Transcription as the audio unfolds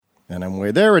And I'm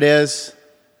way there. It is.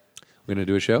 We're going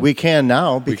to do a show? We can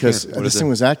now because this thing it?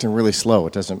 was acting really slow.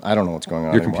 It doesn't. I don't know what's going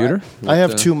on. Your anymore. computer? I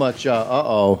have too much.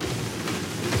 I'm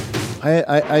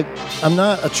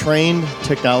not a trained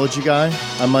technology guy.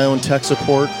 I'm my own tech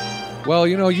support. Well,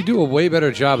 you do a way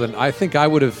better job than I think I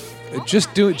would have.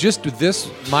 Just this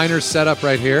minor setup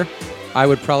right here, I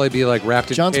would probably be like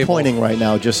wrapped in John's cable. pointing right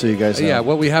now, just so you guys know. Yeah,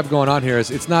 what we have going on here is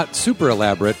it's not super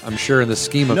elaborate, I'm sure, in the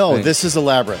scheme of No, things. this is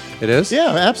elaborate. It is? Yeah,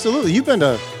 absolutely. You've been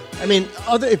to... I mean,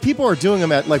 if people are doing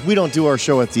them at... Like, we don't do our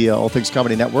show at the All Things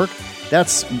Comedy Network.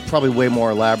 That's probably way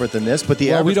more elaborate than this, but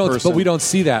the average person... But we don't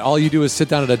see that. All you do is sit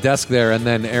down at a desk there, and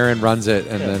then Aaron runs it,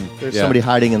 and then... There's somebody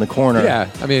hiding in the corner. Yeah,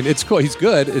 I mean, it's cool. He's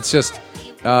good. It's just...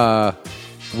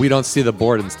 we don't see the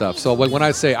board and stuff. So when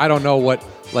I say I don't know what...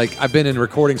 Like, I've been in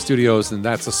recording studios, and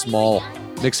that's a small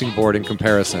mixing board in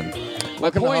comparison. My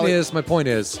point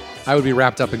is, I would be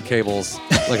wrapped up in cables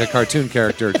like a cartoon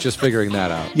character, just figuring that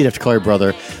out. You'd have to call your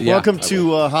brother. Yeah, Welcome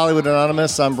to Hollywood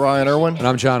Anonymous. I'm Brian Irwin. And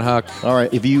I'm John Huck. All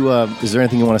right. If you, is there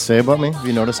anything you want to say about me? Have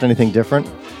you noticed anything different?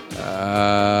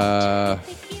 I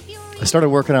started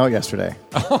working out yesterday.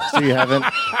 So you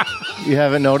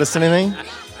haven't noticed anything?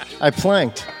 I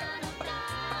planked.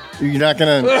 You're not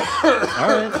going to... All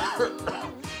right.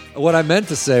 What I meant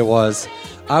to say was,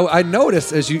 I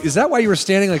noticed is that why you were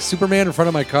standing like Superman in front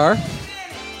of my car?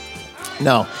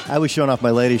 No, I was showing off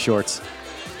my lady shorts.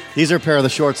 These are a pair of the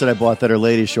shorts that I bought that are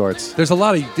lady shorts. There's a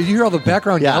lot of... Did you hear all the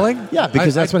background yelling? Yeah,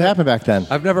 because that's what happened back then.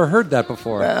 I've never heard that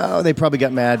before. Well, they probably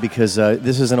got mad because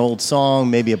this is an old song.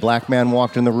 Maybe a black man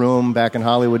walked in the room back in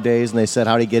Hollywood days, and they said,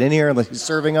 how'd he get in here? Like, he's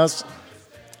serving us.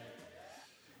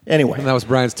 Anyway. And that was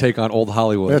Brian's take on old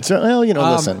Hollywood. Listen.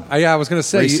 I was going to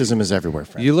say... Racism is everywhere,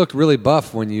 friend. You looked really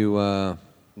buff when you...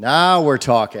 Now we're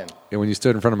talking. When you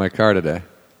stood in front of my car today.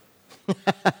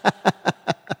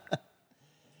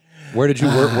 Where did you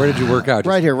work out?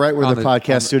 Right here, right where the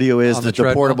podcast studio is. The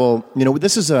portable.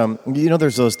 This is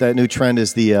there's that new trend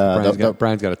is the.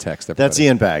 Brian's got a text. Everybody. That's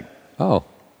Ian Bagg. Oh,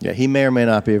 yeah. He may or may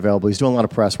not be available. He's doing a lot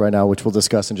of press right now, which we'll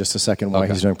discuss in just a second why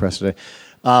he's doing press today.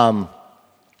 So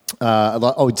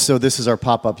this is our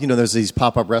pop up. There's these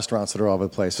pop up restaurants that are all over the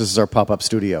place. This is our pop up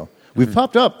studio. We've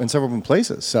popped up in several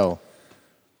places. So,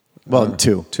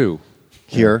 two.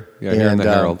 Here, here in the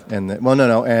Herald, and at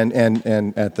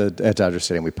Dodger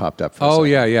Stadium we popped up.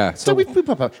 Yeah. So we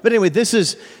pop up. But anyway, this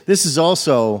is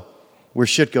also where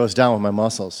shit goes down with my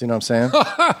muscles. You know what I'm saying?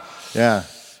 Yeah.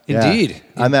 Indeed.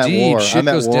 I'm at war. I'm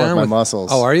at war with my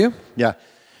muscles. Oh, are you? Yeah.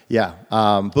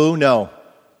 Boo, no.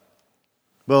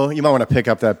 Boo, you might want to pick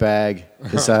up that bag.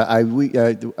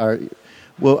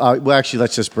 Well, actually,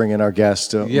 let's just bring in our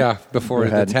guest. Before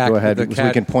the cat. Go ahead. So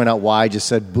we can point out why I just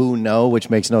said boo no,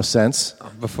 which makes no sense.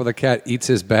 Before the cat eats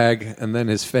his bag and then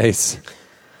his face.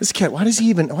 This cat, why is he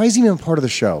even part of the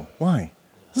show? Why?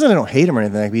 It's not that I don't hate him or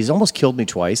anything, but he's almost killed me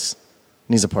twice,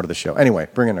 and he's a part of the show. Anyway,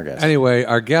 bring in our guest. Anyway,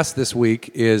 our guest this week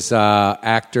is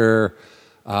actor...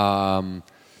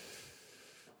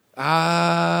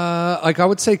 I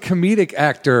would say comedic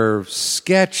actor,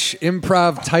 sketch,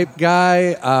 improv type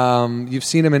guy. You've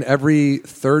seen him in every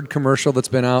third commercial that's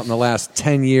been out in the last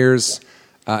 10 years,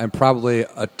 and probably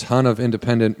a ton of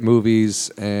independent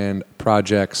movies and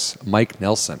projects. Mike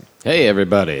Nelson. Hey,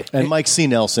 everybody. And Mike C.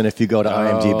 Nelson, if you go to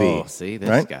IMDb. See,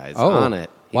 this guy's on it.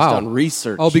 He's wow. done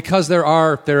research. Oh, because there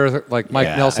are like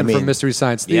Mike Nelson from Mystery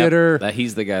Science Theater.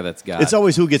 He's the guy that's got. It's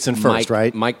always who gets in first,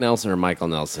 right? Mike Nelson or Michael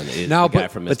Nelson is the guy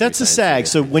from Mystery But that's a Science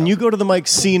SAG. So when you go to the Mike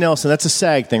C. Nelson, that's a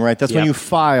SAG thing, right? That's when you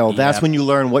file. That's when you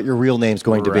learn what your real name's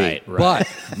going to be. Right. But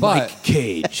Mike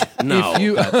Cage. No,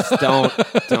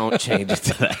 don't change it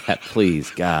to that,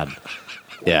 please, God.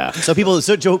 Yeah. So people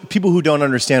who don't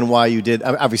understand why you did,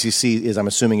 obviously C is, I'm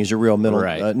assuming, is your real middle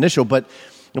initial, but.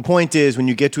 The point is, when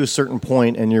you get to a certain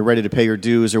point and you're ready to pay your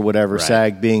dues or whatever,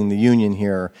 SAG being the union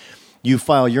here, you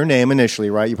file your name initially,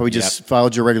 right? You probably just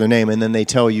filed your regular name, and then they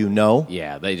tell you no?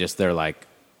 Yeah, they're like,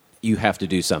 you have to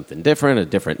do something different, a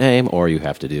different name, or you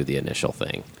have to do the initial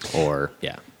thing. Or,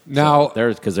 Now,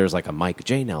 there's like a Mike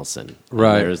J. Nelson.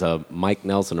 Right. There's a Mike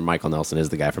Nelson, or Michael Nelson is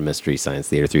the guy from Mystery Science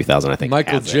Theater 3000, I think.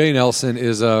 Michael J. Nelson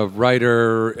is a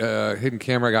writer, hidden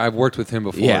camera guy. I've worked with him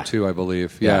before, too, I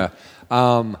believe. Yeah.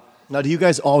 Now, do you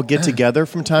guys all get together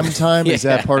from time to time? Is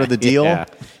that part of the deal?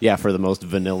 Yeah, for the most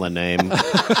vanilla name.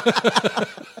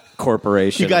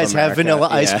 corporation. You guys have vanilla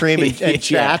ice cream and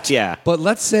chat. Yeah. But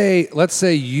let's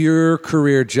say your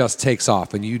career just takes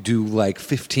off and you do like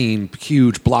 15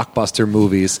 huge blockbuster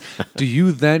movies. Do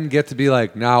you then get to be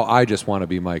like, now I just want to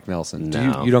be Mike Nelson?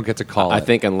 No. You don't get to call it. I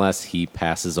think unless he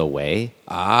passes away.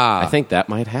 I think that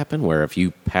might happen, where if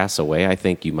you pass away, I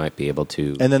think you might be able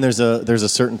to. And then there's a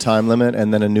certain time limit,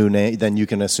 and then a new name. Then you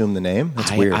can assume the name.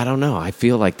 That's weird. I don't know. I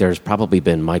feel like there's probably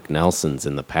been Mike Nelsons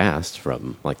in the past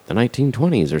from like the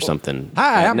 1920s or something.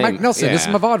 Hi, I'm Mike Nelson. Yeah. This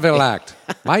is my vaudeville act.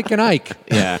 Mike and Ike.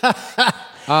 Yeah.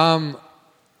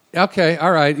 Okay,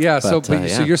 all right, yeah. But,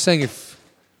 So you're saying if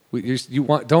you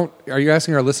want, don't? Are you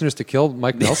asking our listeners to kill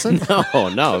Mike Nelson?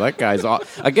 No, that guy's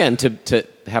again to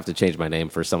have to change my name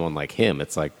for someone like him.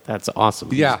 It's like that's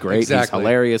awesome. Yeah, he's great. exactly. He's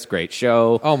hilarious. Great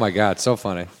show. Oh my God, so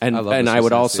funny. And I love I this would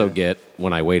response, also yeah. get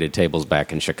when I waited tables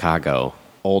back in Chicago.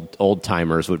 Old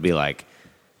timers would be like,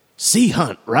 "Sea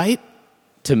Hunt, right?"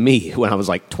 To me when I was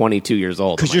like 22 years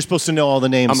old. Because you're supposed to know all the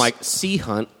names. I'm like, Sea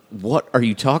Hunt? What are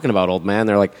you talking about, old man?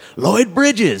 They're like, Lloyd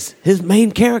Bridges. His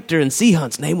main character in Sea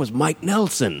Hunt's name was Mike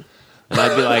Nelson. And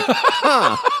I'd be like,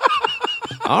 huh.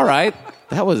 All right.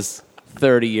 That was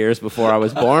 30 years before I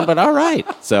was born, but all right.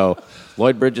 So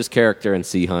Lloyd Bridges' character in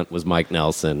Sea Hunt was Mike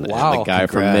Nelson. Wow. And the guy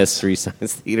from Congrats. Mystery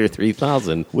Science Theater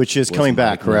 3000. which is was coming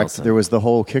back, Mike correct? Nelson. There was the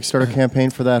whole Kickstarter campaign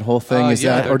for that whole thing. Is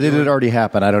yeah, that, or did it already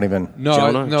happen? I don't even. No,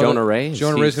 Jonah Ray?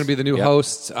 Jonah Ray's going to be the new Yep.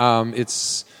 host.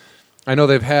 I know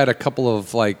they've had a couple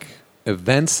of like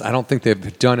events. I don't think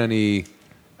they've done any.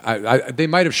 They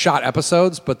might have shot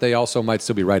episodes, but they also might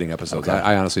still be writing episodes. Okay.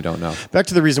 I honestly don't know. Back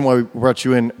to the reason why we brought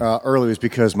you in early was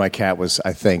because my cat was,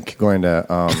 I think, going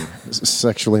to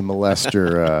sexually molest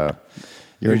your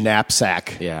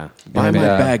knapsack. Yeah. Buy And, my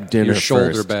bag dinner your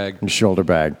shoulder first. bag. Your shoulder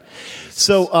bag.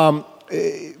 So,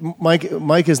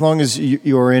 Mike, as long as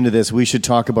you are into this, we should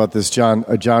talk about this.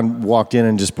 John walked in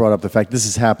and just brought up the fact this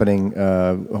is happening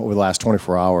over the last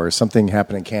 24 hours. Something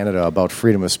happened in Canada about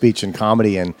freedom of speech and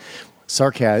comedy and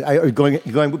sarcasm.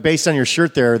 Going based on your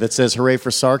shirt there that says "Hooray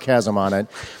for sarcasm" on it.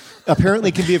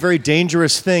 Apparently, can be a very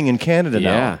dangerous thing in Canada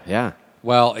now. Yeah.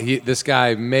 Well, this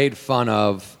guy made fun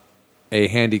of a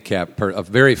a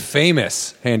very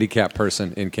famous handicapped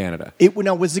person in Canada.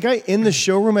 Now, was the guy in the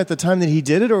showroom at the time that he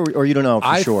did it, or you don't know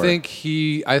for sure?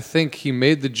 I think he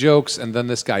made the jokes, and then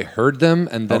this guy heard them,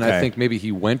 and then Okay. I think maybe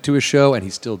he went to a show and he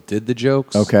still did the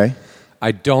jokes. Okay.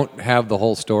 I don't have the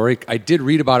whole story. I did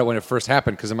read about it when it first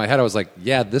happened because in my head I was like,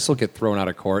 "Yeah, this will get thrown out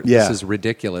of court. Yeah. This is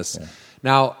ridiculous." Yeah.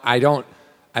 Now I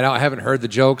haven't heard the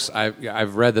jokes.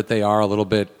 I've read that they are a little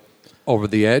bit over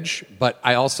the edge, but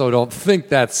I also don't think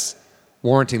that's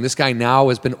warranting. This guy now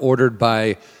has been ordered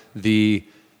by the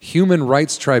Human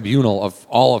Rights Tribunal of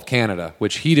all of Canada,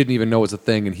 which he didn't even know was a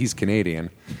thing, and he's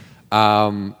Canadian.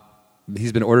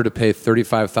 He's been ordered to pay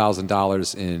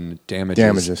 $35,000 in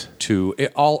damages to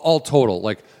all total,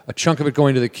 like a chunk of it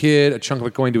going to the kid, a chunk of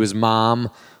it going to his mom,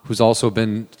 who's also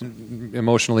been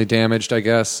emotionally damaged, I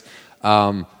guess.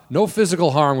 No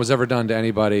physical harm was ever done to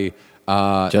anybody.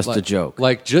 Just a joke.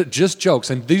 Just jokes.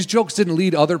 And these jokes didn't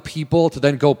lead other people to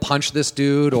then go punch this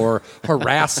dude or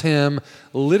harass him.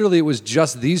 Literally, it was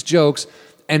just these jokes.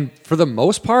 And for the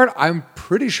most part, I'm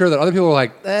pretty sure that other people were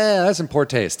like, that's in poor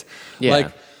taste.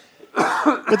 Yeah.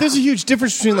 But there's a huge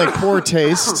difference between like poor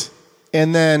taste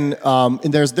and then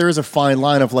and there is a fine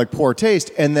line of like poor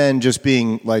taste and then just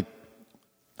being like,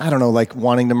 I don't know, like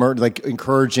wanting to murder, like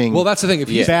encouraging. Well, that's the thing. If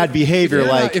he's bad behavior,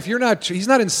 he's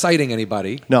not inciting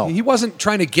anybody. No, he wasn't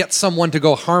trying to get someone to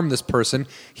go harm this person.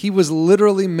 He was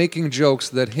literally making jokes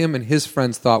that him and his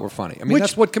friends thought were funny. I mean,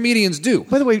 that's what comedians do.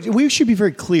 By the way, we should be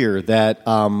very clear that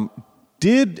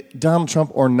did Donald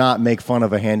Trump or not make fun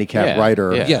of a handicapped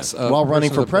writer? Yeah. Yes, while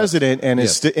running for president, and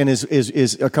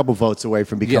is a couple votes away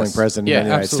from becoming president of the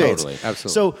United States.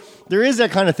 Absolutely. So there is that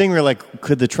kind of thing where, like,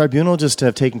 could the tribunal just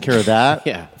have taken care of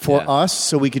that for us,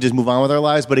 so we could just move on with our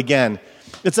lives? But again,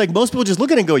 it's like most people just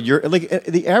look at it and go, "You're like."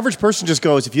 The average person just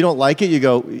goes, "If you don't like it, you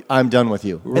go, I'm done with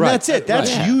you," and that's it.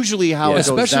 That's usually how it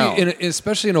goes down.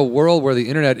 Especially in a world where the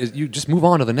internet is, you just move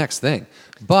on to the next thing.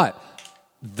 But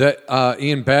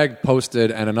Ian Bagg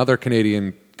posted, and another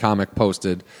Canadian comic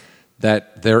posted,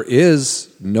 that there is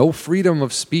no freedom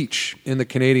of speech in the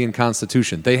Canadian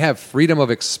Constitution. They have freedom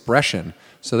of expression,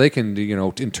 so they can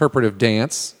do, interpretive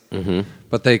dance,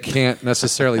 but they can't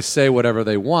necessarily say whatever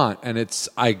they want. And it's,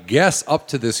 I guess, up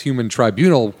to this human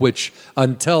tribunal, which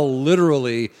until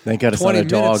literally Thank God it's 20 not a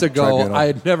dog minutes ago, tribunal. I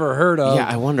had never heard of. Yeah,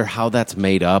 I wonder how that's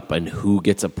made up and who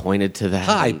gets appointed to that.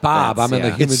 Hi, Bob. I'm in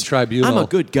the human tribunal. I'm a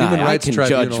good guy. Human I rights can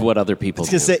tribunal. judge what other people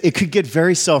do. Say, it could get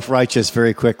very self-righteous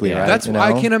very quickly, right? That's why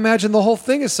I can't imagine the whole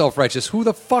thing is self-righteous. Who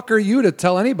the fuck are you to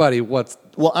tell anybody what's...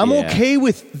 Well, I'm okay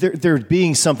with there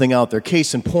being something out there.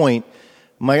 Case in point,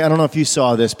 I don't know if you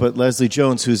saw this, but Leslie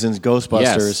Jones, who's in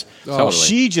Ghostbusters, totally.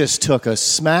 she just took a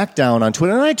smackdown on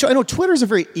Twitter. And I know Twitter's a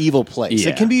very evil place.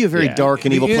 It can be a very dark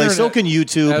and evil place. So can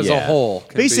YouTube. As a whole.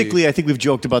 Basically, I think we've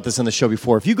joked about this on the show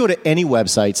before. If you go to any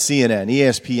website, CNN,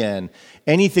 ESPN,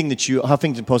 anything that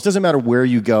Huffington Post, doesn't matter where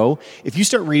you go, if you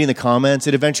start reading the comments,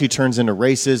 it eventually turns into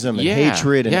racism and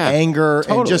hatred and anger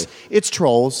and just, it's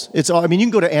trolls. It's all, I mean, you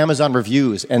can go to Amazon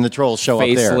reviews and the trolls show up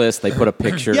there. Faceless, they put a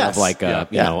picture of like a,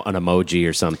 you know, an emoji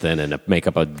or something and make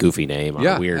up a goofy name on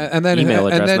a weird email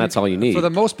address, and that's all you need. For the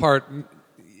most part,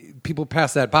 people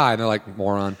pass that by and they're like,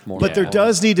 moron. But there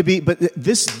does need to be, but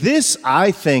this I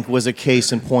think was a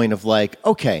case in point of like,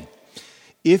 okay,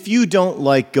 if you don't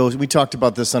like Ghost, we talked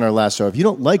about this on our last show. If you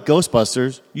don't like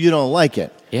Ghostbusters, you don't like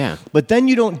it. Yeah. But then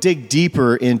you don't dig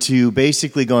deeper into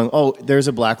basically going, oh, there's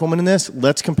a black woman in this.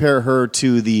 Let's compare her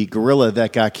to the gorilla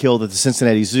that got killed at the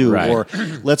Cincinnati Zoo. Right. Or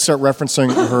let's start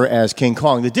referencing her as King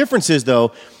Kong. The difference is,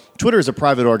 though, Twitter is a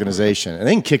private organization, and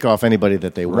they can kick off anybody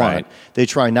that they want. Right. They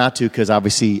try not to because,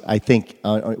 obviously, I think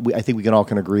we can all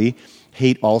agree,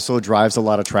 hate also drives a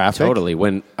lot of traffic. Totally.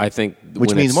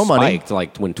 Which means more money.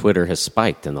 Like when Twitter has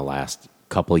spiked in the last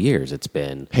couple of years, it's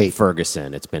been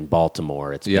Ferguson, it's been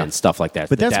Baltimore, it's been stuff like that.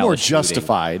 But that's Dallas more shooting.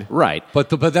 justified. Right. But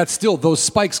that's still, those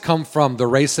spikes come from the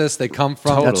racists, they come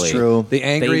from That's true. the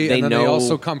angry, They and then know, they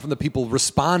also come from the people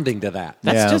responding to that.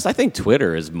 That's just, I think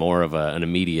Twitter is more of an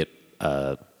immediate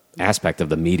aspect of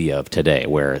the media of today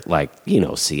where, like, you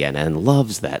know, CNN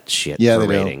loves that shit for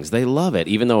ratings. They love it,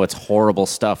 even though it's horrible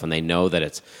stuff and they know that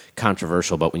it's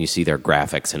controversial, but when you see their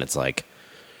graphics and it's like,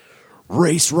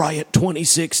 Race Riot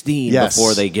 2016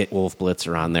 before they get Wolf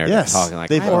Blitzer on there. Yes. Talking like,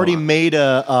 they've already made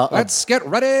Let's get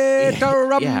ready to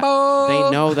rumble. Yeah.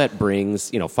 They know that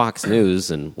brings, you know, Fox News,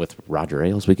 and with Roger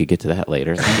Ailes, we could get to that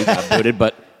later. He got booted,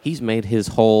 but he's made his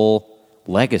whole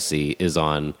legacy is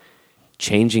on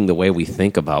changing the way we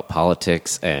think about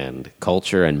politics and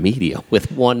culture and media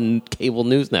with one cable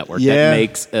news network that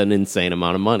makes an insane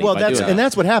amount of money. Well,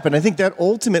 that's what happened. I think that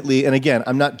ultimately, and again,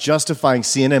 I'm not justifying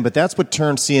CNN, but that's what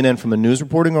turned CNN from a news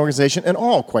reporting organization, and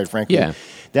all, quite frankly,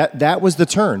 that was the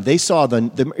turn. They saw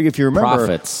the if you remember,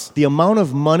 profits. The amount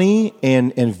of money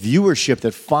and viewership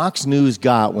that Fox News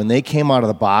got when they came out of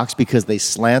the box because they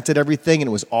slanted everything and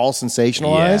it was all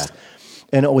sensationalized. Yeah.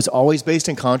 And it was always based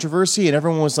in controversy, and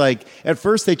everyone was like, at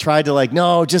first they tried to like,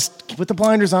 no, just put the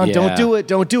blinders on, don't do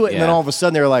it. And then all of a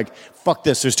sudden they were like, fuck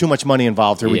this, there's too much money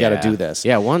involved here, we got to do this.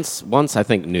 Yeah, once I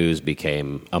think news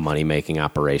became a money-making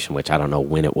operation, which I don't know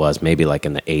when it was, maybe like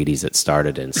in the 80s it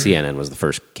started, and CNN was the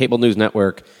first cable news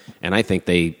network, and I think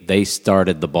they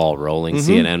started the ball rolling,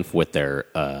 CNN, with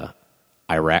their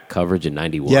Iraq coverage in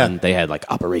 91. Yeah. They had like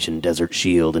Operation Desert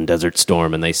Shield and Desert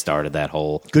Storm, and they started that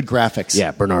whole... Good graphics.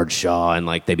 Yeah, Bernard Shaw, and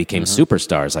like they became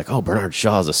superstars. Like, oh, Bernard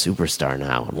Shaw's a superstar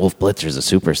now, and Wolf Blitzer's a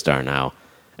superstar now.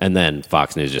 And then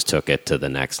Fox News just took it to the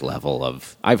next level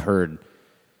of... I've heard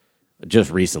just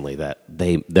recently that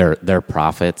their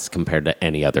profits compared to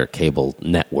any other cable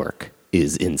network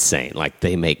is insane. Like,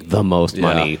 they make the most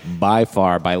money by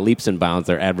far, by leaps and bounds.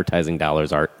 Their advertising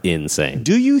dollars are insane.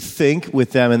 Do you think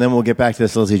with them, and then we'll get back to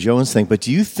this Leslie Jones thing, but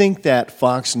do you think that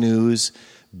Fox News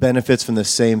benefits from the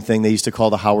same thing they used to call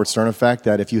the Howard Stern effect,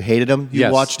 that if you hated him,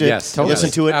 you watched it, totally. listen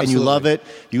to it, and you love it,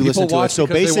 you listen to it. So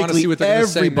basically,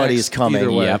 everybody's coming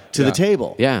to the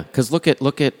table. Yeah, because look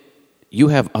at, you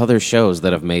have other shows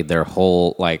that have made their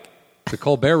whole, like... The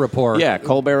Colbert Report. Yeah,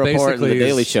 Colbert Report and The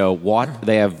Daily Show.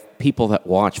 They have people that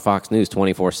watch Fox News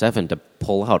 24/7 to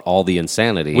pull out all the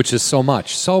insanity, which is so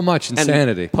much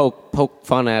insanity. And poke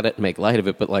fun at it, make light of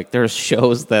it. But like, there's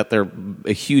shows that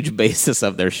a huge basis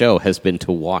of their show has been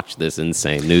to watch this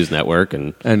insane news network.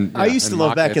 And I used to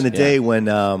love back in the day when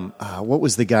what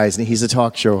was the guy's name? He's a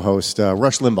talk show host,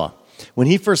 Rush Limbaugh. When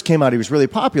he first came out, he was really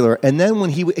popular, and then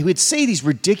when he would say these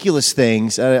ridiculous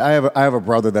things. I have a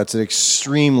brother that's an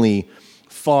extremely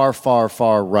far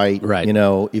right, you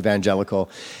know, evangelical,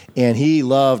 and he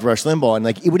loved Rush Limbaugh, and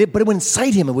like but it would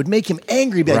incite him, it would make him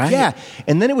angry, he'd be like,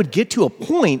 and then it would get to a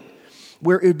point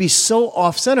where it would be so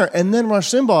off center, and then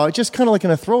Rush Limbaugh, just kind of like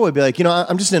in a throwaway, would be like, you know,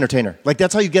 I'm just an entertainer. Like,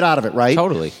 that's how you get out of it, right?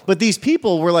 Totally. But these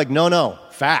people were like, no.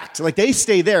 fact. Like, they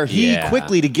stay there. He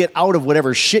quickly, to get out of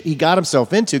whatever shit he got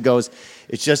himself into, goes,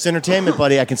 it's just entertainment,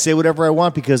 buddy. I can say whatever I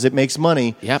want because it makes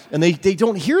money. Yep. And they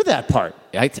don't hear that part.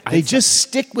 They just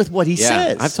stick with what he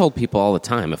says. I've told people all the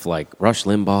time, if like Rush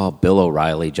Limbaugh, Bill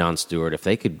O'Reilly, Jon Stewart, if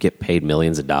they could get paid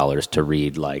millions of dollars to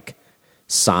read like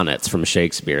sonnets from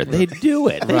Shakespeare, they'd do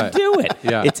it. They'd do it.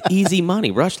 Yeah. It's easy money.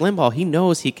 Rush Limbaugh, he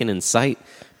knows he can incite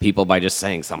people by just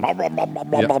saying some blah, blah, blah, blah,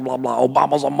 blah, blah, blah, blah,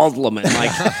 Obama's a Muslim. And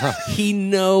like, he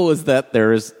knows that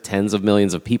there's tens of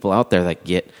millions of people out there that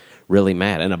get really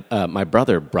mad. And my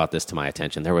brother brought this to my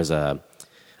attention. There was I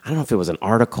don't know if it was an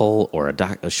article or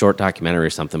a short documentary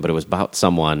or something, but it was about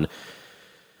someone,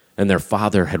 and their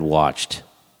father had watched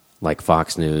like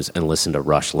Fox News and listened to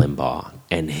Rush Limbaugh,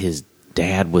 and his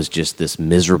dad was just this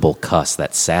miserable cuss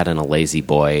that sat in a lazy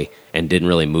boy and didn't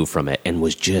really move from it and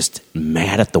was just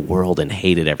mad at the world and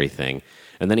hated everything.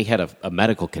 And then he had a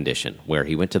medical condition where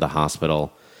he went to the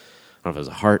hospital. I don't know if it was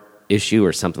a heart issue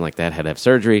or something like that, had to have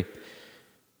surgery.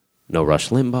 No Rush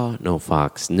Limbaugh, no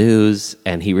Fox News.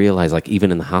 And he realized, like,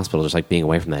 even in the hospital, just like being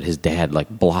away from that, his dad like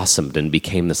blossomed and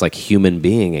became this like human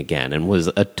being again and was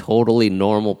a totally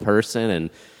normal person and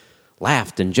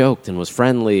laughed and joked and was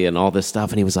friendly and all this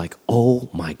stuff. And he was like, oh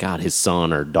my God, his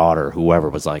son or daughter, whoever,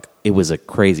 was like, it was a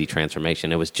crazy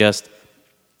transformation. It was just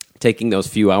taking those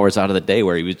few hours out of the day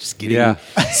where he was just getting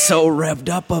so revved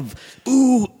up of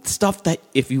stuff that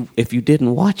if you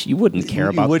didn't watch, you wouldn't care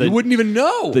about. You wouldn't even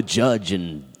know. The judge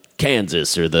in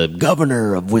Kansas or the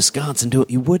governor of Wisconsin do it.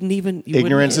 You wouldn't even.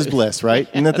 Ignorance is bliss, right?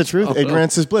 Isn't that the truth?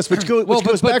 Ignorance is bliss. Which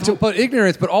goes back to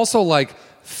ignorance, but also like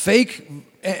fake.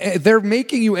 They're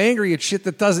making you angry at shit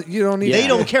that doesn't. You don't need. They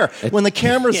don't care. When the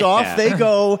camera's off, they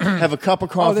go have a cup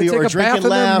of coffee or drink and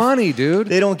laugh. Their money, dude.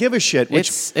 They don't give a shit.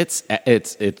 It's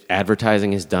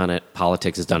advertising has done it.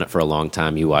 Politics has done it for a long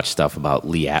time. You watch stuff about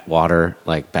Lee Atwater,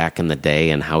 like back in the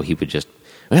day, and how he would just,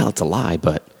 well, it's a lie,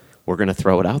 but we're going to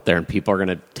throw it out there, and people are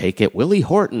going to take it. Willie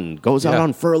Horton goes out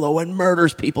on furlough and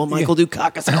murders people. Michael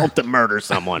Dukakis helped him murder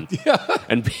someone.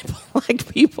 And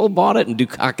people bought it, and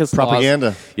Dukakis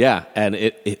propaganda. And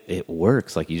it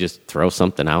works. Like, you just throw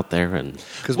something out there, and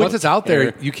because once it's out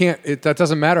there, you can't. That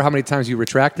doesn't matter how many times you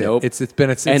retract it. Nope. It's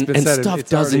been said. And stuff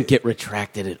doesn't get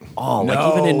retracted at all. No.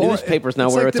 Like, even in newspapers now,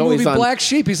 where like it's always on Black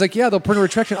Sheep. He's like, they'll print a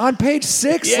retraction on page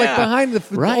 6, like behind the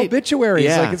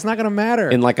obituaries. Like, it's not going to matter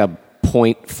in like a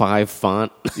 0.5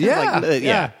 font.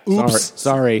 Oops.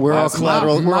 Sorry. We're all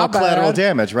collateral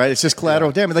damage, right? It's just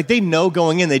collateral damage. Like, they know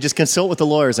going in, they just consult with the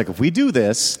lawyers. Like, if we do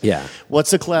this,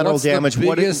 what's the collateral damage?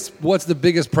 What's the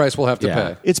biggest price we'll have to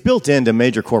pay? It's built into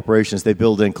major corporations. They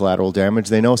build in collateral damage.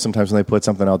 They know sometimes when they put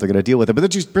something out, they're going to deal with it. But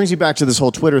that just brings you back to this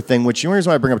whole Twitter thing, which the only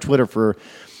reason why I bring up Twitter for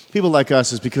people like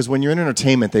us is because when you're in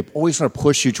entertainment, they always try to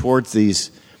push you towards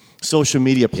these social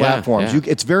media platforms.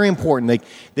 It's very important.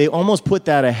 They almost put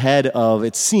that ahead of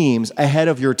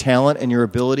your talent and your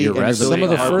ability. Some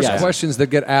of the first questions that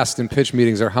get asked in pitch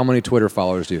meetings are, how many Twitter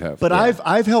followers do you have? But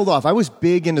I've held off. I was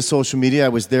big into social media. I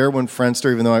was there when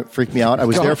Friendster, even though it freaked me out, I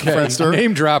was there for Friendster.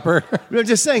 Name dropper. I'm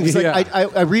just saying,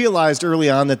 I realized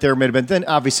early on that there may have been, then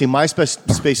obviously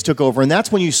MySpace took over, and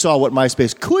that's when you saw what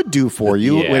MySpace could do for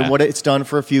you and what it's done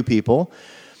for a few people.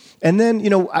 And then,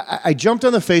 I jumped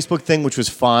on the Facebook thing, which was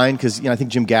fine, because I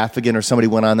think Jim Gaffigan or somebody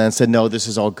went on that and said, no, this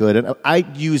is all good. And I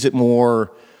use it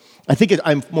more,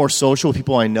 I'm more social with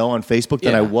people I know on Facebook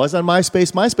than I was on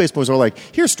MySpace. MySpace was all like,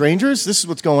 here's strangers, this is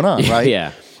what's going on,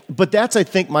 right? But I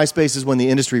think MySpace is when the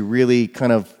industry really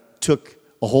kind of took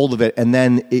a hold of it, and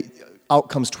then out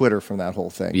comes Twitter from that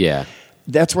whole thing.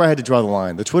 That's where I had to draw the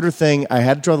line. The Twitter thing, I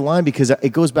had to draw the line because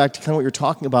it goes back to kind of what you're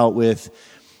talking about with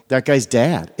that guy's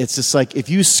dad. It's just like, if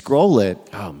you scroll it,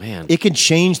 it can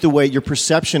change the way your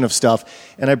perception of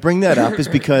stuff. And I bring that up is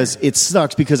because it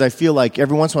sucks, because I feel like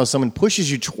every once in a while someone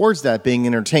pushes you towards that being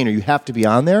an entertainer. You have to be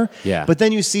on there. But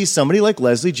then you see somebody like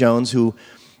Leslie Jones who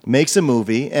makes a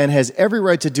movie and has every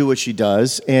right to do what she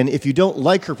does. And if you don't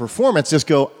like her performance, just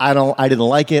go, I didn't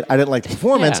like it. I didn't like the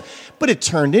performance. But it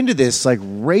turned into this like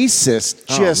racist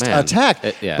attack.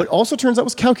 But also turns out it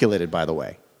was calculated, by the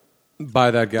way.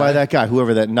 By that guy,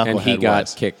 whoever that knucklehead was. And he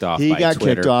got kicked off by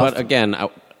Twitter. But again,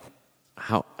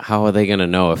 how are they going to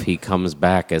know if he comes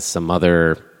back as some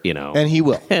other, And he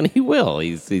will. And he will.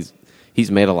 He's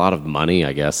made a lot of money,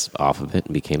 I guess, off of it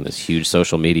and became this huge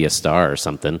social media star or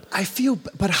something.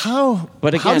 But how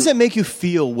does that make you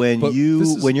feel when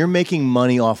you're making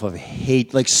money off of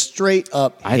hate, like straight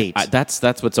up hate? That's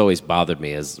what's always bothered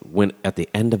me, is when at the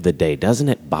end of the day, doesn't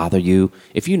it bother you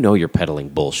if you know you're peddling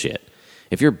bullshit?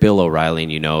 If you're Bill O'Reilly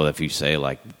and you know if you say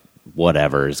like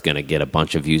whatever is going to get a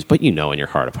bunch of views, but in your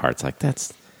heart of hearts, like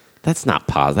that's not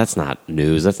positive, that's not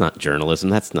news, that's not journalism,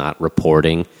 that's not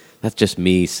reporting. That's just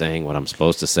me saying what I'm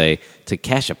supposed to say to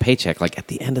cash a paycheck. Like, at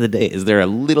the end of the day, is there a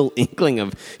little inkling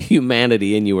of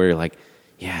humanity in you where you're like,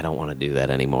 yeah, I don't want to do that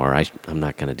anymore. I'm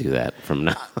not going to do that from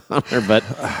now on. But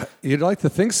you'd like to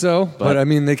think so, but I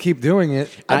mean, they keep doing it.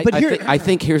 I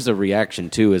think here's the reaction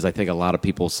too. Is I think a lot of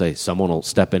people say someone will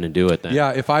step in and do it. Then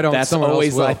yeah, if I don't, someone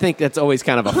else will. I think that's always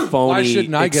kind of a phony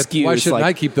excuse. Why shouldn't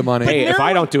I keep the money? Hey, if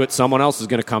I don't do it, someone else is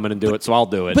going to come in and do it, so I'll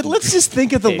do it. But let's just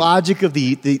think of the logic of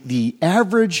the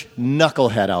average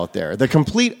knucklehead out there, the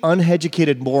complete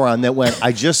uneducated moron that went,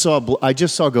 I just saw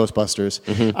Ghostbusters.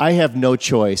 Mm-hmm. I have no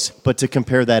choice but to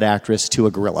compare that actress to a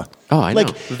gorilla. Oh, I know.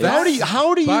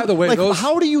 How do you? By the way,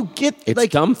 how do you get? It's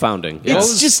dumbfounding.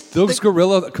 Those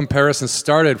gorilla comparisons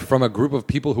started from a group of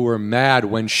people who were mad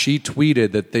when she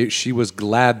tweeted that she was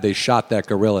glad they shot that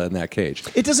gorilla in that cage.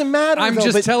 It doesn't matter. I'm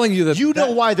just telling you that you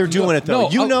know why they're doing it though.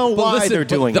 You know why they're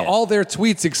doing it. All their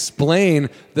tweets explain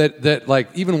that like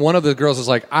even one of the girls is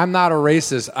like, I'm not a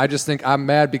racist. I just think I'm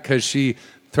mad because she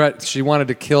wanted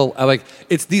to kill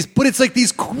it's like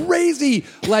these crazy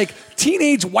like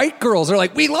teenage white girls are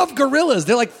like, we love gorillas.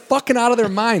 They're like fucking out of their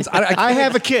minds. I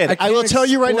have a kid. I will tell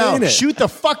you right now, shoot the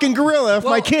fucking gorilla if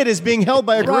my kid is being held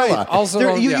by a gorilla. Right.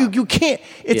 Also, you can't.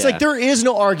 It's like there is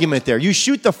no argument there. You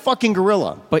shoot the fucking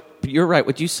gorilla. But you're right.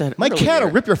 What you said. My cat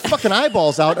will rip your fucking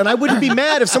eyeballs out, and I wouldn't be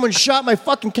mad if someone shot my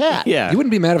fucking cat. Yeah, you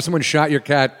wouldn't be mad if someone shot your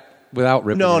cat without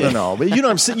ripping it. No. But you know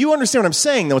what I'm saying? You understand what I'm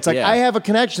saying, though. It's like I have a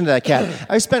connection to that cat.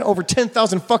 I spent over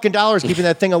 $10,000 fucking dollars keeping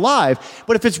that thing alive.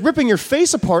 But if it's ripping your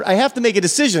face apart, I have to make a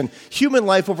decision: human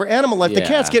life over animal life. The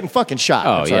cat's getting fucking shot.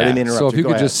 Oh, sorry, I didn't interrupt so if you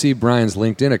could ahead. just see Brian's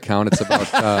LinkedIn account, it's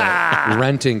about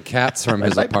renting cats from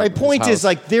his apartment. My point is,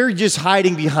 like, they're just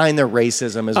hiding behind their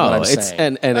racism. Is what I'm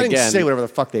saying. And they again, can say whatever the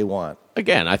fuck they want.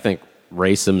 Again, I think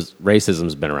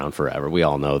racism's been around forever. We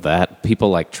all know that. People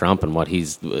like Trump and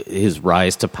his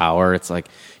rise to power. It's like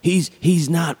he's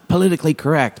not politically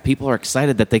correct. People are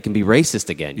excited that they can be racist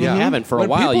again. You haven't for a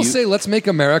while. When people say let's make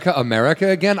America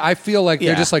again, I feel like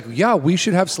they're just like, we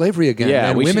should have slavery again.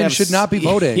 and women should not be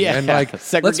voting. And like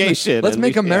segregation. Let's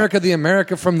make America the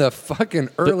America from the fucking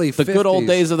early 50s. The good old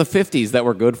days of the 50s that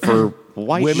were good for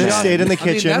white women men. stayed in the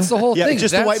kitchen. That's the whole thing.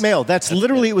 Just a white male. That's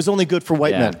literally, it was only good for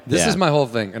white men. This is my whole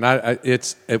thing.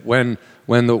 And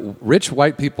when the rich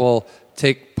white people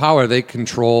take power, they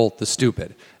control the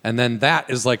stupid. And then that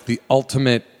is like the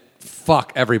ultimate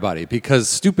fuck everybody, because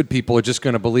stupid people are just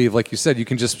going to believe, like you said, you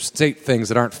can just state things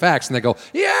that aren't facts and they go,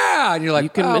 yeah. And you're like, you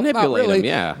can manipulate them,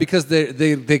 yeah. Because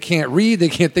they can't read, they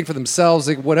can't think for themselves,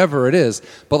 like, whatever it is.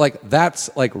 But like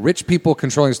that's like rich people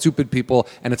controlling stupid people,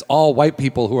 and it's all white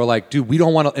people who are like, dude, we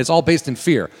don't want to, it's all based in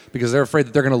fear because they're afraid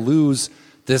that they're going to lose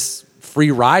this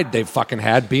free ride they've fucking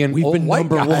had being We've old been white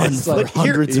number guys. one for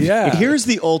hundreds of years. Here's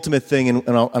the ultimate thing, and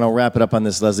I'll wrap it up on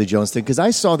this Leslie Jones thing, because I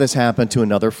saw this happen to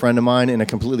another friend of mine in a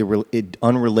completely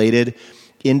unrelated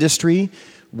industry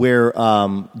where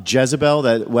Jezebel,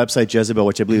 that website Jezebel,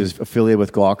 which I believe is affiliated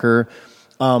with Gawker,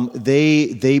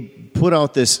 they put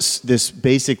out this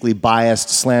basically biased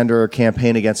slander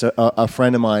campaign against a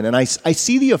friend of mine, and I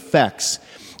see the effects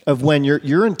of when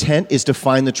your intent is to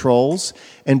find the trolls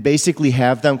and basically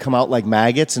have them come out like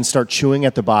maggots and start chewing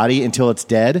at the body until it's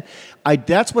dead.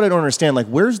 That's what I don't understand. Like,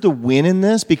 where's the win in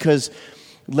this? Because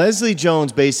Leslie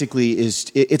Jones basically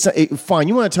is fine.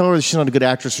 You want to tell her that she's not a good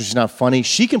actress or she's not funny?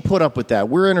 She can put up with that.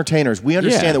 We're entertainers. We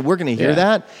understand that we're going to hear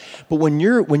that. But when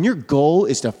your goal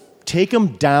is to take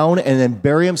them down and then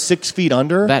bury them 6 feet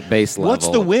under, that base level, what's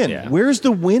the win? Yeah. Where's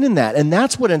the win in that? And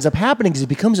that's what ends up happening, because it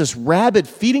becomes this rabid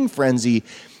feeding frenzy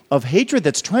of hatred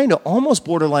that's trying to almost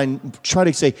borderline try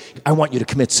to say, I want you to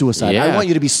commit suicide. Yeah. I want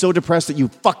you to be so depressed that you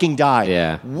fucking die.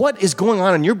 Yeah. What is going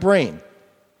on in your brain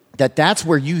that's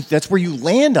where you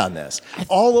land on this?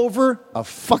 All over a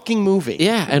fucking movie.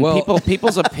 Yeah, and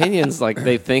people's opinions, like,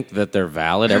 they think that they're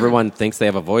valid. Everyone thinks they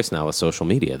have a voice now with social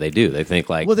media. They do. They think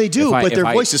like, well, they do, but their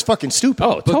voice is fucking stupid.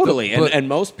 Oh, totally. And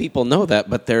most people know that.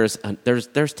 But there's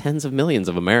tens of millions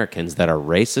of Americans that are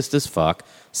racist as fuck,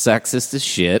 sexist as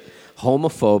shit,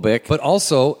 homophobic, but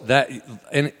also that,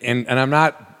 and I'm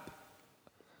not.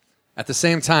 At the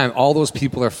same time, all those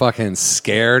people are fucking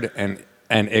scared and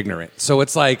ignorant. So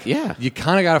it's like, you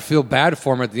kind of got to feel bad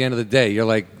for them at the end of the day. You're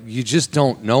like, you just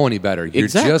don't know any better. You're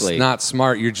just not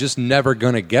smart. You're just never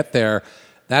going to get there.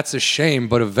 That's a shame,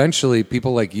 but eventually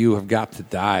people like you have got to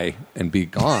die and be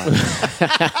gone.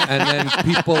 And then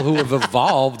people who have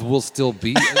evolved will still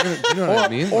be, you know what I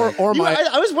mean?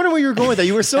 I was wondering where you were going with that.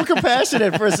 You were so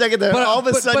compassionate for a second there. All of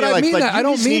a sudden, you're like, I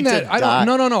don't mean that. No. I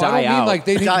don't mean like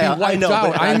they need to be wiped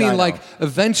out. I mean like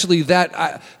eventually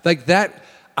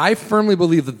I firmly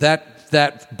believe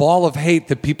that ball of hate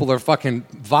that people are fucking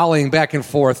volleying back and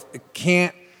forth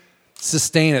can't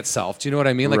sustain itself. Do you know what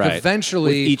I mean? Like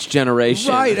eventually, with each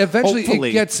generation, right? Eventually,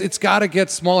 hopefully. it's got to get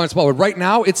smaller and smaller. Right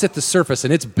now, it's at the surface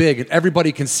and it's big, and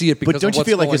everybody can see it. Because but don't you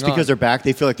feel like it's because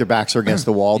they feel like their backs are against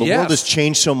the wall? The world has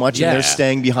changed so much, and they're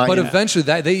staying behind. But eventually,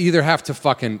 they either have to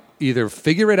fucking either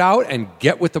figure it out and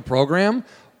get with the program,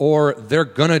 or their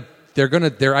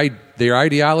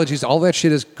ideologies, all that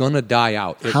shit is gonna die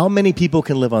out. How many people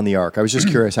can live on the Ark? I was just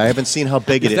curious. I haven't seen how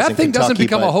big it is. If that thing in Kentucky, doesn't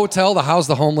become a hotel to house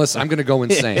the homeless, I'm gonna go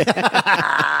insane.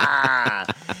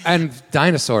 And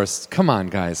dinosaurs, come on,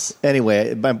 guys.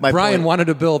 Anyway, my Brian point, wanted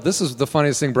to build. This is the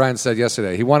funniest thing Brian said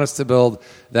yesterday. He wants to build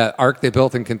that Ark they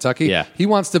built in Kentucky. Yeah. He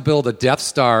wants to build a Death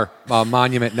Star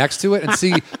monument next to it and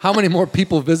see how many more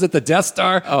people visit the Death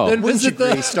Star than visit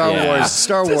the Star Wars.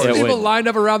 Star Wars. Just people lined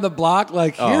up around the block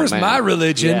like, here's my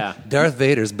religion. Yeah. Darth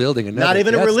Vader's building another Not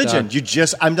even Death a religion.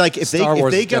 Star. I'm like, if Star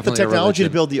Wars they is get the definitely a technology to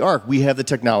religion. build the Ark, we have the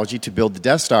technology to build the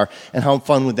Death Star. And how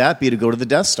fun would that be to go to the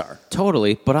Death Star?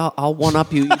 Totally, but I'll one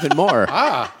up you even more.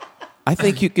 I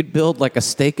think you could build like a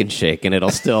Steak and Shake, and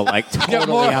it'll still like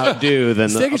totally outdo than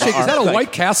Steak and Shake. Is that a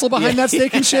White Castle behind that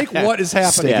Steak and Shake? What is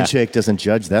happening? Steak and Shake doesn't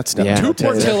judge that stuff. Yeah. 2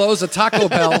 Portillos, a Taco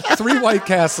Bell, 3 White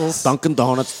Castles. Dunkin'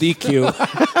 Donuts, DQ.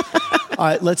 All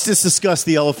right, let's just discuss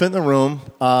the elephant in the room.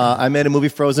 I made a movie,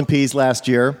 Frozen Peas, last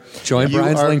year. Join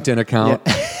Brian's LinkedIn account.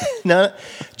 Yeah. No,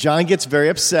 John gets very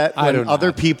upset when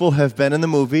other people have been in the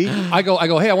movie. I go,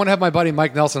 hey, I want to have my buddy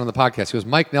Mike Nelson on the podcast. He goes,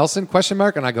 Mike Nelson, ?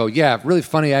 And I go, yeah, really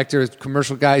funny actor,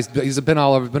 commercial guy. He's been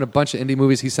all over, been a bunch of indie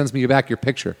movies. He sends me back your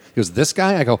picture. He goes, this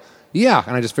guy? I go, yeah.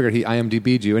 And I just figured he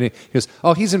IMDb'd you. And he goes,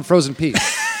 oh, he's in Frozen Peas.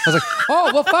 I was like,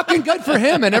 oh, well, fucking good for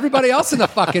him and everybody else in the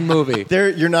fucking movie.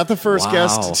 You're not the first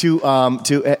guest to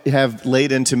have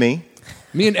laid into me.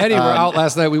 Me and Eddie were out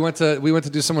last night. We went to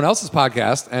do someone else's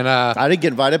podcast, and I didn't get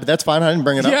invited, but that's fine. I didn't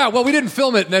bring it up. Yeah, well, we didn't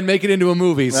film it and then make it into a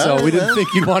movie, so we didn't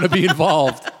think you'd want to be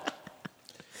involved.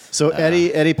 So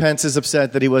Eddie Pence is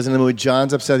upset that he wasn't in the movie.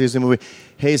 John's upset that he was in the movie.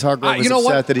 Hayes Hargrove is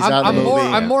upset that he's not in the movie.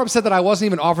 I'm more upset that I wasn't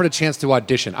even offered a chance to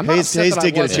audition. Hayes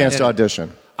did get a chance to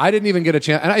audition. I didn't even get a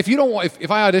chance. And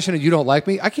if I audition and you don't like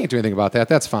me, I can't do anything about that.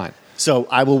 That's fine. So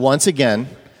I will once again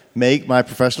make my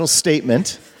professional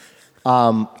statement.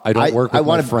 I don't work with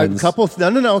my friends.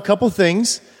 A couple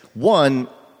things. One,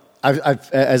 I've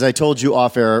as I told you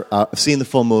off air, I've seen the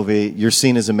full movie. Your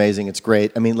scene is amazing. It's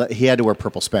great. I mean, he had to wear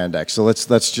purple spandex. So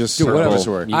let's just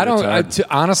I don't.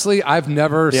 Honestly, I've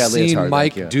never seen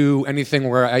Mike do anything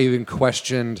where I even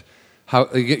questioned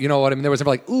how. You know what I mean? There was never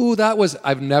like, ooh, that was.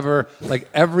 I've never like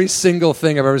every single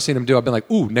thing I've ever seen him do. I've been like,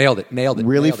 ooh, nailed it.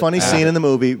 Really funny scene in the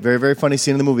movie. Very, very funny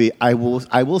scene in the movie. I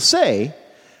will say,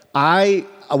 I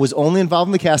was only involved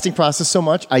in the casting process so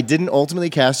much. I didn't ultimately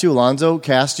cast you. Alonzo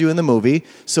cast you in the movie.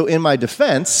 So in my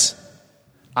defense,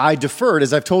 I deferred,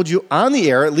 as I've told you on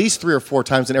the air at least 3 or 4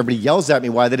 times, and everybody yells at me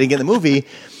why they didn't get in the movie.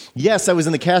 Yes, I was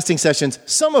in the casting sessions,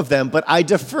 some of them, but I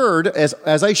deferred, as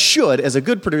I should, as a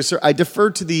good producer, I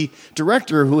deferred to the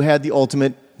director who had the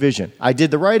ultimate vision. I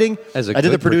did the writing, I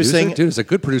did the producing. Dude, as a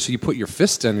good producer, you put your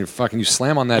fist in, you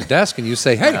slam on that desk, and you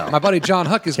say, hey, my buddy John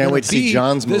Huck is going to see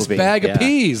John's this movie. Bag of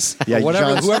peas,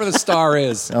 whoever the star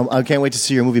is. I can't wait to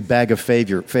see your movie Bag of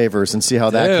Favors and see how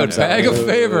that comes out. Bag of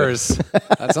Favors.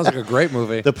 That sounds like a great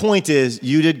movie. The point is,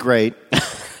 you did great.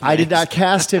 I did not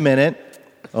cast him in it.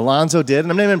 Alonzo did,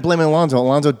 and I'm not even blaming Alonzo.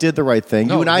 Alonzo did the right thing.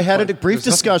 You and I had a brief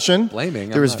discussion.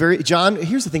 Blaming. John.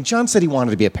 Here's the thing. John said he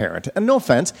wanted to be a parent, and no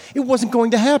offense, it wasn't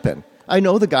going to happen. I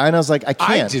know the guy, and I was like, I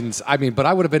can't. I didn't. I mean, but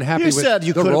I would have been happy with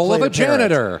you the role of a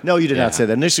janitor. No, you did not say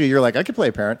that. Initially, you're like, I could play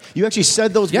a parent. You actually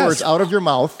said those words out of your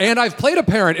mouth. And I've played a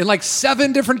parent in like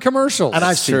 7 different commercials. And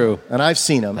I've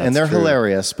seen them, and they're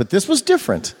hilarious. But this was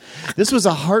different. This was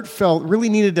a heartfelt, really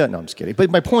needed. No, I'm just kidding. But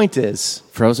my point is,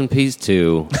 Frozen Peas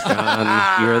 2.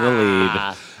 John, you're the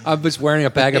lead. I'm just wearing a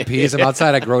bag of peas. I'm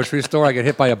outside a grocery store. I get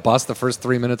hit by a bus the first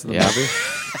 3 minutes of the movie.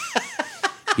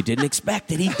 You didn't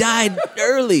expect it. He died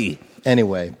early.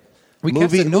 Anyway. We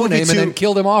kept a new name and then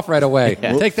killed him off right away.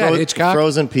 Yeah. Take that, Hitchcock.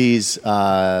 Frozen Peas,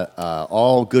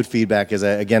 all good feedback.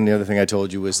 Again, the other thing I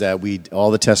told you was that all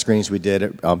the test screenings we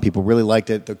did, people really liked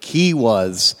it. The key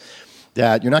was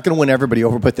that you're not going to win everybody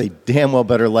over, but they damn well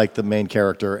better like the main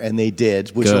character, and they did,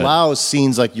 which allows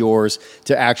scenes like yours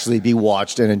to actually be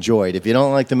watched and enjoyed. If you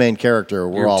don't like the main character,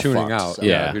 we're all tuning fucked. out. So.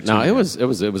 Yeah, no, it was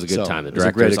a good time. The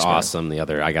director's awesome.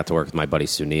 I got to work with my buddy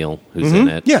Sunil, who's in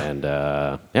it. Yeah,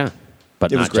 and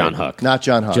But not John Huck. Not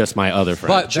John Huck. Just my other friend.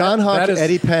 But John Huck,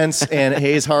 Eddie Pence, and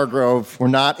Hayes Hargrove were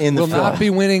not in the film. Will not be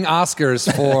winning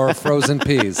Oscars for Frozen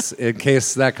Peas, in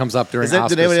case that comes up during Oscars.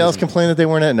 Did anybody else complain that they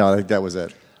weren't in it? No, I think that was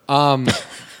it.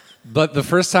 But the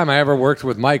first time I ever worked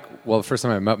with Mike, the first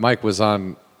time I met Mike was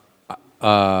on...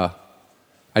 I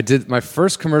did my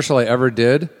first commercial I ever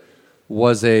did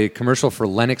was a commercial for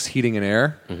Lennox Heating and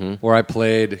Air where I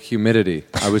played humidity.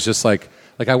 I was just like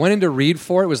I went in to read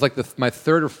for it. It was like my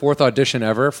third or fourth audition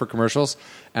ever for commercials,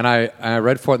 and I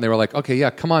read for it, and they were like, okay,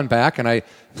 yeah, come on back. And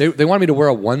they wanted me to wear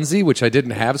a onesie, which I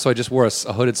didn't have, so I just wore a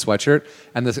hooded sweatshirt.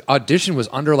 And this audition was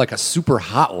under like a super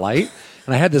hot light,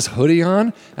 and I had this hoodie on,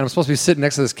 and I'm supposed to be sitting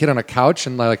next to this kid on a couch,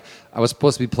 and like I was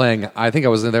supposed to be playing. I think I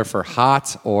was in there for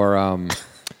Hot or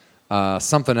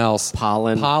something else.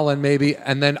 Pollen, maybe.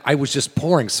 And then I was just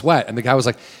pouring sweat. And the guy was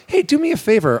like, hey, do me a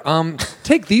favor.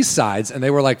 Take these sides. And they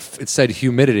were like, it said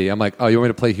humidity. I'm like, oh, you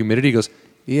want me to play humidity? He goes,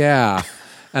 yeah.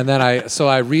 And then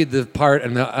I read the part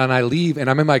and I leave. And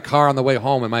I'm in my car on the way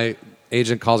home. And my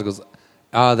agent calls and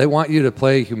goes, they want you to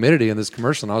play humidity in this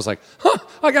commercial. And I was like,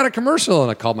 I got a commercial. And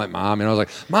I called my mom. And I was like,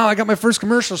 Mom, I got my first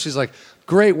commercial. She's like,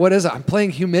 great, what is it? I'm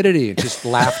playing humidity. And just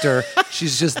laughter.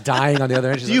 She's just dying on the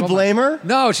other end. She's Do you blame her?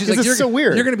 No, she's like, it's so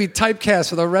weird. You're going to be typecast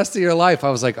for the rest of your life.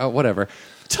 I was like, oh, whatever.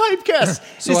 Typecast.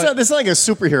 It's not like a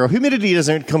superhero. Humidity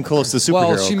doesn't come close to superhero.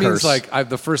 Well, she means like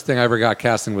the first thing I ever got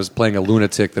casting was playing a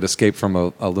lunatic that escaped from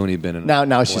a loony bin.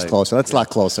 Now she's closer. That's a lot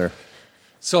closer.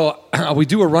 So we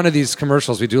do a run of these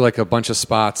commercials. We do like a bunch of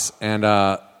spots, and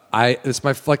it's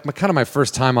my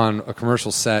first time on a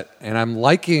commercial set, and I'm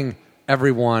liking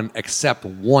everyone except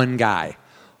one guy.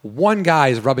 One guy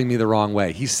is rubbing me the wrong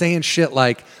way. He's saying shit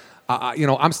like,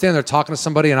 I'm standing there talking to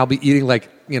somebody, and I'll be eating like,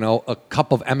 a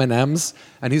cup of M&Ms,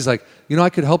 and he's like, I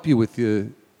could help you with your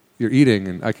eating,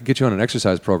 and I could get you on an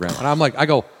exercise program. And I'm like, I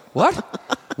go, what?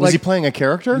 Was he playing a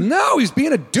character? No, he's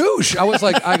being a douche. I was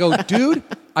like, I go, dude,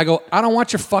 I don't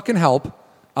want your fucking help.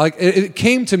 It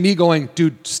came to me going,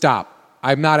 dude, stop.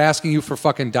 I'm not asking you for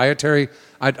fucking dietary.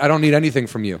 I don't need anything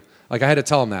from you. Like, I had to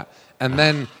tell him that. And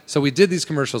then, so we did these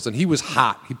commercials, and he was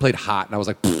hot. He played hot, and I was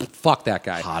like, fuck that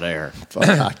guy. Hot air. Fuck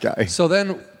that guy. So then,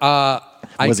 he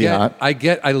hot?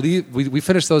 I leave. We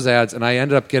finished those ads, and I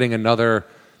ended up getting another.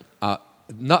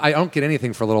 I don't get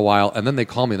anything for a little while, and then they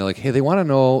call me, and they're like, hey, they want to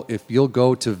know if you'll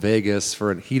go to Vegas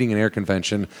for a heating and air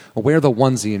convention, wear the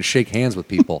onesie, and shake hands with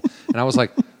people. And I was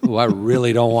like, oh, I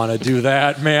really don't want to do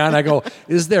that, man. I go,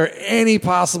 is there any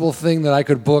possible thing that I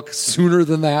could book sooner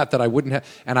than that I wouldn't have?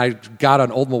 And I got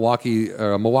an old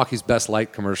Milwaukee's Best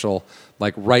Light commercial,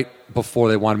 like right before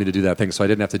they wanted me to do that thing, so I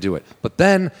didn't have to do it. But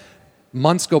then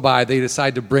months go by, they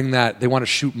decide to bring that, they want to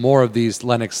shoot more of these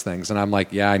Lennox things. And I'm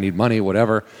like, yeah, I need money,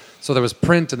 whatever. So there was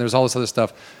print and there's all this other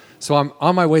stuff. So I'm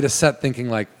on my way to set thinking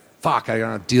like, fuck, I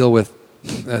gotta deal with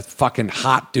that fucking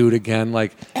hot dude again.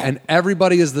 Like, and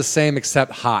everybody is the same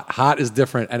except Hot. Hot is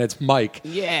different, and it's Mike.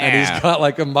 Yeah. And he's got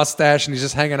like a mustache and he's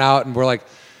just hanging out, and we're like,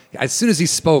 as soon as he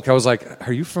spoke, I was like,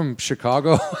 are you from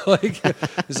Chicago? Like,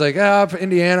 he's like, I'm from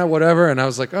Indiana, whatever. And I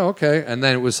was like, oh, okay. And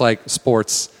then it was like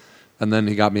sports. And then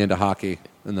he got me into hockey,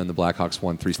 and then the Blackhawks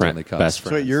won 3 Stanley Cups. Best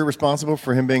friend. So you're responsible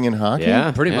for him being in hockey?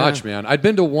 Yeah. Pretty much, man. I'd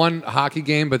been to one hockey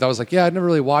game, but I was like, yeah, I'd never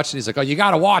really watched it. He's like, oh, you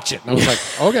got to watch it. And I was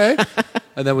like, okay.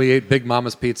 And then we ate Big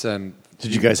Mama's Pizza. And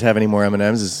did you guys have any more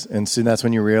M&Ms? And soon that's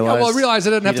when you realized? Yeah, well, I realized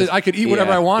I didn't have to. I could eat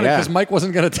whatever I wanted because Mike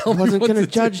wasn't going to tell me what to do. Wasn't going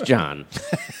to judge John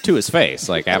to his face.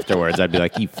 Like afterwards, I'd be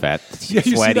like, "You fat,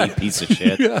 sweaty piece of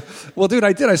shit." Yeah. Well, dude,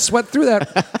 I did. I sweat through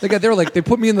that. They were like, they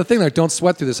put me in the thing like, "Don't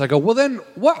sweat through this." I go, "Well, then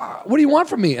what? What do you want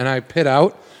from me?" And I pit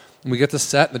out. And we get to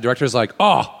set, and the director's like,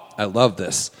 "Oh, I love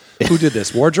this. Who did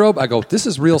this? Wardrobe?" I go, "This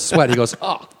is real sweat." He goes,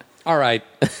 "Oh, all right."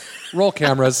 Roll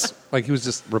cameras. Like he was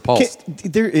just repulsed.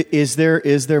 Is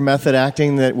there method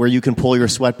acting where you can pull your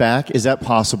sweat back? Is that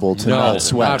possible to not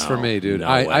sweat? Not for me, dude. No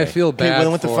I feel bad. Okay,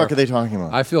 well, what the fuck are they talking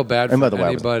about? I feel bad for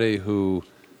anybody who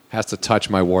has to touch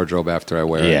my wardrobe after I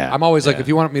wear it. Yeah. I'm always like, if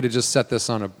you want me to just set this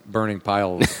on a burning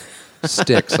pile of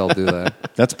sticks, I'll do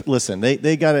that. Listen.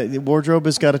 They got a wardrobe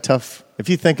has got a tough. If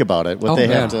you think about it,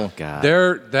 have to. God.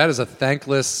 That is a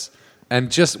thankless. And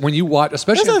just when you watch,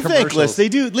 especially in commercials, thankless. They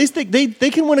do. At least they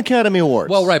can win Academy Awards.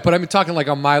 Well, right, but I'm talking like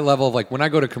on my level of like when I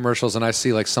go to commercials and I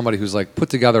see like somebody who's like put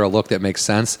together a look that makes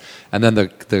sense, and then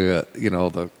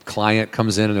the client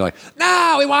comes in and they're like,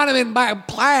 "No, we want him in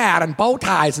plaid and bow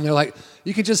ties," and they're like,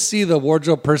 you can just see the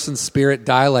wardrobe person's spirit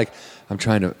die. Like, I'm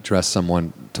trying to dress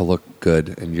someone to look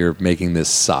good, and you're making this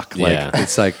suck. Like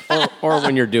it's like, or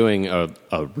when you're doing a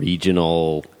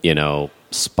regional,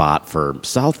 spot for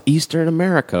Southeastern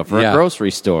America for a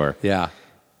grocery store. Yeah.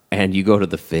 And you go to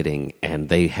the fitting and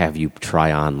they have you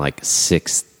try on like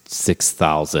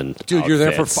 6,000 Dude, you're there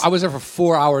I was there for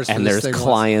 4 hours and there's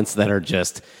clients that are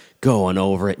just going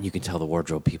over it, and you can tell the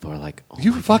wardrobe people are like, oh,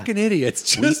 you fucking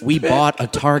idiots. We bought a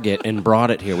Target and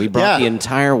brought it here. We brought the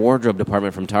entire wardrobe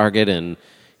department from Target, and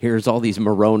here's all these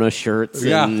Morona shirts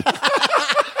and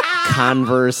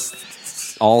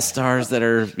Converse all-stars that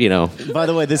are, By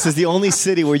the way, this is the only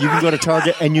city where you can go to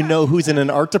Target and you know who's in an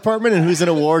art department and who's in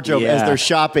a wardrobe as they're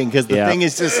shopping because the thing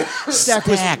is just stacked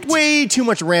with way too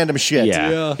much random shit.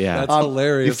 Yeah. That's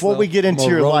hilarious. Before we get into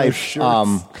your life,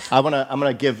 I'm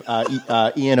gonna give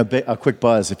Ian a quick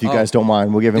buzz if you guys don't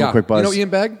mind. We'll give him a quick buzz. You know Ian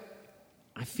Bagg?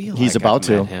 I feel he's like about I've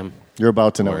to. met him. You're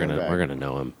about to know We're him. gonna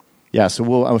know him. Yeah,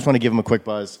 so I just want to give him a quick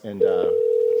buzz and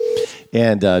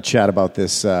chat about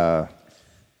this,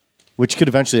 which could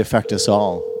eventually affect us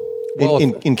all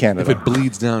in Canada. If it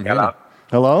bleeds down here.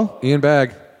 Hello? Ian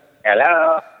Bagg.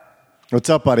 Hello. What's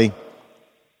up, buddy?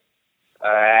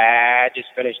 I just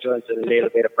finished doing a little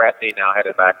bit of pressing. Now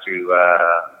headed back to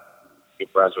New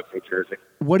Brunswick, New Jersey.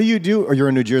 What do you do? Or you're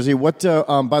in New Jersey. What?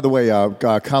 By the way,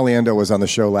 Caliendo was on the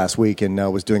show last week and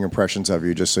was doing impressions of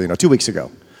you. Just so you know, 2 weeks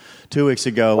ago. 2 weeks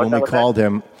ago, when we called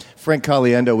him, Frank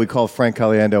Caliendo, we called Frank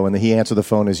Caliendo, and he answered the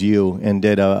phone as you and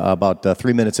did about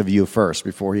 3 minutes of you first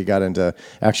before he got into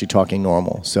actually talking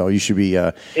normal. So you should be.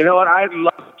 You know what? I'd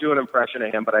love to do an impression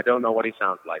of him, but I don't know what he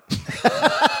sounds like.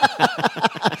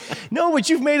 No, but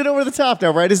you've made it over the top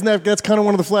now, right? That's kind of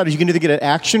one of the flatters. You can either get an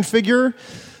action figure,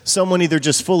 someone either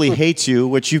just fully hates you,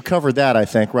 which you covered that, I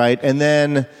think, right? And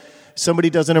then somebody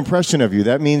does an impression of you.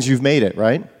 That means you've made it,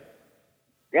 right?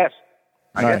 Yes.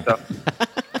 I guess so.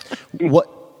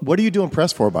 What are you doing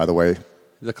press for, by the way?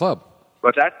 The club.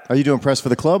 What's that? Are you doing press for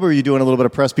the club, or are you doing a little bit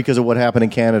of press because of what happened in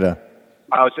Canada?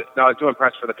 I was doing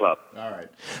press for the club. All right.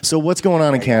 So what's going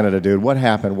on in Canada, dude? What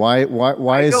happened? Why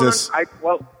is this?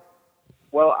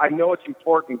 Well, I know it's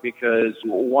important because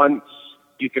once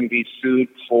you can be sued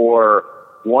for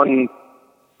one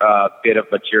bit of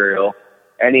material,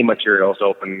 any material is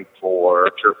open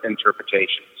for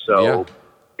interpretation. So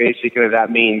basically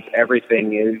that means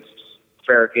everything is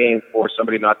fair game for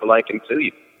somebody not to like and sue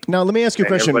you. Now, let me ask you a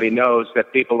question. Everybody knows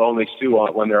that people only sue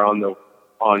when they're on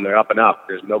their up and up.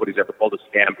 Nobody's ever pulled a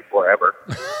scam before, ever.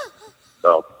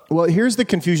 So, well, here's the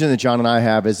confusion that John and I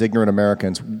have as ignorant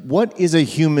Americans. What is a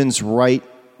human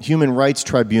rights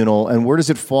tribunal, and where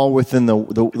does it fall within the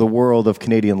world of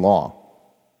Canadian law?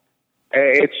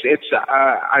 It's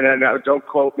I don't know, don't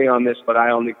quote me on this, but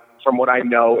from what I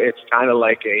know, it's kind of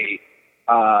like a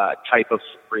type of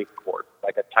Supreme Court,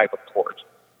 like a type of court.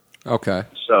 Okay.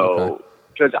 So,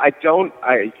 because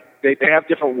they have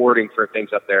different wording for things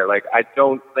up there. Like, I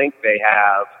don't think they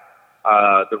have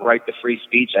the right to free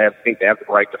speech. I think they have the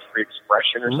right to free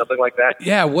expression or something like that.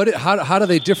 Yeah. How do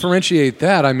they differentiate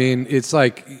that? I mean, it's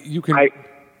like you can.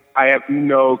 I have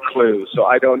no clue. So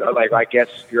I don't know. Like, I guess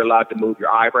you're allowed to move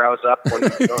your eyebrows up when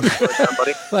you're going for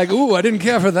somebody. Like, ooh, I didn't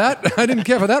care for that. I didn't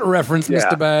care for that reference,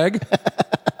 Mr. Bagg.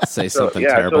 Say something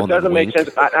terrible. So it doesn't make sense.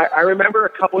 I remember a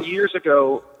couple years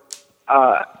ago,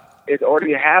 it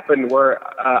already happened where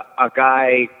a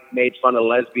guy made fun of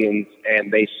lesbians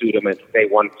and they sued him and they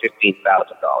won $15,000.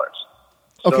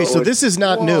 Okay, so this is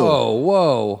not new.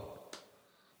 Whoa!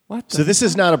 What? So this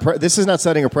is not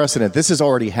setting a precedent. This has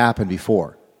already happened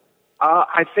before.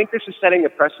 I think this is setting a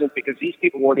precedent because these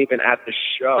people weren't even at the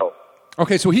show.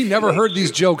 Okay, so he never heard these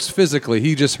jokes physically.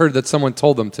 He just heard that someone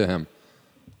told them to him.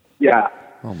 Yeah.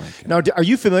 Oh my God. Now, are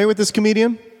you familiar with this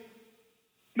comedian?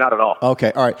 Not at all.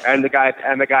 Okay, all right. And the guy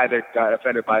that got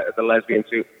offended by the lesbian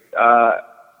too.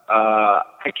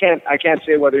 I can't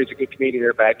say whether he's a good comedian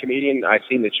or a bad comedian. I've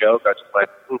seen the joke. I was just like,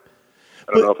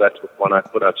 I don't know if that's one I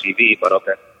put on TV, but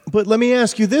okay. But let me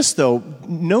ask you this, though.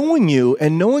 Knowing you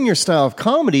and knowing your style of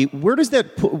comedy, where does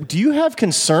that put, do you have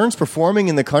concerns performing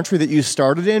in the country that you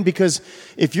started in? Because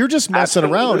if you're just messing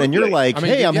around and you're like,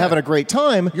 hey, I'm having a great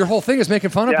time. Your whole thing is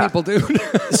making fun of people, dude.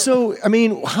 So, I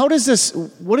mean, what does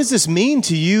this mean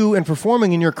to you and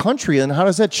performing in your country, and how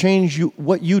does that change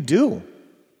what you do?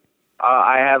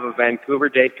 I have a Vancouver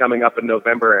date coming up in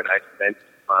November, and I sent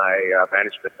my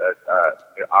management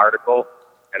an article,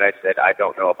 and I said, I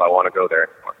don't know if I want to go there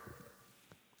anymore.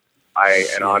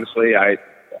 Honestly, I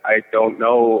don't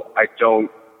know. I don't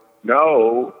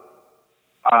know.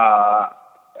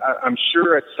 I'm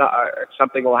sure it's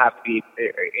something will have to be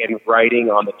in writing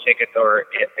on the ticket or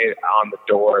on the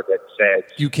door that says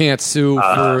you can't sue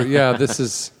for. This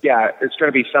is. Yeah, it's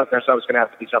going to be something. So it's going to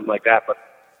have to be something like that. But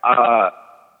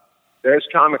there's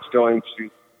comics going to.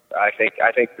 I think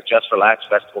the Just for Laughs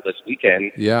festival this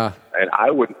weekend. Yeah, and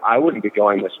I wouldn't be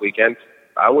going this weekend.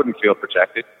 I wouldn't feel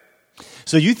protected.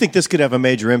 So you think this could have a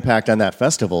major impact on that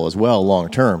festival as well, long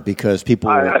term, because people.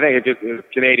 I think it's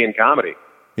Canadian comedy.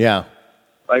 Yeah.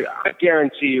 Like, I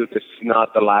guarantee you, this is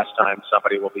not the last time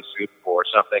somebody will be sued for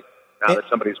something. Now that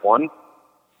somebody's won.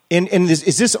 And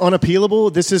is this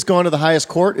unappealable? This has gone to the highest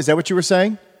court. Is that what you were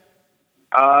saying?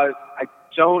 I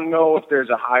don't know if there's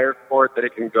a higher court that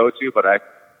it can go to, but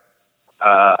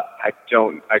I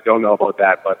don't know about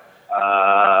that, but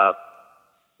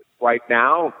right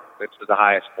now it's the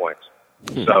highest point.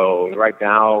 So right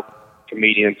now,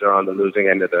 comedians are on the losing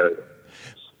end of the,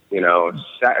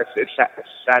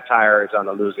 satire is on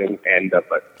the losing end of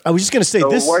it. I was just going to say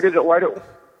this.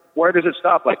 Where does it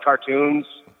stop? Like cartoons,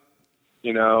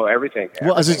 everything.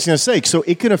 Well, I was just going to say, so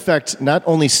it can affect not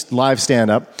only live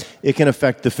stand-up, it can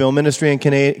affect the film industry in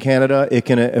Canada, it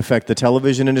can affect the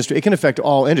television industry, it can affect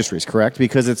all industries, correct?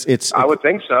 Because it's. I would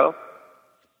think so.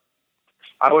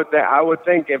 I would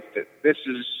think if this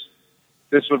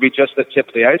would be just the tip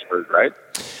of the iceberg, right?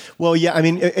 Well, yeah, I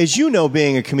mean, as you know,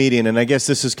 being a comedian, and I guess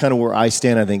this is kind of where I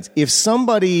stand on things, if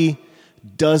somebody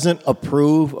doesn't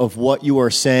approve of what you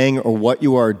are saying or what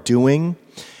you are doing,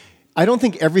 I don't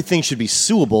think everything should be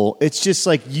suable. It's just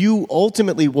like you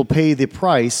ultimately will pay the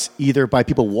price either by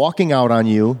people walking out on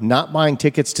you, not buying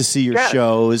tickets to see your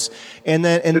shows, and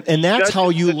that's how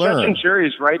you learn. The judge and jury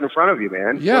is right in front of you,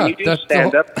 man. Yeah, when you do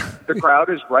stand-up, the crowd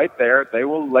is right there. They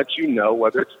will let you know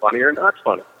whether it's funny or not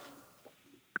funny.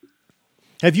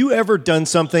 Have you ever done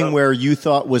something where you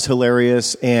thought was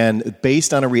hilarious and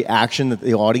based on a reaction that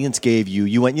the audience gave you,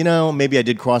 you went, maybe I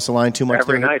did cross the line too much?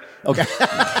 Every night. Okay.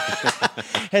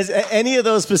 Has any of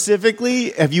those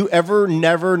specifically, have you ever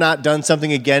never not done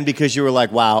something again because you were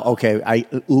like, wow, okay,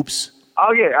 oops?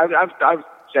 Oh, yeah. I've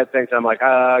said things. I'm like,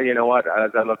 you know what?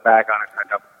 As I look back on it,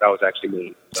 that was actually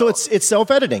me. So it's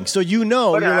self-editing. So you're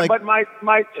like... But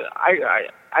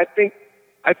I think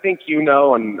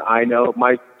and I know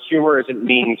my humor isn't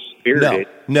mean-spirited.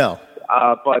 No.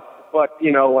 But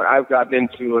when I've gotten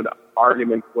into an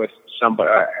argument with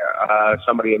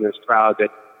somebody in this crowd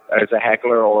that is a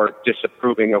heckler or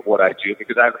disapproving of what I do,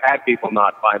 because I've had people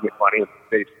not find me funny.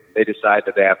 They decide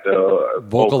that they have to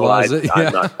vocalize it.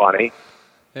 I'm not funny.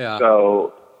 Yeah.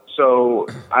 So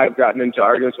I've gotten into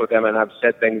arguments with them, and I've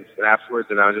said things afterwards,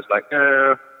 and I was just like,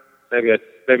 maybe I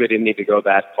didn't need to go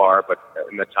that far, but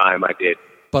in the time I did.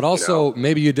 But also,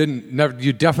 maybe you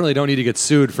definitely don't need to get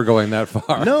sued for going that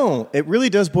far. No, it really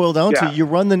does boil down to you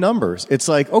run the numbers. It's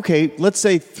like, okay, let's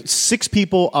say 6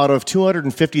 people out of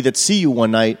 250 that see you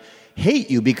one night hate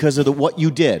you because of what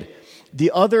you did.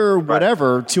 The other,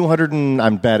 whatever, 200 and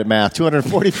I'm bad at math,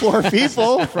 244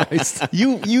 people,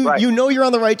 you know you're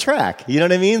on the right track. You know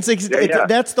what I mean? It's like,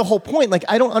 that's the whole point. Like,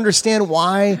 I don't understand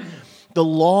why the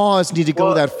laws need to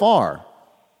go that far.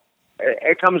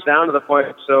 It comes down to the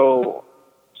point, so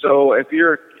if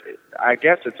you're, I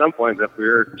guess at some point, if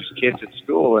you're just kids at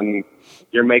school and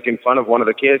you're making fun of one of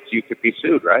the kids, you could be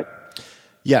sued, right?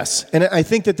 Yes, and I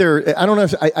think that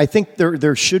I think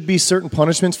there should be certain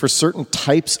punishments for certain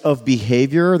types of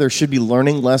behavior. There should be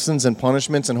learning lessons and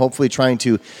punishments, and hopefully trying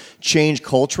to change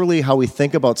culturally how we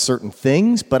think about certain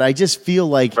things. But I just feel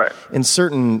like in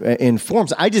certain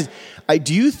forms,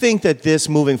 do you think that this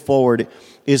moving forward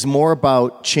is more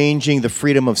about changing the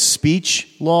freedom of speech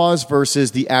laws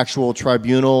versus the actual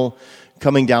tribunal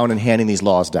coming down and handing these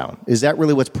laws down? Is that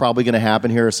really what's probably going to happen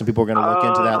here? Some people are going to look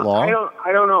into that law? I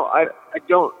don't know. I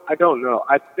don't know.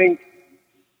 I think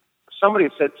somebody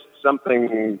said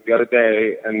something the other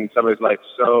day, and somebody's like,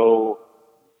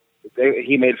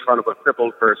 he made fun of a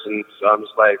crippled person. So I'm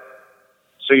just like,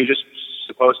 so you're just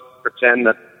supposed to pretend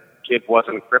that kid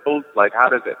wasn't crippled? Like, how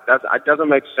does it? It doesn't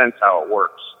make sense how it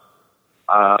works.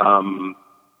 Some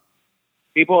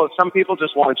people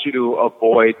just want you to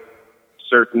avoid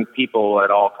certain people at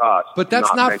all costs. But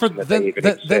that's not for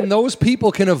then those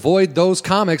people can avoid those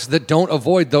comics that don't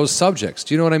avoid those subjects.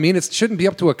 Do you know what I mean? It shouldn't be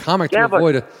up to a comic to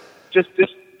avoid it. Just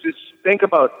think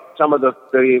about some of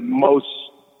the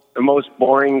most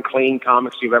boring, clean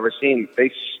comics you've ever seen.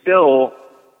 They still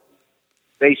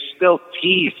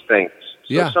tease things.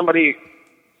 So somebody,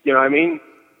 you know what I mean?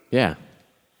 Yeah.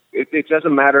 It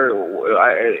doesn't matter.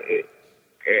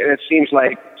 It seems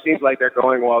like they're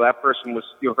going, well, that person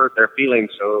you hurt their feelings,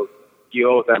 so you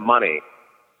owe them money.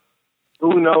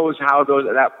 Who knows how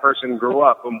that person grew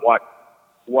up and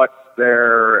what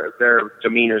their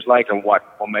demeanor's like and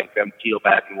what will make them feel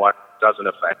bad and what doesn't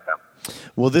affect them.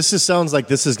 Well, sounds like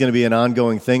this is going to be an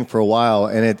ongoing thing for a while,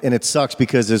 and it sucks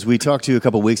because as we talked to you a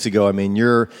couple of weeks ago, I mean,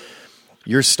 your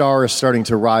star is starting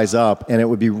to rise up, and it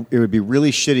would be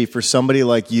really shitty for somebody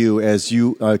like you as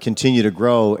you continue to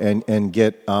grow and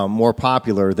get more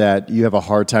popular that you have a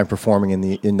hard time performing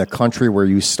in the country where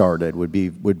you started. Would be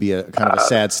a kind of a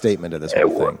sad statement of this whole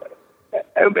thing.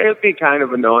 It'd be kind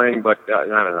of annoying, but I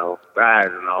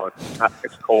don't know.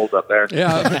 It's cold up there.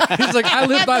 Yeah, he's like, I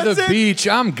live by the beach.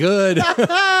 I'm good.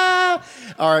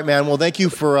 All right, man. Well, thank you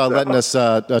for letting us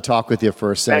talk with you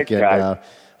for a second. Thanks, guys.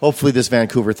 Hopefully this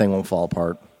Vancouver thing won't fall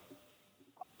apart.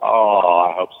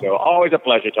 Oh, I hope so. Always a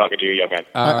pleasure talking to you, young man.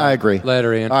 I agree.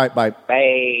 Later, Ian. All right, bye. Bye.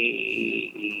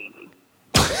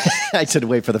 I said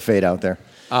wait for the fade out there.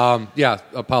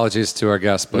 Apologies to our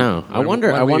guest. But No, I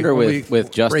wonder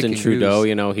with Justin Trudeau,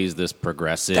 news. He's this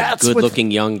progressive, That's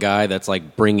good-looking young guy that's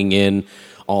like bringing in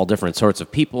all different sorts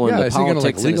of people into is he going to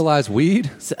politics. legalize weed?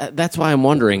 That's why I'm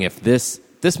wondering if this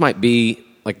might be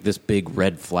like this big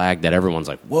red flag that everyone's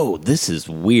like, whoa, this is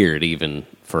weird even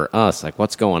for us. Like,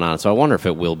 what's going on? So I wonder if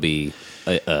it will be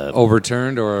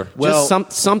Overturned or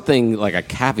just something like a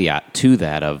caveat to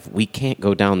that of we can't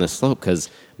go down this slope because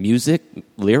music,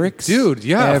 lyrics, dude,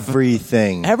 yeah,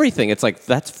 everything. It's like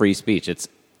that's free speech.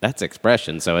 That's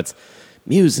expression. So it's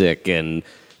music and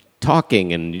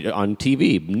talking and on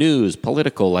TV, news,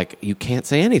 political. Like you can't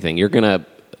say anything. You're gonna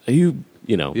you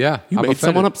made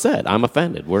someone upset. I'm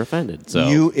offended. We're offended.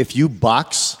 So if you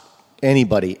box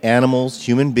anybody, animals,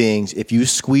 human beings, if you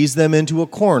squeeze them into a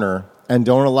corner and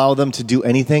don't allow them to do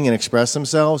anything and express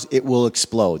themselves, it will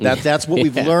explode. That's what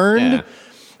we've learned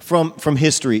from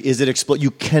history. Is it explode?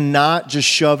 You cannot just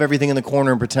shove everything in the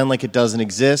corner and pretend like it doesn't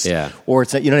exist. Yeah. Or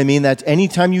it's, you know what I mean? That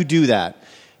anytime you do that,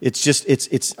 it's just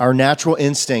it's our natural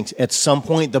instinct. At some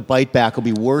point, the bite back will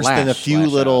be worse than a few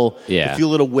little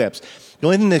whips. The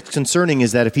only thing that's concerning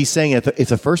is that if he's saying if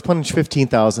the first punch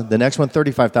 15,000, the next one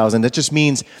 35,000, that just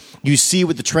means you see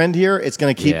with the trend here, it's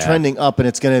going to keep trending up, and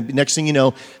it's going to next thing you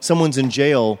know, someone's in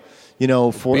jail.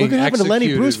 For look what happened to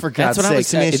Lenny Bruce, for God's sake. That's what I was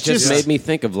saying. It just made me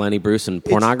think of Lenny Bruce and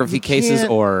pornography cases,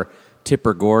 or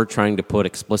Tipper Gore trying to put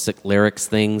explicit lyrics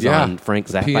things on Frank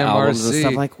Zappa PMRC. albums and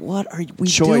stuff. Like, what are we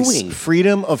doing?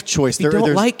 Freedom of choice. If you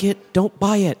don't like it, don't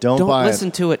buy it. Don't listen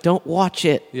to it. Don't watch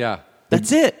it. Yeah.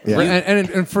 That's it. Yeah.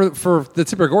 And for the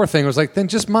Tipper Gore thing, it was like, then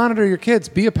just monitor your kids.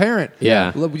 Be a parent.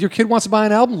 Yeah. Your kid wants to buy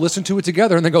an album, listen to it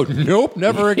together, and then go, nope,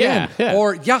 never again. Yeah.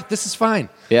 Or, this is fine.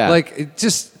 Yeah. Like, it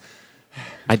just...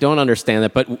 I don't understand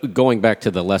that. But going back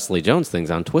to the Leslie Jones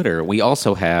things on Twitter, we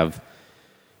also have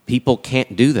people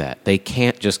can't do that. They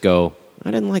can't just go,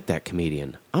 I didn't like that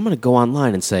comedian. I'm going to go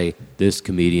online and say, this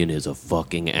comedian is a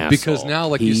fucking asshole. Because now,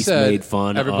 like you said, made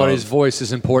fun everybody's voice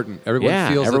is important.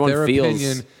 Everyone feels that their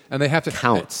opinion, and they have to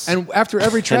counts. And after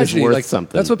every tragedy, worth like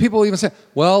something. that's what people even say.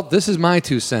 Well, this is my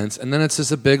 2 cents, and then it's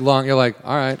just a big long. You're like,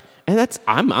 all right. And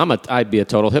I'd be a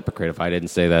total hypocrite if I didn't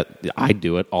say that. I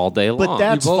do it all day long. But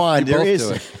that's fine. There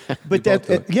is, but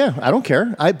I don't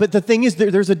care. But the thing is,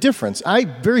 there's a difference.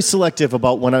 I'm very selective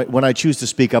about when I choose to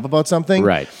speak up about something.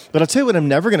 Right. But I'll tell you what I'm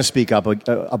never going to speak up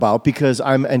about, because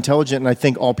I'm intelligent and I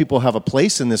think all people have a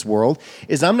place in this world.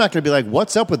 Is I'm not going to be like,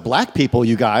 what's up with black people,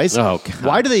 you guys? Oh, God.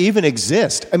 Why do they even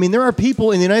exist? I mean, there are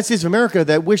people in the United States of America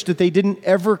that wish that they didn't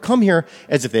ever come here,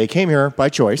 as if they came here by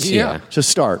choice. Yeah. To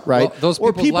start, right? Well, those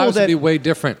people's lives would be way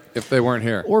different if they weren't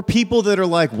here. Or people that are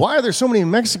like, why are there so many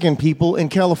Mexican people in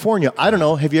California? I don't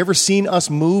know. Have you ever seen us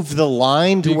move the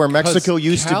line to where Mexico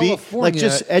used to be? Like,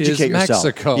 just educate yourself.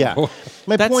 Mexico. Yeah.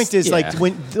 My point is, like,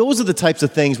 when those are the types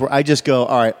of things where I just go,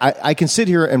 all right, I can sit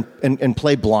here and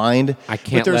play blind. I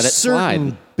can't but let it there's certain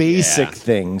slide. basic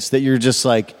things that you're just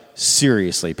like,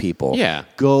 seriously, people. Yeah.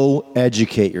 Go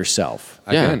educate yourself.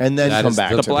 Yeah. And then come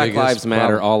back. The to Black biggest Lives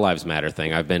Matter, problem. All Lives Matter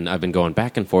thing. I've been going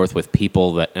back and forth with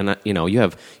people that, and you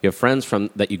have friends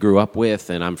that you grew up with,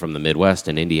 and I'm from the Midwest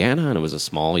in Indiana, and it was a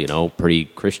small, pretty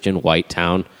Christian white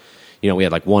town. We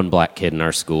had like one black kid in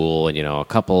our school, and a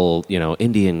couple,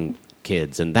 Indian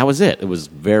kids, and that was it. It was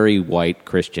very white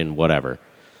Christian, whatever.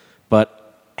 But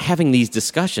having these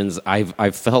discussions,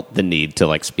 I've felt the need to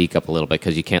like speak up a little bit,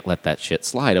 because you can't let that shit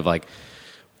slide. Of like,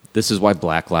 this is why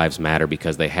Black Lives matter,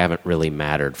 because they haven't really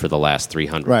mattered for the last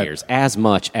 300 years as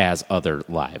much as other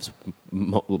lives,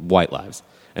 white lives.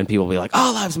 And people will be like,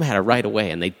 all lives matter right away.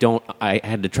 And they don't. I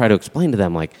had to try to explain to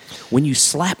them, like, when you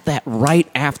slap that right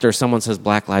after someone says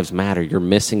Black Lives Matter, you're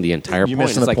missing the entire point. You're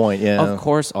missing the point, yeah. Of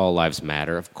course all lives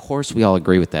matter. Of course we all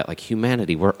agree with that. Like,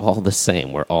 humanity, we're all the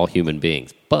same. We're all human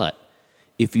beings. But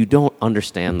if you don't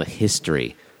understand the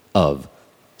history of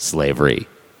slavery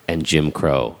and Jim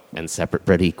Crow and separate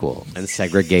but equal and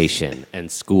segregation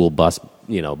and school bus,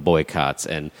 boycotts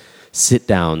and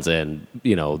sit-downs and,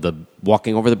 the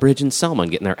walking over the bridge in Selma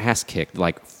and getting their ass kicked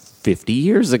like 50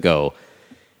 years ago,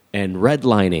 and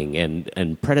redlining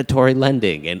and predatory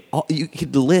lending, and you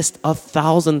could list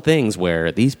 1,000 things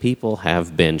where these people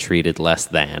have been treated less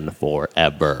than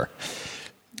forever.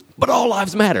 But all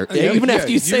lives matter. Even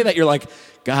after you say that, you're like,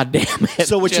 God damn it.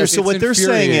 So what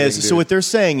they're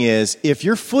saying is, if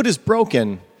your foot is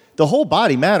broken, the whole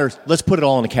body matters. Let's put it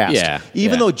all in a cast. Yeah,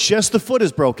 Even though just the foot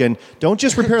is broken, don't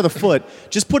just repair the foot.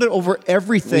 Just put it over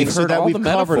everytheverything so that we've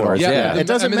covered it all. Yeah. It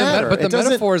doesn't matter. But the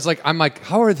metaphor is like, I'm like,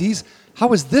 how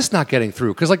how is this not getting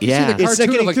through? Because like you see the cartoon, it's not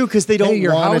getting through because they don't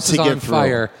your want house it to is get on through.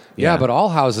 fire. Yeah, but all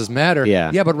houses matter.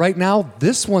 Yeah, but right now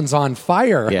this one's on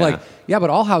fire. Yeah. Like, yeah, but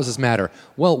all houses matter.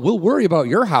 Well, we'll worry about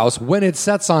your house when it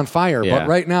sets on fire. Yeah. But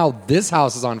right now this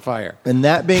house is on fire. And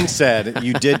that being said,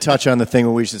 you did touch on the thing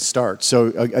where we should start. So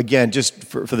again, just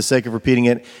for the sake of repeating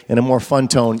it in a more fun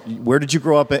tone, where did you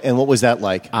grow up and what was that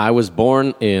like? I was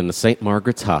born in St.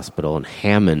 Margaret's Hospital in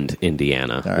Hammond,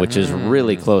 Indiana, which is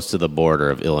really close to the border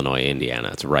of Illinois, Indiana.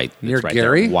 It's right Near right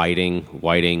Gary? there.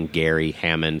 Whiting, Gary,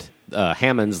 Hammond.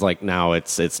 Hammond's like now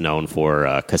it's known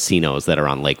for casinos that are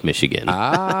on Lake Michigan.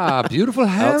 Beautiful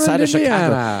Hammond, Outside of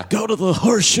Indiana. Chicago. Go to the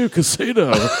Horseshoe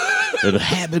Casino in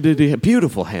Hammond, Indiana.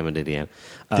 Beautiful Hammond, Indiana.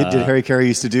 Did Harry Carey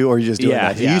used to do, or you just doing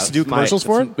that? He used to do commercials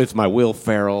for it? It's my Will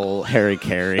Ferrell, Harry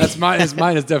Carey. That's mine.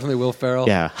 Mine is definitely Will Ferrell.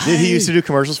 Yeah. Did he used to do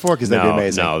commercials for it? Because that'd be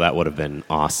amazing. No, that would have been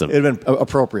awesome. It would have been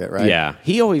appropriate, right? Yeah,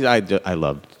 he always. I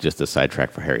loved just a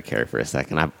sidetrack for Harry Carey for a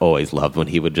second. I've always loved when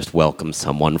he would just welcome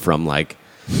someone from like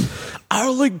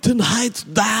Arlington Heights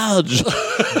Dodge,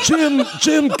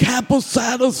 Jim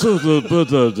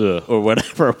Caposato, or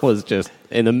whatever it was, just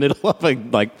in the middle of a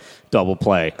like double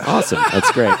play. Awesome,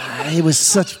 that's great. It was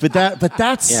such,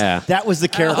 that was the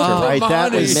character, right?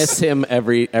 That I was. miss him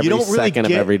every You don't really second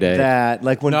get of every day. that.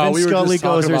 Like when No, Vince we were Scully just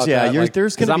talking goes, about that, like-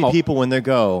 there's going to 'Cause be people when they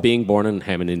go. Being born in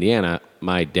Hammond, Indiana,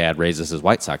 my dad raised us as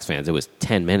White Sox fans. It was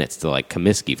 10 minutes to like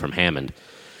Comiskey from Hammond.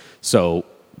 So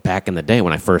back in the day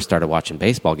when I first started watching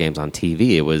baseball games on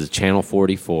TV, it was Channel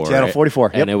 44. Channel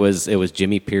 44, And yep. it was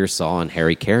Jimmy Pearsall and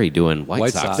Harry Carey doing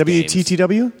White Sox games.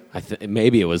 WTTW?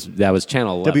 Maybe that was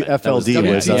Channel 11. WFLD That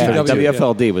was,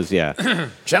 WFLD was, yeah.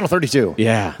 Channel 32.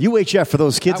 Yeah. UHF for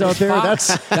those kids That was out there. Fox.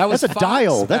 That was That's a Fox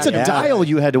dial. That's a back then. dial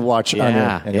you had to watch.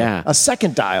 Yeah, yeah. A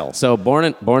second dial. So born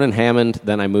in Hammond,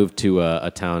 then I moved to a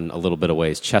town a little bit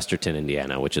away, Chesterton,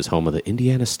 Indiana, which is home of the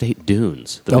Indiana State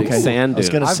Dunes, the big sand I was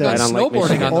dunes. gonna say. I've done Lake snowboarding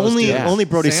Michigan. on those Only, dunes. only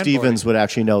Brody Sandboarding. Stevens would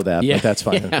actually know that, but that's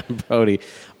fine. Yeah, Brody.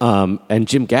 And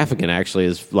Jim Gaffigan actually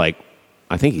is like,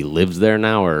 I think he lives there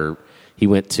now, or he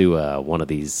went to one of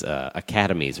these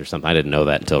academies or something. I didn't know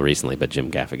that until recently, but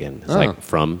Jim Gaffigan is like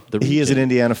from the region. He is an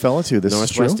Indiana fella, too. This is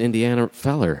Northwest true. Indiana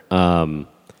feller.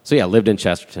 So yeah, lived in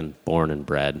Chesterton, born and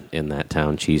bred in that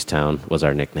town. Cheesetown was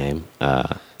our nickname.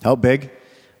 How big?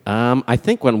 I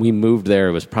think when we moved there,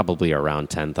 it was probably around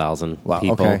 10,000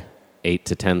 people. Okay. 8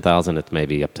 to 10,000. It's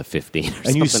maybe up to 15 or something.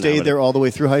 And you stayed there all the way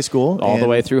through high school? All the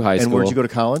way through high school. And where did you go to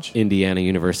college? Indiana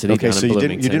University. Okay, down so in you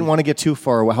Bloomington. didn't want to get too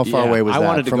far. How far away was I that?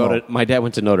 wanted to from go home? to. My dad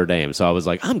went to Notre Dame, so I was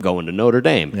like, I'm going to Notre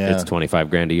Dame. Yeah. It's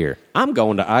 $25,000 a year. I'm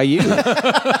going to IU.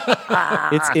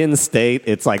 It's in state.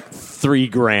 It's like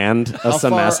 $3,000 a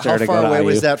semester How to far go to away IU.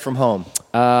 was that from home?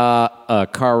 A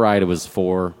car ride. It was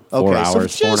four Okay, so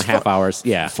hours, just 4.5 hours.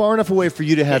 Yeah. Far enough away for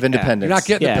you to have independence. You're not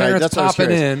getting Yeah. the parents That's what I was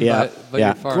popping curious. in, Yeah. but Yeah.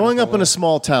 you're far Growing enough up in away. a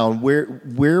small town,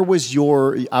 where was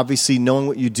your, obviously knowing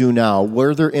what you do now,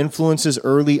 were there influences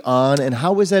early on, and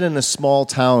how was that in a small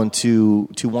town to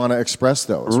want to express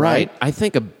those? Right. I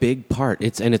think a big part,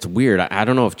 it's weird. I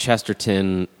don't know if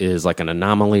Chesterton is like an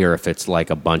anomaly or if it's like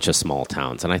a bunch of small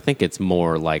towns. And I think it's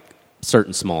more like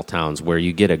certain small towns where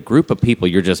you get a group of people,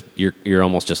 you're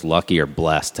almost just lucky or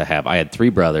blessed to have. I had 3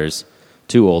 brothers,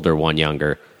 2 older, 1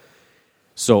 younger.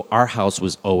 So our house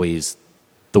was always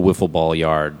the wiffle ball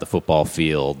yard, the football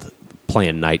field,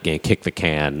 playing night game, kick the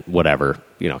can, whatever,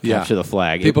 capture the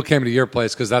flag. People came to your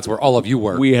place because that's where all of you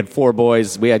were. We had 4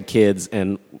 boys, we had kids,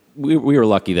 and we were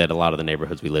lucky that a lot of the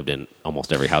neighborhoods we lived in,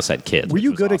 almost every house had kids. Were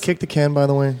you good at kick the can, by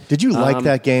the way? Did you like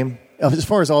that game? As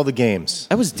far as all the games,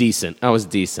 I was decent. I was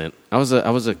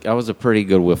a pretty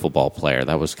good wiffle ball player.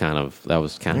 That was kind of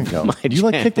my do you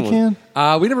like kick the jam.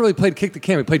 can? We never really played Kick the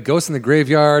Can. We played Ghost in the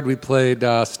Graveyard. We played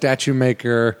Statue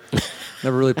Maker.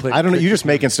 Never really played. I don't know. You're just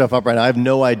making stuff up right now. I have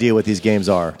no idea what these games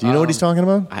are. Do you know what he's talking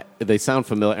about? They sound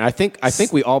familiar. I think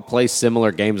we all play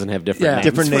similar games and have different names.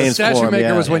 different names. Statue for 'em, Maker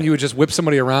yeah. was when you would just whip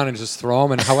somebody around and just throw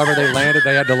them, and however they landed,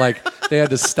 they had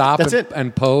to stop That's it.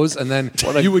 and pose, and then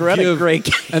a you would give, great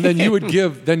game. and then you would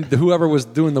give, then whoever was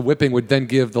doing the whipping would then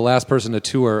give the last person a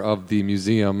tour of the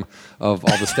museum of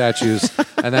all the statues,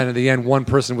 and then at the end, one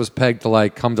person was pegged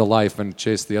to come to life and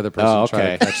chase the other person and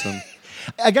try to catch them.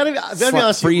 I gotta be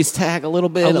honest. Freeze tag a little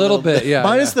bit. A little bit, yeah.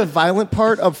 Minus the violent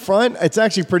part up front, it's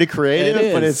actually pretty creative,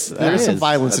 It but is. there's some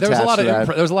violence There was attached a lot to of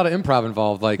that. there was a lot of improv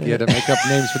involved. Like you had to make up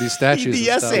names for these statues. The and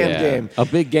yes stuff. and game. A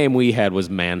big game we had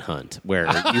was Manhunt, where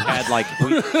you had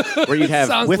where you'd have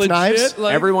Sounds with legit, knives?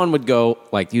 everyone would go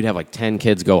you'd have 10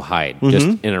 kids go hide just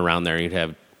in and around there. You'd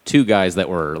have 2 guys that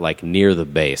were near the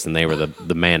base, and they were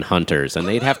the man hunters, and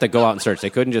they'd have to go out and search.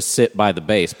 They couldn't just sit by the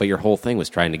base, but your whole thing was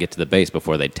trying to get to the base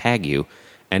before they'd tag you.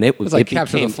 And it was like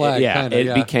capture the flag, Yeah, kinda, it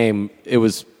yeah. became. It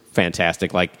was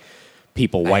fantastic. Like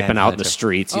people wiping out in the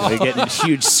streets, getting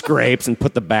huge scrapes, and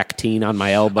put the Bactine on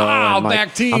my elbow. Oh, and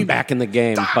Bactine. I'm back in the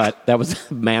game. But that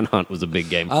was Manhunt was a big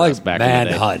game for us back in the day.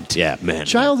 Manhunt. Yeah, Manhunt.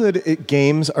 Childhood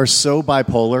games are so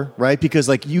bipolar, right? Because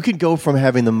like you can go from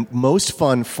having the most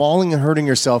fun, falling and hurting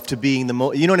yourself, to being the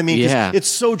most. You know what I mean? 'Cause Yeah. it's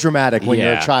so dramatic when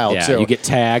you're a child too. You get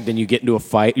tagged and you get into a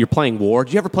fight. You're playing war.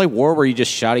 Did you ever play war where you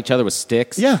just shot each other with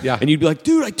sticks? Yeah. And you'd be like,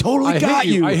 dude, I totally got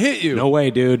you. I hit you. No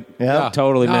way, dude. Yeah.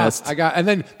 Totally missed. But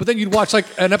then you'd watch like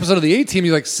an episode of the A-Team.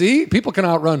 You're like, see, people can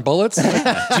outrun bullets.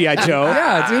 G.I. Joe.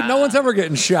 Yeah, dude, no one's ever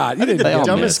getting shot. You didn't. The all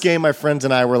dumbest miss. game, my friends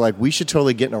and I were like, we should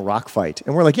totally get in a rock fight.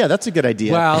 And we're like, yeah, that's a good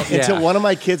idea. Well, Until yeah. one of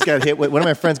my kids got hit with, one of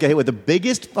my friends got hit with the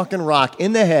biggest fucking rock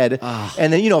in the head.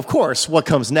 And then, of course, what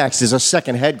comes next is a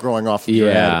second head growing off of your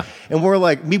Yeah. head. And we're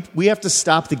like, we have to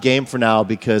stop the game for now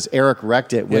because Eric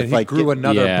wrecked it with he like. grew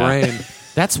another brain.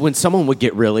 That's when someone would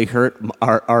get really hurt.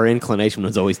 Our inclination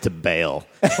was always to bail.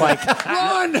 Like,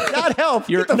 Run! Not help.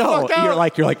 you're Get the fuck out.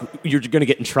 you're going to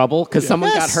get in trouble because someone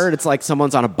got Yes. hurt. It's like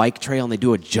someone's on a bike trail and they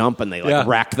do a jump and they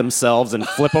rack themselves and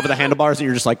flip over the handlebars and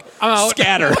you're just like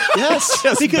scatter. Yes,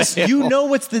 Just because bail. you know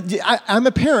what's the. I'm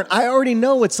a parent. I already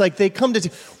know it's like they come to.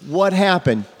 What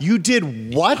happened? You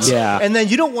did what? Yeah. And then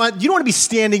you don't want to be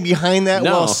standing behind that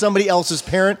No. while somebody else's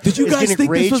parent. Did you is guys getting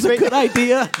think this was a rage good bait.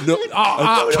 idea? No.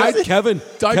 Kevin.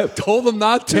 I told them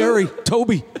not to. Terry.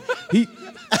 Toby.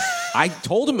 I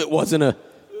told him it wasn't a.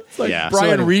 Brian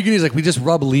So Regan, he's like, we just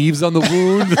rub leaves on the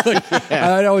wound.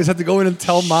 I'd always have to go in and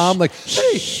tell Mom, like,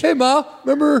 hey, Ma,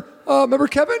 remember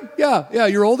Kevin? Yeah,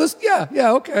 your oldest? Yeah,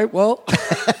 okay, well.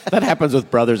 That happens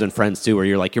with brothers and friends too, where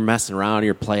you're messing around,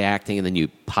 you're play acting, and then you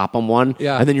pop them one,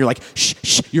 and then you're like,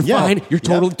 shh, you're fine, you're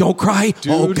totally, don't cry.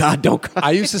 Dude, oh God, don't cry.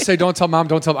 I used to say, don't tell Mom,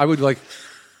 don't tell. I would like.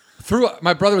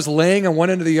 My brother was laying on one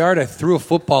end of the yard. I threw a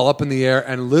football up in the air,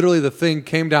 and literally the thing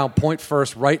came down point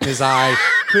first, right in his eye.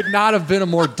 Could not have been a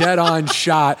more dead-on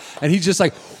shot. And he's just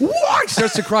like, what?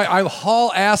 Starts to cry. I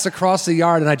haul ass across the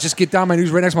yard, and I just get down my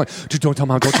knees right next to him. Like, dude, don't tell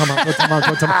Mom, don't tell Mom, don't tell Mom,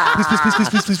 don't tell Mom.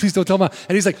 Please, don't tell Mom.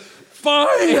 And he's like,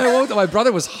 fine, I won't. My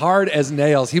brother was hard as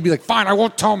nails. He'd be like, fine, I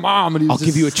won't tell Mom. And I'll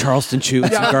give you a Charleston chew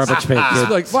and some garbage pail. He'd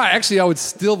be like, fine. Actually, I would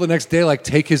still the next day like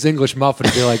take his English muffin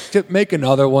and be like, make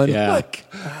another one. Yeah. Like,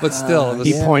 but still, it was-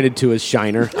 He pointed to his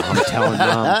shiner. I'm telling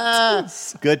Mom.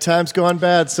 Good times gone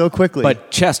bad so quickly. But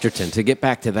Chesterton, to get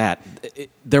back to that,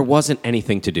 there wasn't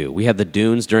anything to do. We had the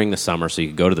dunes during the summer, so you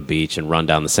could go to the beach and run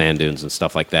down the sand dunes and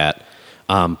stuff like that.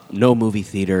 No movie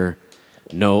theater.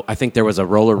 No, I think there was a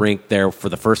roller rink there for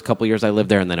the first couple years I lived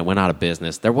there, and then it went out of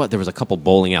business. There was a couple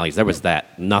bowling alleys. There was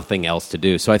that. Nothing else to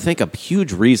do. So I think a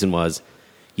huge reason was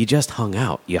you just hung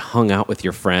out. You hung out with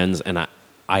your friends, and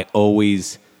I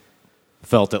always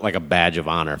felt it like a badge of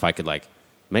honor if I could like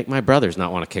make my brothers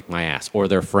not want to kick my ass or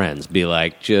their friends be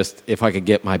like, just if I could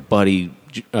get my buddy,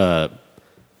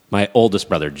 my oldest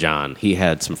brother John, he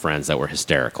had some friends that were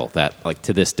hysterical that like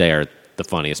to this day are the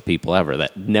funniest people ever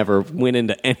that never went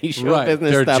into any show Right.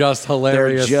 business. They're stuff. just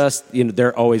hilarious. They're just,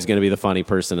 they're always going to be the funny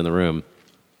person in the room.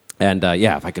 And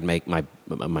if I could make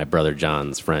my brother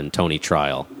John's friend Tony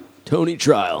Trial,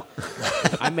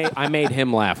 I made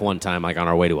him laugh one time, like on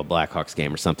our way to a Blackhawks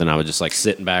game or something. I was just like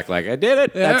sitting back, like I did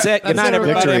it. Yeah, That's it. Good that's night, it.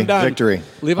 everybody. I'm done. Victory.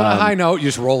 leave on a high note. You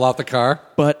just roll out the car.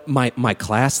 But my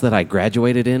class that I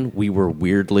graduated in, we were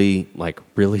weirdly like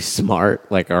really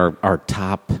smart. Like our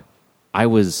top, I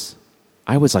was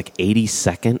like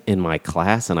 82nd in my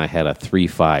class, and I had a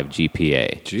 3.5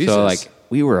 GPA. Jesus. So like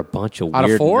we were a bunch of Out of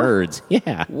weird 4? nerds.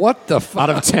 Yeah. What the fuck? Out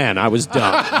of 10, I was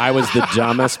dumb. I was the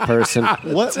dumbest person.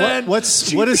 what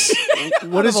is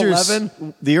your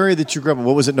 11? the area that you grew up in?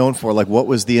 What was it known for? Like, what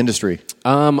was the industry?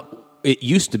 It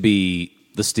used to be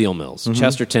the steel mills.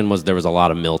 Chesterton there was a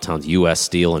lot of mill towns. U.S.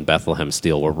 Steel and Bethlehem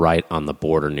Steel were right on the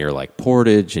border near like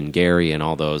Portage and Gary and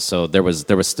all those. So there was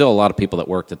still a lot of people that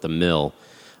worked at the mill.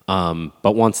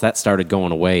 But once that started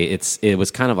going away, it was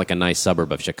kind of like a nice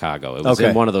suburb of Chicago. It was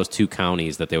in one of those two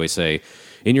counties that they always say,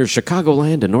 in your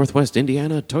Chicagoland and Northwest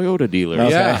Indiana Toyota dealer. Okay.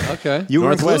 Yeah, okay. You were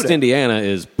Northwest included. Indiana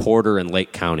is Porter and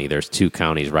Lake County. There's two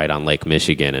counties right on Lake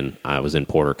Michigan, and I was in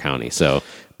Porter County. So,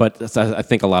 but I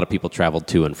think a lot of people traveled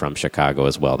to and from Chicago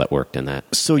as well that worked in that.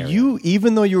 So area. you,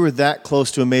 even though you were that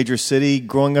close to a major city,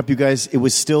 growing up, you guys, it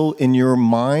was still in your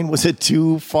mind. Was it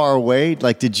too far away?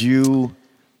 Like, did you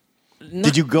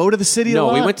go to the city a No,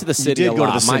 lot? we went to the city You did a go lot.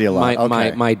 to the city a lot.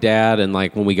 Okay. My dad, and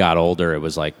like when we got older, it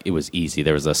was easy.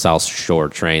 There was a South Shore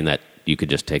train that you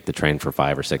could just take the train for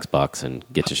 $5 or $6 and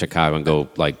get to Chicago and go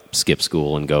like skip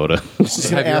school and go to. I was just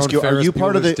going to ask you, are you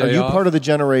part of the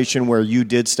generation where you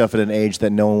did stuff at an age that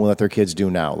no one will let their kids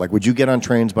do now? Like, would you get on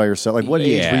trains by yourself? Like, what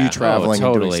age were you traveling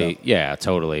totally. and doing stuff? Yeah,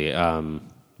 totally.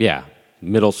 Yeah.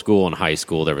 middle school and high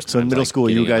school, there was so in middle school,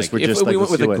 you guys were just if like we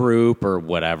went with do a it. group or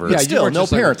whatever. But still, no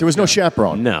parent. There was no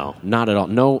chaperone. No, not at all.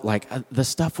 No, like the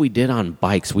stuff we did on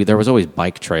bikes. There was always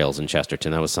bike trails in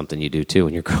Chesterton. That was something you do too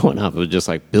when you're growing up. It was just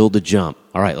like build a jump.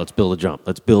 All right, let's build a jump.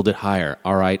 Let's build it higher.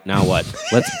 All right, now what?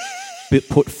 Let's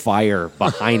put fire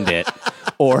behind it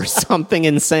or something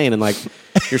insane. And like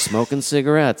you're smoking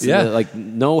cigarettes. Yeah. Like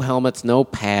no helmets, no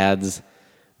pads,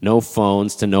 no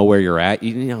phones to know where you're at.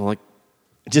 You know, like.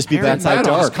 Just be back Parents, by I don't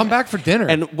know, dark. just come back for dinner.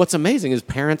 And what's amazing is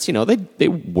parents, you know, they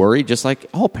worry just like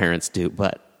all parents do.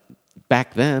 But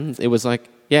back then, it was like,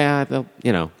 yeah, they'll,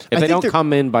 you know, if they don't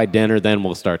come in by dinner, then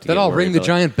we'll start to then get I'll worried. ring the But,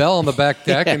 giant bell on the back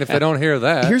deck, and if they don't hear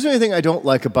that, Here's the only thing I don't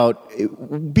like about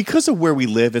because of where we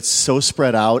live. It's so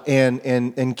spread out,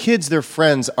 and kids, their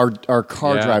friends are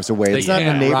car Yeah. drives away. They It's not a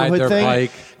can't ride neighborhood their thing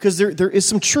bike. because there is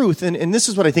some truth, and this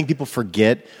is what I think people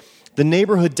forget. The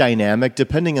neighborhood dynamic,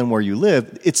 depending on where you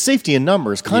live, it's safety in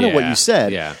numbers, kind of what Yeah, you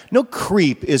said. yeah. No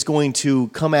creep is going to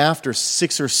come after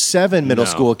 6 or 7 middle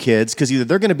school kids because either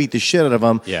they're going to beat the shit out of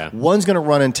them, Yeah. one's going to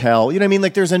run and tell. You know what I mean?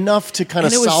 Like there's enough to kind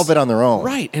of And solve it on their own.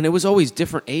 Right. And it was always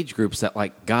different age groups that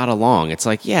like got along. It's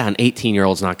like, yeah, an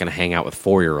 18-year-old's not going to hang out with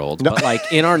 4-year-olds. But like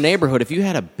in our neighborhood, if you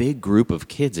had a big group of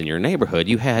kids in your neighborhood,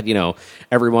 you had, you know,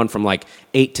 everyone from like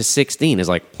 8 to 16 is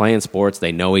like playing sports.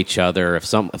 They know each other.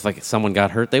 If like someone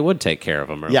got hurt, they would take care of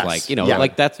them. Or Yes. like, you know, Yeah.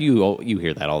 like that's you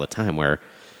hear that all the time where,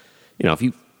 you know, if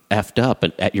you effed up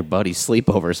at your buddy's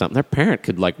sleepover or something, their parent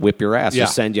could like whip your ass Yeah. or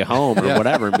send you home or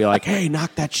whatever and be like, hey,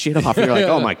 knock that shit off. And you're like,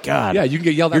 oh my God. Yeah, you can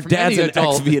get yelled at Your from dad's any an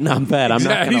adult. ex-Vietnam vet. I'm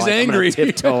not Exactly. going He's to angry.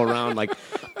 tiptoe around. Like,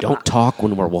 don't talk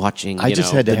when we're watching. I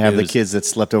just had to have the news. kids that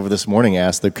slept over this morning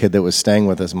ask the kid that was staying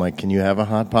with us, I'm like, can you have a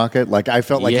Hot Pocket? Like, I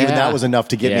felt like even Yeah. that was enough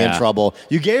to get me in Yeah. trouble.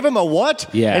 You gave him a what?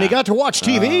 Yeah. And he got to watch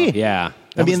TV? Yeah.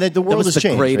 I mean, the world that was has the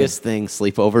changed. greatest thing,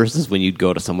 sleepovers, is when you'd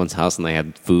go to someone's house and they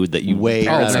had food that you Way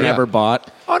parents better. never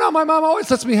bought. oh no, my mom always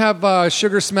lets me have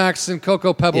sugar smacks and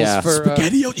cocoa pebbles Yeah. for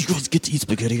SpaghettiOs. You guys get to eat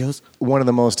SpaghettiOs? One of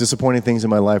the most disappointing things in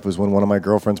my life was when one of my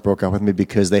girlfriends broke up with me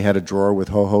because they had a drawer with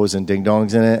ho-hos and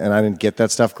ding-dongs in it, and I didn't get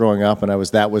that stuff growing up, and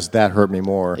that hurt me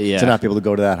more Yeah. to not be able to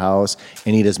go to that house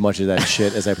and eat as much of that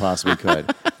shit as I possibly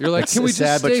could. You're like, It's can we a just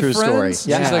sad but stay true friends?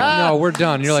 story. She's like, no, we're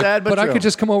done. You're Sad like, but but I true. could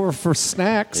just come over for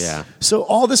snacks. Yeah. So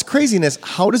all this craziness,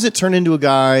 how does it turn into a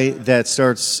guy that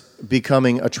starts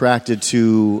becoming attracted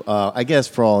to, I guess,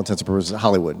 for all intents and purposes,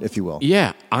 Hollywood, if you will?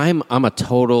 Yeah, I'm a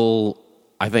total,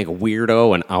 I think,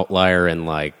 weirdo and outlier and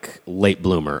like late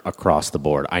bloomer across the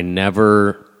board. I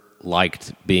never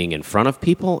liked being in front of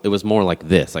people. It was more like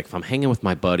this. Like if I'm hanging with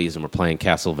my buddies and we're playing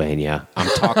Castlevania, I'm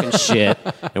talking shit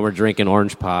and we're drinking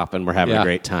orange pop and we're having Yeah. a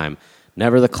great time.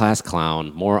 Never the class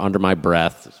clown, more under my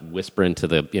breath, whispering to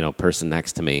the, you know, person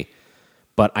next to me.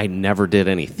 But I never did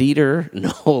any theater.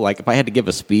 No, like if I had to give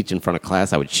a speech in front of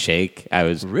class, I would shake. I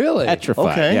was Really?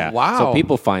 petrified. Okay. Yeah. Wow. So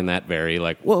people find that very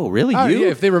like, whoa, really? Oh, You? yeah,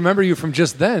 if they remember you from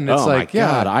just then, it's Oh like, my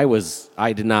God, yeah.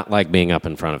 I did not like being up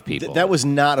in front of people. That was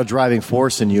not a driving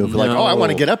force in you of like, No. oh, I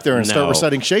want to get up there and start No.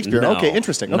 reciting Shakespeare. No. Okay,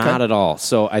 interesting. Okay. Not at all.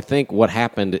 So I think what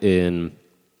happened in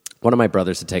one of my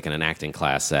brothers had taken an acting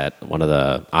class at one of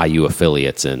the IU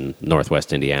affiliates in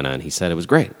Northwest Indiana, and he said it was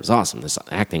great. It was awesome. This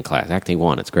acting class, Acting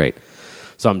 1, it's great.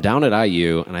 So I'm down at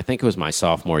IU, and I think it was my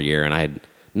sophomore year, and I had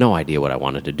no idea what I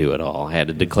wanted to do at all. I had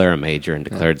to declare a major and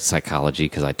declared psychology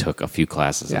because I took a few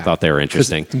classes and thought they were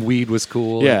interesting. Weed was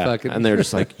cool. Yeah, and they're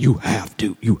just like, you have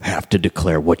to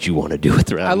declare what you want to do with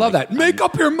the rest. I love that. Make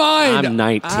up your mind. I'm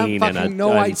 19 and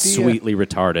no I'm idea. sweetly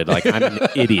retarded. Like I'm an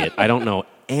idiot. I don't know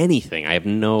anything. I have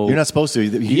no. You're not supposed to.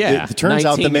 Yeah, It turns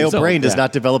out the 19 male years old, brain does yeah.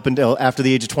 not develop until after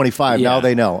the age of 25. Now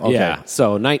they know. Okay. Yeah.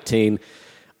 So 19,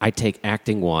 I take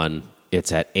Acting 1.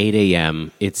 It's at 8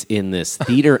 a.m. It's in this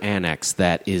theater annex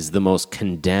that is the most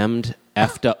condemned,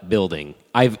 effed up building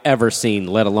I've ever seen,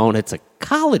 let alone it's a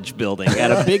college building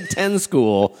at a Big Ten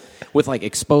school with like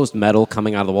exposed metal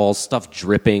coming out of the walls, stuff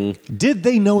dripping. Did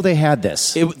they know they had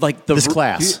this? Like this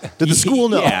class? Did the school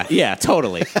know? Yeah,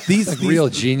 totally. These Real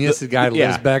genius. The guy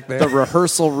lives back there. The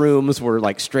rehearsal rooms were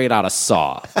like straight out of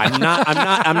Saw. I'm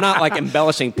not like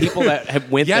embellishing. People that have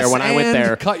went yes, there when I went and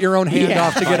there. cut your own hand Yeah.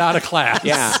 off to get out of class.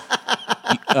 Yeah.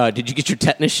 Did you get your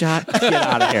tetanus shot? Get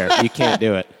out of here. You can't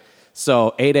do it.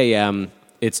 So 8 a.m.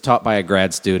 It's taught by a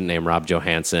grad student named Rob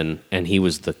Johansson, and he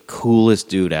was the coolest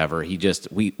dude ever. He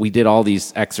just we did all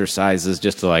these exercises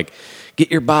just to like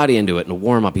get your body into it and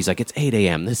warm up. He's like, it's 8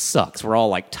 a.m. This sucks. We're all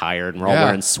like tired and we're all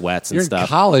wearing sweats and You're stuff. in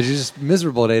college. You're just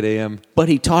miserable at 8 a.m. But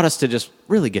he taught us to just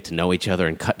really get to know each other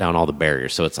and cut down all the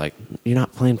barriers. So it's like, you're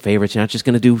not playing favorites. You're not just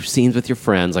going to do scenes with your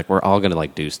friends. Like, we're all going to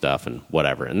like do stuff and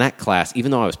whatever. And that class,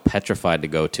 even though I was petrified to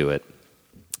go to it,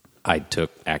 I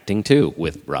took acting 2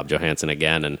 with Rob Johansson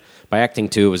again, and by acting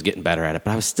 2, I was getting better at it,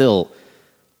 but I was still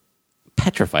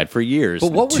petrified for years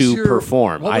to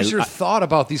perform. What was your thought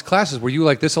about these classes? Were you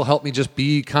like, this will help me just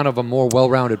be kind of a more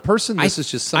well-rounded person? This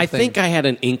is just something... I think I had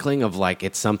an inkling of like,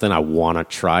 it's something I want to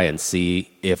try and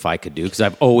see if I could do, because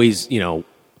I've always,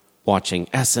 watching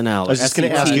SNL. I was just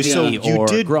going to ask you, so you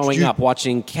did... growing up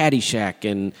watching Caddyshack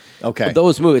and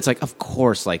those movies. It's like, of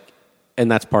course, like, and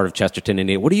that's part of Chesterton,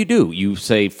 Indiana. What do? You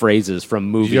say phrases from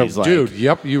movies like, dude,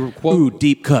 yep, you quote, "Ooh,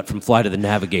 deep cut from Flight of the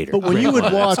Navigator." But when you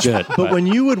would watch, when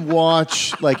you would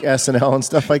watch like SNL and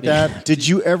stuff like that, did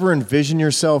you ever envision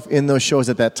yourself in those shows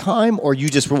at that time, or you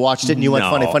just watched it and you went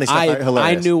funny stuff,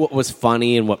 hilarious? I knew what was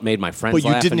funny and what made my friends laugh.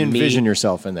 But you didn't envision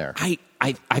yourself in there.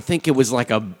 I think it was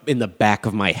like in the back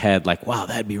of my head, like, wow,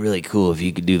 that'd be really cool if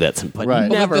you could do that. But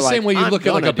right. never the same way you I'm look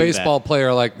at like a baseball that.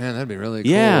 player, like, man, that'd be really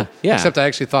cool. Yeah. Except I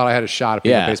actually thought I had a shot at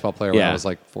being a baseball player when I was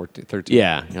like 14, 13.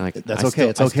 Yeah. You're like, that's okay.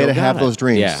 It's okay to have those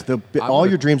dreams. Yeah. All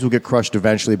your dreams will get crushed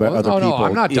eventually by other people. No,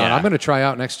 I'm not done. I'm going to try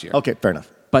out next year. Okay, fair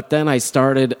enough. But then I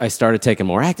started taking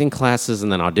more acting classes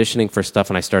and then auditioning for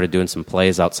stuff, and I started doing some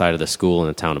plays outside of the school in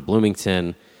the town of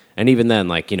Bloomington. And even then,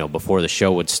 like, before the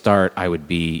show would start, I would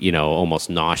be, almost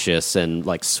nauseous and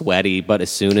like sweaty. But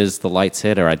as soon as the lights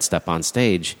hit or I'd step on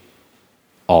stage,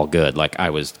 all good. Like I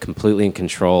was completely in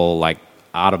control, like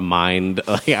out of mind,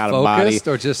 like out of body.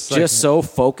 Focused or just so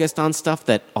focused on stuff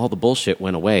that all the bullshit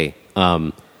went away.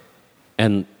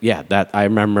 And yeah, that I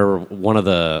remember one of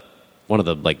the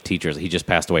like teachers, he just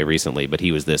passed away recently, but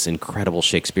he was this incredible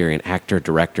Shakespearean actor,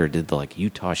 director, did the like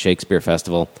Utah Shakespeare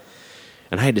Festival.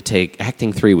 And I had to take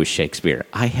acting 3 with Shakespeare.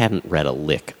 I hadn't read a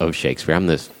lick of Shakespeare. I'm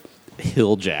this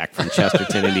hill jack from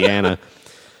Chesterton, Indiana.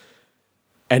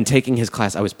 And taking his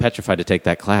class, I was petrified to take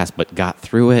that class, but got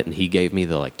through it. And he gave me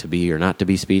the like to be or not to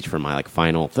be speech for my like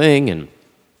final thing, and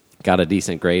got a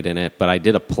decent grade in it. But I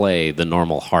did a play, The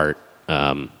Normal Heart,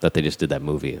 that they just did that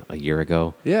movie a year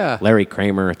ago. Yeah, Larry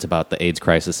Kramer. It's about the AIDS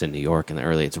crisis in New York in the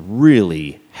early. It's a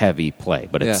really heavy play,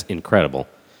 but it's incredible.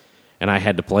 And I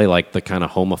had to play like the kind of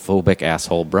homophobic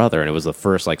asshole brother, and it was the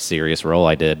first like serious role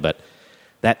I did. But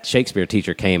that Shakespeare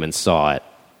teacher came and saw it,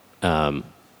 and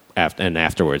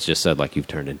afterwards just said like, "You've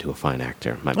turned into a fine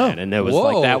actor, my man." And it was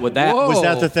like that. Was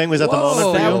that the thing? Was that the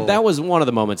moment for you? That was one of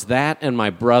the moments. That and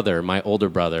my brother, my older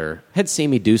brother, had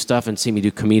seen me do stuff and seen me do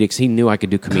comedics. He knew I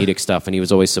could do comedic stuff, and he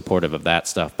was always supportive of that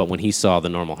stuff. But when he saw The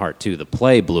Normal Heart 2, the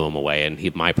play blew him away,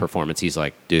 and my performance, he's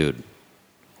like, "Dude,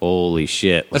 holy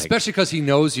shit." Like, especially because he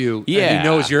knows you. Yeah. And he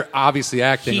knows you're obviously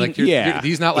acting.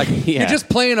 He's not like, you're just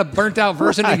playing a burnt-out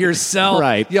version of yourself,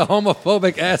 you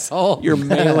homophobic asshole. You're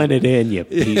mailing it in, you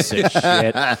piece of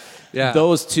shit. Yeah.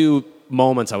 Those 2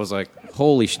 moments, I was like,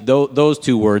 holy shit. Those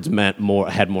 2 words had more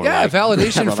life.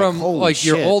 Validation from like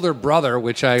your shit. older brother,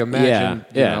 which I imagine,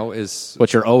 is...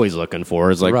 What you're always looking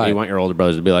for is like, you want your older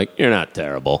brothers to be like, "You're not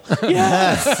terrible."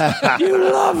 Yes! You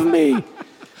love me!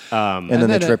 And then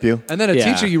they trip you. And then a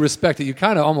teacher you respect that you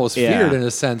kind of almost feared in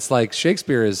a sense. Like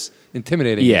Shakespeare is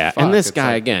intimidating. Yeah, and this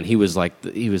guy, again, he was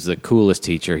the coolest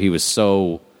teacher. He was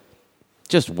so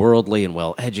just worldly and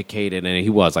well-educated, and he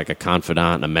was like a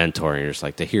confidant and a mentor. And you're just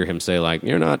like, to hear him say like,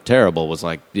 "You're not terrible," was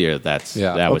like,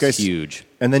 that was huge.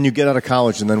 And then you get out of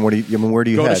college, and then where do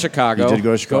you go head? To Chicago. You did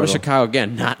go to Chicago. Go to Chicago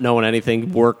again, not knowing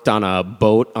anything. Worked on a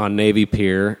boat on Navy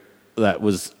Pier that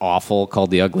was awful, called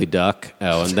The Ugly Duck,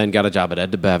 and then got a job at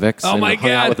Ed DeBevick's. Oh my God!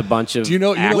 Hung out with a bunch of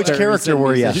which character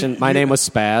were you? My name was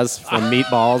Spaz from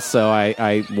Meatballs, so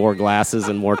I wore glasses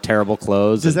and wore terrible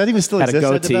clothes. Does that even still exist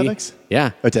at DeBevick's?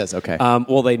 Yeah, it does. Okay.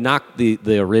 Well, they knocked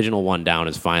the original one down.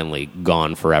 Is finally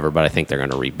gone forever, but I think they're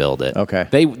going to rebuild it. Okay.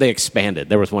 They expanded.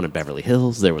 There was one in Beverly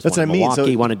Hills. There was one in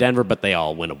Milwaukee, one in Denver, but they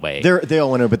all went away. They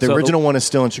all went away, but the original one is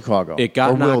still in Chicago. It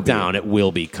got knocked down. It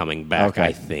will be coming back,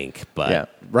 I think, but.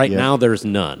 Right now, there's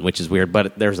none, which is weird,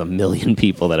 but there's a million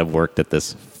people that have worked at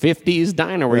this 50s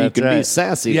diner where you can be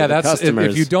sassy to the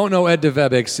customers. If you don't know Ed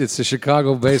DeVebick's, it's a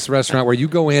Chicago-based restaurant where you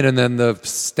go in and then the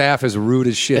staff is rude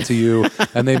as shit to you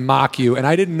and they mock you. And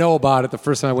I didn't know about it the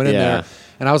first time I went in there.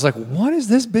 And I was like, what is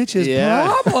this bitch's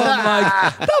problem?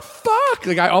 Like, the fuck?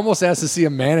 Like, I almost asked to see a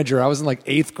manager. I was in like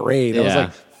 8th grade. I was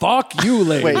like, fuck you,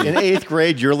 lady. Wait, in 8th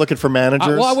grade, you're looking for managers?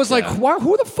 I was like,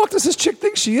 who the fuck does this chick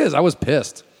think she is? I was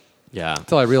pissed. Yeah.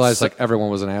 Until I realized like everyone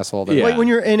was an asshole there. Wait, when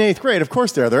you're in 8th grade, of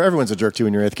course everyone's a jerk to you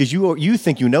in your 8th because you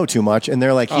think you know too much and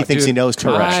they're like, he thinks he knows too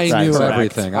much. I knew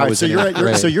everything. I was so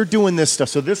you're doing this stuff.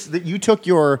 So you took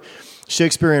your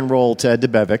Shakespearean role to Ed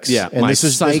DeBevick's. Yeah, and this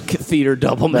is psych theater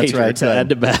double major to Ed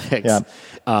DeBevick's.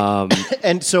 Yeah.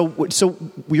 And so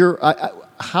you're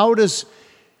how does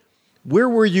Where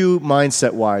were you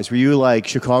mindset-wise? Were you like,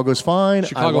 Chicago's fine,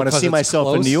 I want to see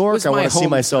myself in New York, I want to see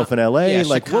myself in L.A.? Yeah,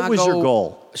 like, what was your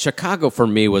goal? Chicago for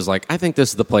me was like, I think this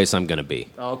is the place I'm going to be.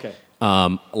 Oh, okay.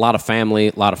 A lot of family,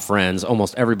 a lot of friends.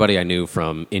 Almost everybody I knew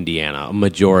from Indiana, a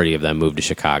majority of them moved to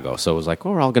Chicago. So it was like,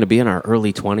 well, we're all going to be in our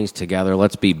early 20s together.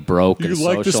 Let's be broke and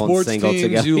social and single teams,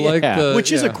 together. You like the,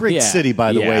 Which is a great city,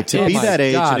 by the way, to be that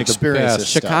age and experience this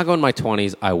stuff. Chicago in my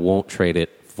 20s, I won't trade it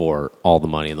for all the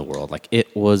money in the world. Like,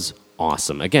 it was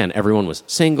awesome. Again, everyone was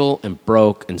single and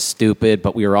broke and stupid,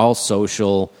 but we were all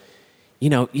social. You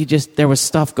know, there was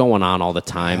stuff going on all the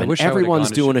time, and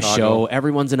everyone's doing a show,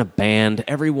 everyone's in a band,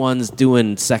 everyone's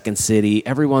doing Second City,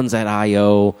 everyone's at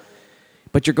I.O.,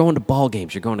 but you're going to ball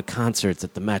games, you're going to concerts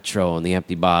at the Metro and the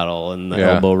Empty Bottle and the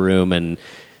Elbow Room, and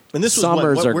this was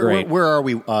summers are great. Where are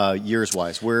we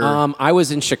years-wise? I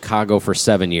was in Chicago for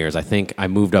 7 years. I think I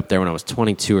moved up there when I was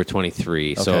 22 or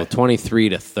 23, so 23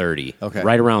 to 30. Okay.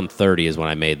 Right around 30 is when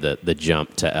I made the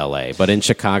jump to L.A. But in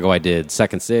Chicago, I did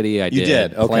Second City, I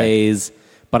did plays,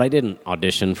 but I didn't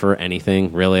audition for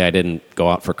anything, really. I didn't go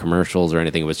out for commercials or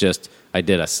anything. It was just, I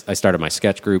started my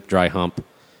sketch group, Dry Hump,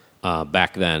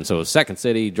 back then. So it was Second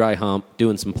City, Dry Hump,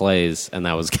 doing some plays, and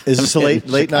that was Is this late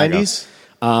 90s?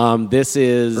 This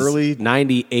is early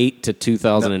 98 to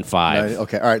 2005.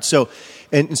 Okay, all right. So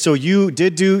you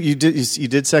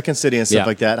did Second City and stuff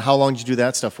like that. How long did you do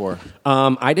that stuff for?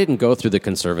 I didn't go through the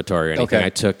conservatory or anything.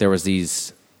 Okay. There was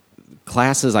these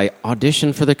classes. I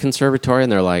auditioned for the conservatory,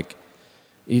 and they're like,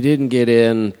 you didn't get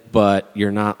in, but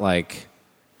you're not like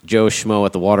Joe Schmo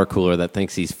at the water cooler that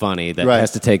thinks he's funny that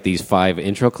has to take these 5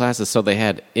 intro classes. So they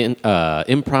had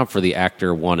improv for the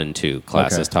actor 1 and 2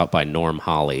 classes taught by Norm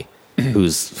Hawley,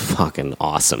 who's fucking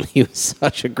awesome. He was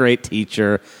such a great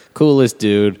teacher, coolest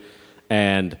dude.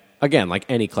 And again, like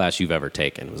any class you've ever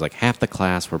taken, it was like half the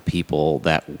class were people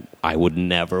that I would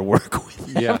never work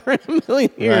with ever in a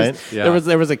million years. Right. Yeah.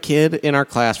 There was a kid in our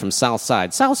class from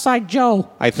Southside Joe,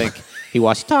 I think. He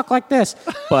talk like this,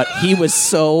 but he was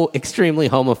so extremely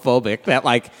homophobic that,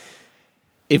 like,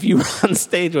 if you were on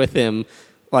stage with him,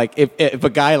 like, if a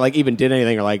guy, like, even did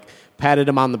anything or, like, patted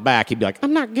him on the back, he'd be like,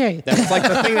 I'm not gay. That was, like,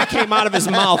 the thing that came out of his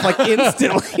mouth, like,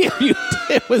 instantly.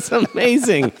 It was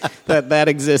amazing that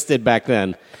existed back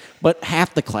then. But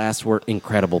half the class were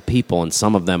incredible people, and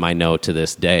some of them I know to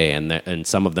this day, and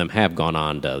some of them have gone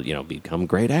on to become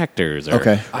great actors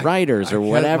or writers or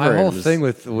whatever. My whole thing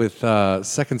with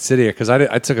Second City, because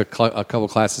I took a couple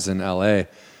classes in L.A.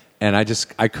 and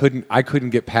I couldn't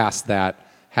get past that.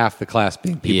 Half the class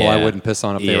being people I wouldn't piss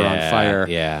on if they were on fire.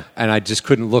 Yeah. And I just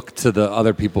couldn't look to the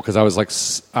other people because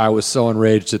I was so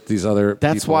enraged at these other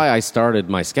That's people. why I started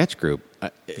my sketch group.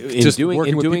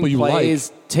 Working with people you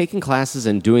plays, taking classes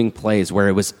and doing plays where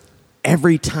it was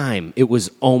every time it was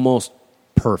almost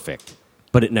perfect,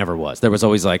 but it never was. There was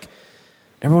always like,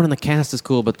 everyone in the cast is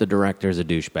cool, but the director's a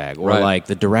douchebag. Or like,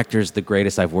 the director's the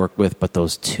greatest I've worked with, but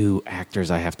those 2 actors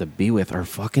I have to be with are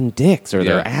fucking dicks, or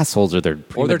they're assholes, or they're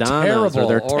prima donnas, or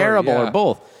they're terrible, or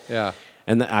both. Yeah.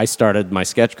 And I started my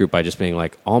sketch group by just being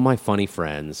like, all my funny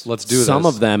friends. Let's do this. Some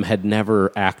of them had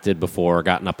never acted before or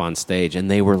gotten up on stage,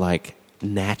 and they were like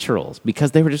naturals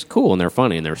because they were just cool and they're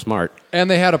funny and they're smart. And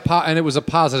they had and it was a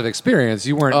positive experience.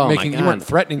 You weren't you weren't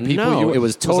threatening people. No, it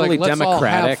was totally like,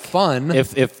 democratic. Let's all have fun.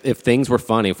 If things were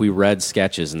funny, if we read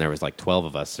sketches and there was like 12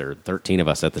 of us or 13 of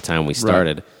us at the time we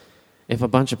started, if a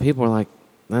bunch of people were like,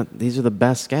 these are the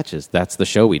best sketches, that's the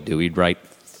show we'd do. We'd write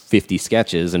 50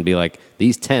 sketches and be like,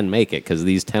 these 10 make it because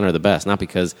these 10 are the best, not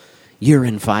because you're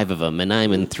in 5 of them and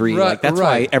I'm in 3. Like that's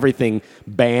why everything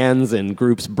bands and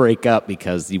groups break up,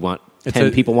 because you want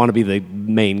 10 people want to be the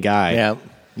main guy. Yeah.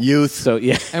 Youth. So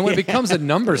yeah. And when it becomes a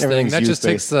numbers thing, that just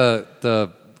takes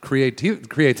the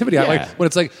creativity out. Like when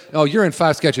it's like, oh, you're in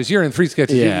 5 sketches, you're in 3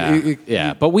 sketches.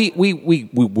 Yeah. But we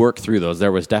work through those.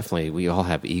 There was definitely, we all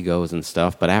have egos and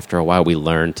stuff, but after a while we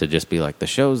learned to just be like, the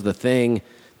show's the thing.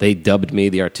 They dubbed me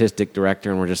the artistic director,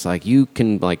 and we're just like, you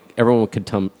can, like, everyone could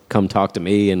come talk to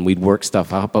me, and we'd work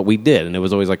stuff out, but we did, and it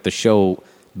was always like the show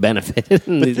benefited.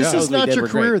 But this is not your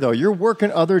career, though. You're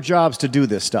working other jobs to do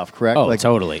this stuff, correct? Oh,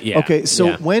 totally, yeah. Okay,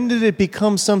 so when did it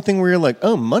become something where you're like,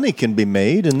 oh, money can be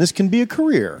made, and this can be a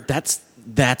career? That's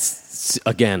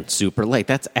again, super late.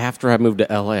 That's after I moved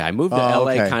to L.A. I moved to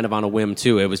L.A. kind of on a whim,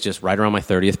 too. It was just right around my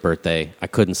 30th birthday. I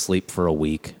couldn't sleep for a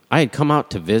week. I had come out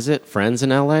to visit friends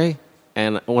in L.A.,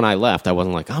 and when I left, I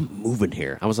wasn't like, I'm moving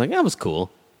here. I was like, that was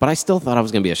cool. But I still thought I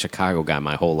was going to be a Chicago guy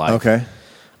my whole life. Okay.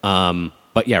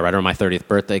 But yeah, right around my 30th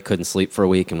birthday, couldn't sleep for a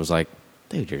week and was like,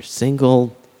 dude, you're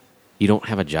single. You don't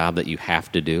have a job that you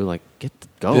have to do. Like,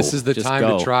 go. This is the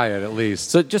time to try it, at least.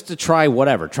 So just to try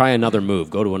whatever. Try another move.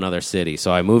 Go to another city.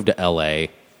 So I moved to L.A.,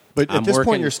 But at this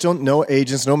point, you're still no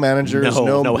agents, no managers,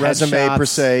 no resume headshots. per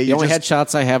se. The only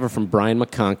headshots I have are from Brian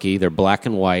McConkey. They're black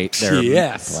and white. They're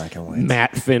black and white,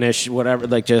 matte finish, whatever.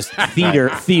 Like just theater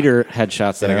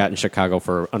headshots that I got in Chicago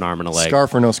for an arm and a leg.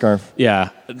 Scarf or no scarf?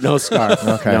 Yeah, no scarf.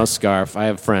 Okay. No scarf. I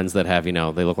have friends that have, they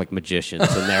look like magicians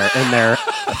in their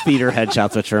theater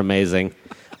headshots, which are amazing.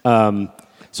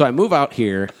 So I move out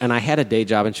here, and I had a day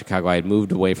job in Chicago. I had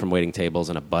moved away from waiting tables,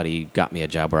 and a buddy got me a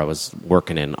job where I was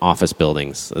working in office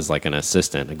buildings as like an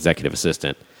executive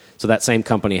assistant. So that same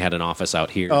company had an office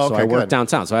out here. Oh, okay, so I worked good.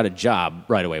 downtown. So I had a job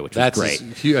right away, which was great.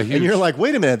 And you're like,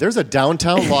 wait a minute, there's a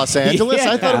downtown Los Angeles?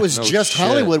 Yeah. I thought it was just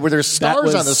Hollywood where there's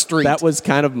stars on the street. That was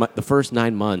kind of the first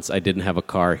 9 months I didn't have a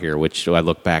car here, which I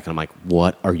look back and I'm like,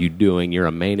 what are you doing? You're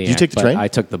a maniac. Did you take the train? I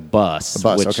took the bus. The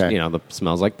bus, which, okay.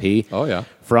 Smells like pee. Oh, yeah.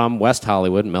 From West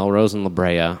Hollywood, Melrose and La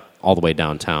Brea, all the way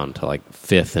downtown to like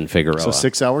 5th and Figueroa. So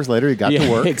 6 hours later, you got to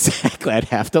work. Exactly. I'd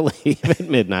have to leave at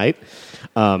midnight.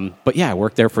 But yeah, I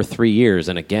worked there for 3 years.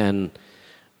 And again,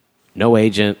 no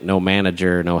agent, no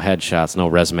manager, no headshots, no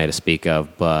resume to speak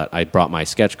of. But I brought my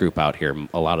sketch group out here.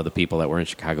 A lot of the people that were in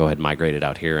Chicago had migrated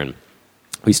out here, and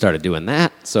we started doing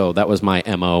that. So that was my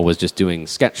MO, was just doing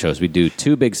sketch shows. We'd do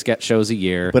 2 big sketch shows a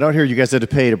year. But out here, you guys had to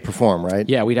pay to perform, right?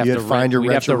 Yeah, we'd have to find your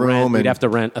rental room. We'd have to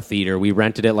rent a theater. We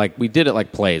rented it we did it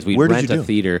like plays. We'd Where did rent you a do?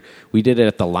 theater. We did it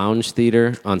at the Lounge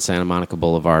Theater on Santa Monica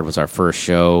Boulevard was our first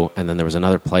show. And then there was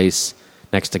another place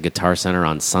next to Guitar Center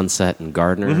on Sunset and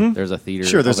Gardner. Mm-hmm. There's a theater.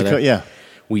 Sure, there's over a there. yeah.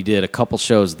 We did a couple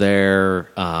shows there.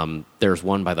 There's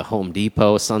one by the Home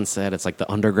Depot, Sunset. It's like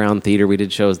the Underground Theater. We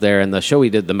did shows there. And the show we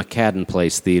did, the McCadden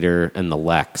Place Theater and the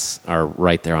Lex, are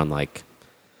right there on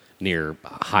near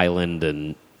Highland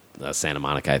and Santa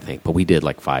Monica, I think. But we did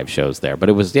 5 shows there. But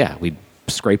it was, we'd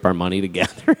scrape our money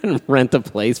together and rent a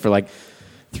place for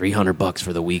 $300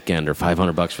 for the weekend or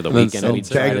 $500 for the weekend. And we'd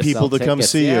try beg people sell to come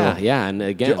tickets. see you. Yeah. And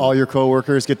again, All your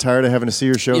coworkers get tired of having to see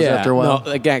your shows after a while?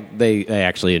 No, again, they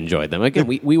actually enjoyed them. Again,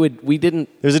 we didn't.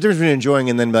 There's a difference between enjoying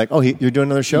and then be like, oh, you're doing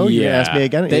another show? You ask me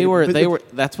again? They were.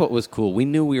 That's what was cool. We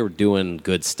knew we were doing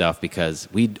good stuff because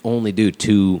we'd only do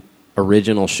 2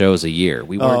 original shows a year.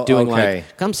 We weren't doing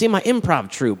come see my improv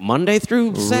troupe Monday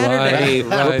through Saturday.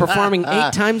 Right. We're performing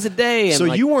 8 times a day. And So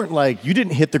you weren't you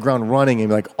didn't hit the ground running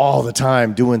and all the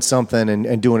time doing something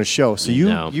and doing a show. So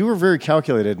you were very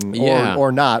calculated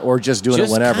or not, or just doing it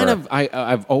whenever.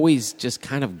 I've always just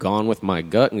kind of gone with my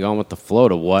gut and gone with the flow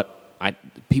to what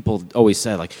people always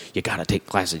said, you got to take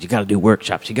classes, you got to do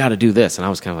workshops, you got to do this. And I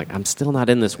was kind of I'm still not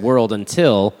in this world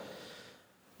until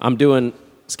I'm doing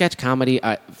sketch comedy.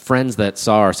 Friends that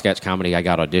saw our sketch comedy, I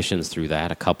got auditions through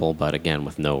that, a couple, but again,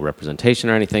 with no representation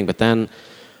or anything. But then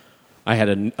I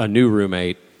had a new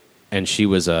roommate, and she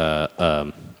was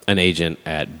an agent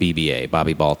at BBA,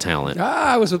 Bobby Ball Talent.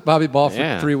 I was with Bobby Ball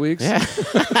for 3 weeks. Yeah.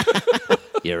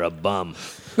 You're a bum.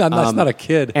 That's not a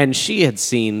kid. And she had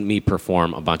seen me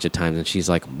perform a bunch of times, and she's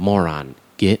like, moron,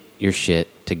 get your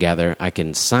shit together. I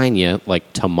can sign you,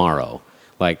 tomorrow.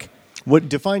 What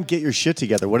define get your shit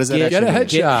together? What does that Get a actually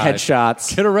mean? headshot. Get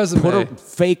headshots. Get a resume.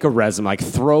 Fake a resume.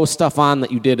 Throw stuff on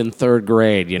that you did in 3rd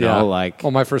grade.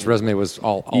 my first resume was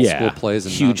all school plays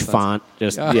and huge nonsense. font.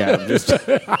 Just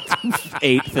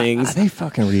 8 things. Are they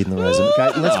fucking reading the resume?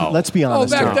 Guys, let's be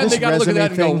honest. back then This they got to look at resume that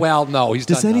and go, thing- well, no, he's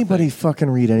Does done anybody nothing. fucking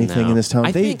read anything No. in this town?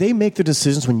 I think- They make the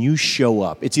decisions when you show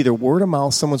up. It's either word of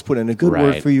mouth, someone's put in a good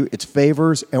word Right. for you, it's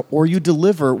favors, or you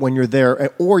deliver when you're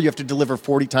there, or you have to deliver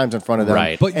 40 times in front of them,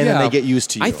 Right. But and then yeah, they get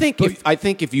used to you. I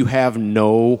think if you have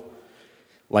no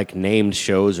named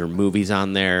shows or movies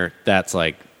on there, that's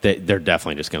they're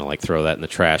definitely just going to throw that in the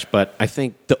trash. But I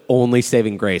think the only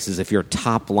saving grace is if your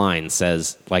top line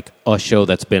says a show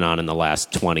that's been on in the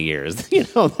last 20 years,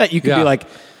 that you could be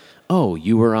oh,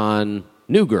 you were on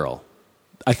New Girl.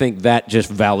 I think that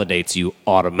just validates you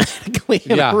automatically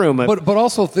in a room. But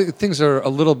also things are a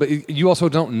little bit. You also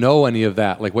don't know any of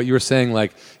that. What you were saying,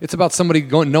 it's about somebody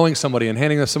knowing somebody and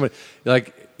handing them somebody.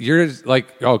 You're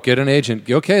oh, get an agent.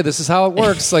 Okay, this is how it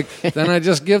works. Then I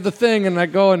just give the thing and I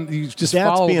go and you just That's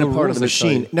follow being the a part rules of the they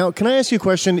tell you. machine. Now, can I ask you a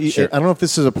question? Sure. I don't know if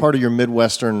this is a part of your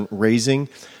Midwestern raising,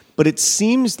 but it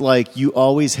seems like you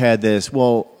always had this,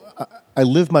 I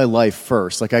live my life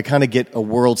first. I kind of get a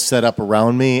world set up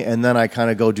around me, and then I kind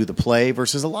of go do the play,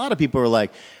 versus a lot of people are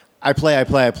I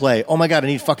play. Oh, my God, I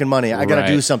need fucking money. I got to Right.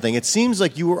 do something. It seems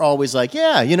like you were always I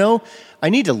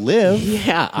need to live.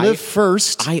 Yeah, live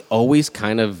first. I always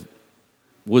kind of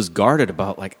was guarded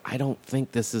about I don't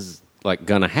think this is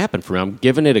gonna happen for me. I'm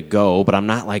giving it a go, but I'm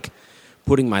not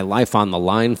putting my life on the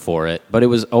line for it. But it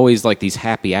was always these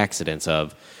happy accidents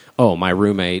of, oh, my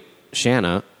roommate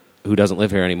Shanna who doesn't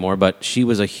live here anymore, but she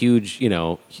was a huge,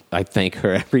 I thank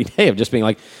her every day of just being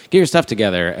like, get your stuff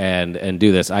together and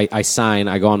do this. I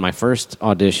go on my first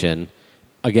audition.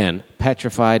 Again,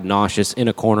 petrified, nauseous, in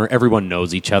a corner. Everyone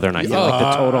knows each other, and I feel like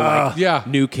the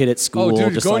total new kid at school. Oh,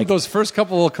 dude, just going to those first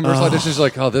couple of commercial auditions, you're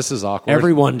like, oh, this is awkward.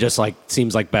 Everyone just like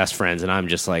seems like best friends, and I'm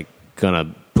just like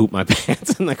gonna poop my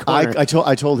pants in the corner.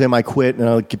 I told him I quit, and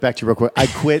I'll get back to you real quick. I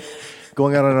quit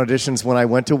going out on auditions when I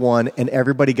went to one, and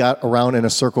everybody got around in a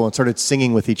circle and started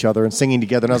singing with each other and singing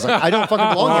together. And I was like, I don't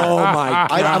fucking belong here. Oh my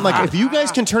God. I'm like, if you guys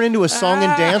can turn into a song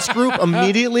and dance group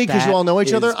immediately because you all know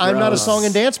each other, I'm not a song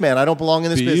and dance man. I don't belong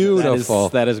in this business. Beautiful.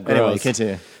 That is gross. Anyway,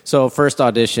 continue. So first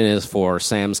audition is for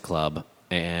Sam's Club,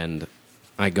 and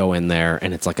I go in there,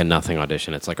 and it's like a nothing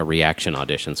audition. It's like a reaction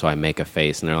audition. So I make a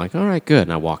face, and they're like, all right, good.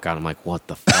 And I walk out. I'm like, what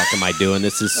the fuck am I doing?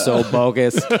 This is so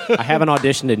bogus. I haven't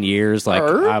auditioned in years. Like,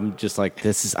 I'm just like,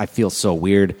 I feel so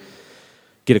weird.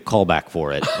 Get a call back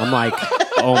for it. I'm like,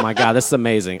 oh, my God, this is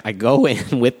amazing. I go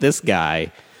in with this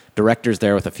guy. Director's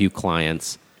there with a few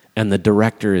clients, and the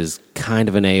director is kind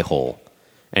of an a-hole.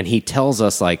 And he tells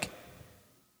us, like,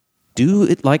 do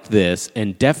it like this,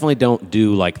 and definitely don't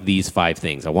do like these 5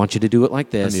 things. I want you to do it like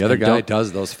this. And the other guy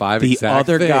does those 5 exact things. The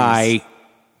other guy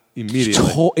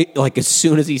immediately, like as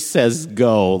soon as he says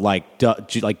go,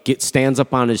 stands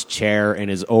up on his chair and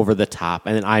is over the top,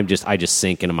 and then I just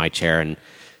sink into my chair and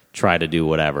try to do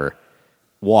whatever.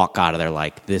 Walk out of there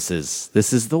like this is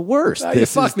the worst.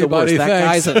 This is the worst. That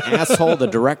guy's an asshole. The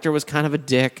director was kind of a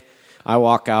dick. I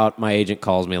walk out, my agent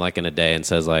calls me like in a day and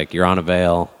says like, you're on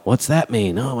avail. What's that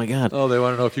mean? Oh my God. Oh, they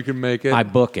want to know if you can make it. I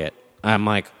book it. I'm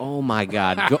like, oh my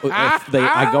God.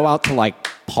 I go out to like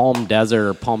Palm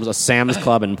Desert or Sam's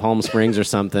Club in Palm Springs or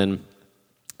something.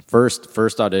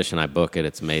 First audition, I book it.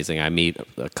 It's amazing. I meet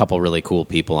a couple really cool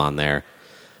people on there.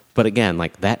 But again,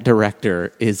 like that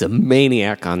director is a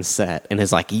maniac on set and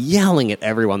is like yelling at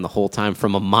everyone the whole time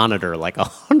from a monitor like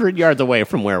 100 yards away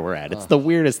from where we're at. It's the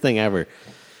weirdest thing ever.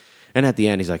 And at the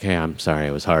end, he's like, hey, I'm sorry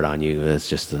I was hard on you. It's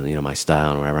just, my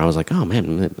style and whatever. I was like, oh,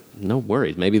 man, no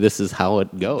worries. Maybe this is how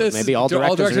it goes. Maybe all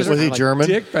directors was he like,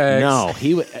 German? No.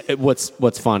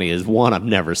 What's funny is, one, I've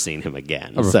never seen him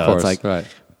again. Of so course, it's like, right.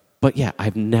 But yeah,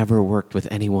 I've never worked with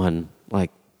anyone,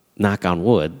 like, knock on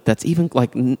wood, that's even,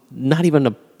 like, not even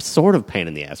a sort of pain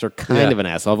in the ass or kind of an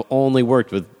ass. I've only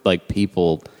worked with, like,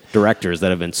 directors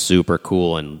that have been super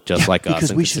cool and just like us.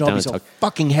 Because we should all be so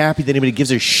fucking happy that anybody gives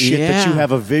a shit that you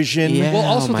have a vision. Yeah. Well,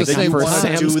 also at the same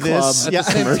time, do this. At the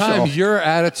same time, your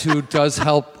attitude does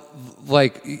help.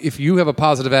 Like, if you have a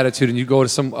positive attitude and you go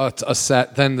to a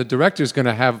set, then the director's going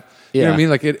to have. You know what I mean?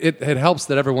 Like, it helps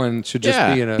that everyone should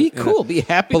just be in a... Be cool, be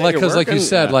happy. But because, like you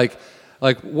said, like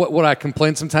what I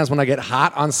complain sometimes when I get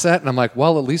hot on set, and I'm like,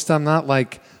 well, at least I'm not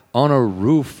like on a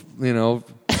roof,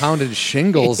 pounded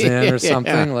shingles in or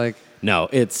something like. No,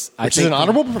 it's which is an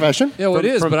honorable profession. Yeah, well, it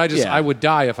is. But I would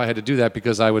die if I had to do that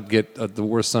because I would get the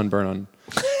worst sunburn on.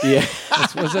 Yeah,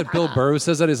 was that Bill Burr who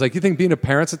says that? He's like, you think being a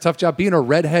parent's a tough job? Being a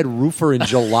redhead roofer in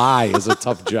July is a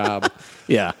tough job.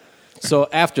 Yeah. So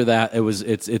after that,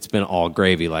 it's been all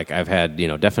gravy. Like I've had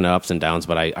definite ups and downs,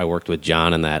 but I worked with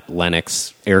John in that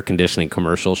Lennox air conditioning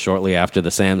commercial shortly after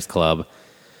the Sam's Club.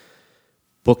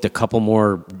 Booked a couple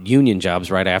more union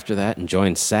jobs right after that and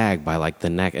joined SAG by like the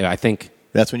next. I think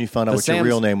that's when you found out what your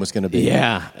real name was going to be.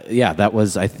 Yeah. That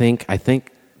was I think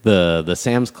the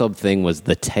Sam's Club thing was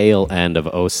the tail end of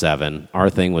 2007. Our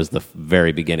thing was the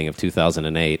very beginning of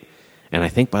 2008. And I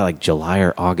think by like July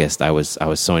or August, I was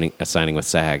signing with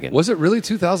SAG. And was it really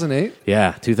 2008?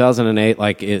 Yeah, 2008.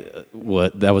 Like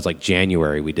that was like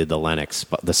January. We did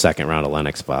the second round of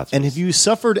Lennox spots. And have you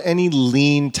suffered any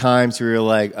lean times where you're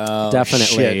like, oh, definitely,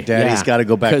 shit, Daddy's got to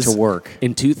go back to work?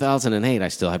 In 2008, I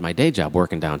still had my day job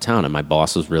working downtown, and my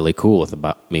boss was really cool with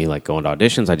about me like going to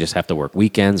auditions. I just have to work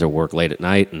weekends or work late at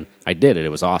night, and I did it. It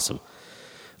was awesome.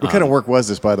 What kind of work was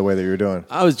this, by the way, that you were doing?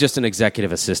 I was just an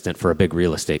executive assistant for a big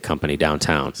real estate company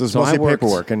downtown. So it's mostly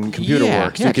paperwork and computer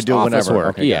work, so you could do it whenever.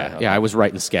 Work. Okay, I was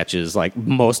writing sketches like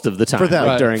most of the time. For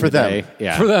them. During the day.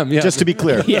 Yeah. For them, yeah. Just to be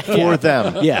clear, for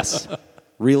them. Yes.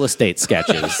 Real estate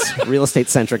sketches. Real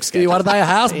estate-centric sketches. You want to buy a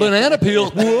house? Banana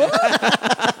peel.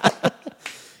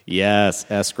 Yes,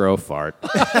 escrow fart.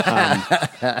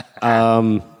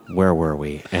 Where were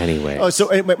we? Anyway. Oh, so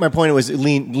my point was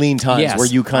lean times where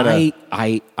you kind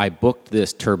of... I booked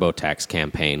this TurboTax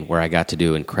campaign where I got to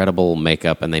do incredible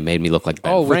makeup, and they made me look like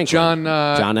Ben Franklin.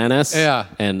 With John Ennis. Yeah.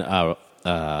 And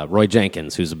Roy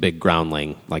Jenkins, who's a big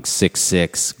groundling, like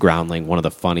 6'6", groundling, one of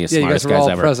the funniest, smartest guys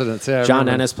ever. Presidents. Yeah, John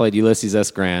Ennis played Ulysses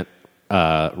S. Grant.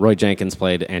 Roy Jenkins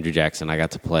played Andrew Jackson. I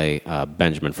got to play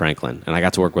Benjamin Franklin. And I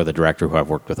got to work with a director who I've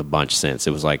worked with a bunch since.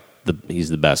 It was like, he's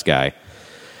the best guy.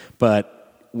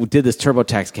 But we did this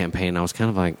TurboTax campaign, and I was kind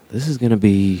of like, this is going to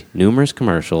be numerous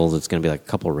commercials. It's going to be like a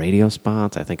couple radio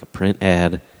spots, I think a print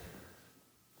ad.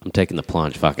 I'm taking the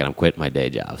plunge. Fuck it, I'm quitting my day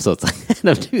job. So it's like end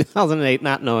of 2008,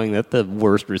 not knowing that the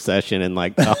worst recession in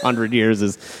like 100 years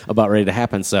is about ready to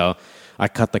happen. So I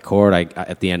cut the cord.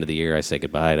 At the end of the year, I say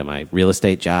goodbye to my real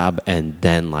estate job, and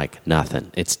then like nothing.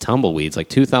 It's tumbleweeds. Like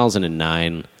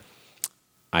 2009,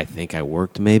 I think I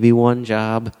worked maybe one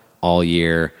job all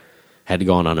year. Had to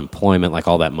go on unemployment. Like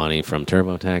all that money from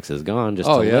TurboTax is gone just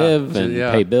to live and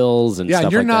pay bills and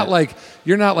stuff you're like that.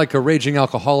 You're not like a raging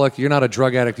alcoholic. You're not a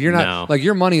drug addict. You're not like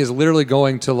your money is literally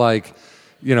going to like,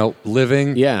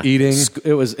 living, eating.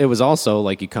 It was also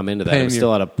like you come into that. It was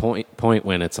still at a point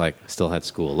when it's like I still had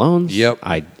school loans. Yep.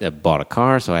 I bought a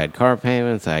car, so I had car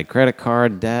payments. I had credit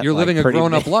card debt. You're living a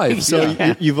grown-up life.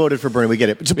 So you voted for Bernie. We get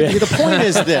it. But the point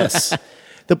is this.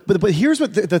 But here's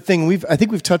what the thing I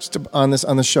think we've touched on this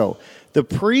on the show. The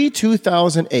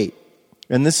pre-2008,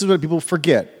 and this is what people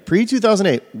forget.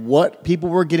 Pre-2008, what people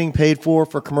were getting paid for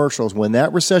commercials. When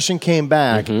that recession came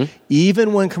back,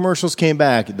 even when commercials came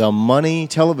back, the money,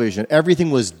 television,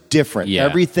 everything was different. Yeah.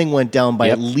 Everything went down by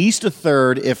at least a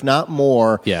third, if not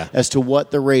more, as to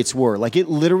what the rates were. Like it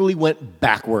literally went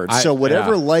backwards. So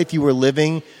whatever life you were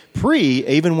living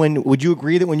would you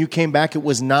agree that when you came back, it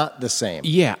was not the same?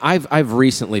 Yeah, I've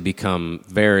recently become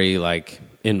very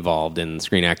involved in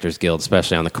Screen Actors Guild,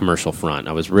 especially on the commercial front.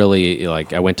 I was really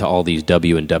I went to all these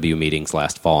W&W meetings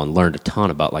last fall and learned a ton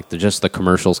about just the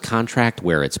commercials contract,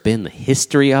 where it's been, the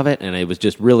history of it, and it was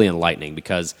just really enlightening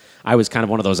because I was kind of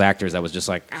one of those actors that was just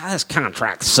like, this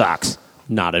contract sucks.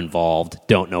 Not involved,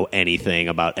 don't know anything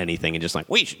about anything, and just like,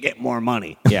 we should get more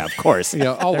money. Yeah, of course.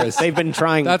 Always. They've been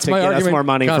trying to get us more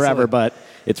money constantly. forever, but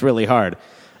it's really hard.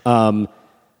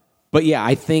 But yeah,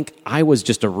 I think I was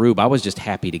just a rube. I was just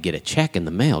happy to get a check in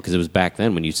the mail because it was back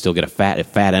then when you still get a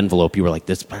fat envelope. You were like,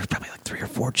 there's probably like 3 or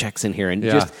 4 checks in here. And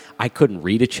I couldn't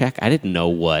read a check. I didn't know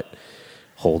what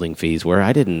holding fees were.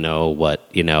 I didn't know what,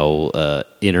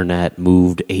 internet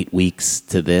moved 8 weeks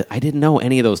to this. I didn't know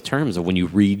any of those terms. When you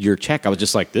read your check, I was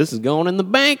just like, this is going in the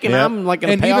bank, and I'm like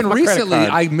going to pay off my credit card. And even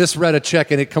recently, I misread a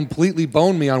check, and it completely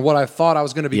boned me on what I thought I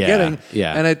was going to be getting.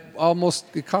 Yeah. And it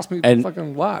cost me a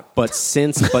fucking lot. But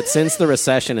since the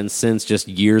recession and since just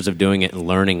years of doing it and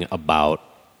learning about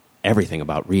everything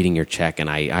about reading your check, and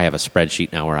I have a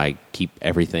spreadsheet now where I keep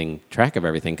track of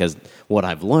everything, because what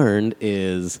I've learned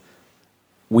is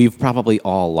we've probably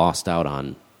all lost out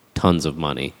on tons of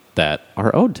money that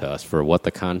are owed to us for what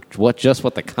the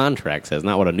contract says,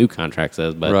 not what a new contract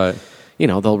says, but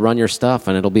they'll run your stuff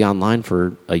and it'll be online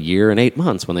for a year and 8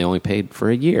 months when they only paid for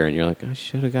a year, and you're like, I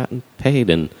should have gotten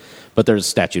paid, but there's a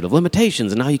statute of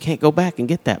limitations, and now you can't go back and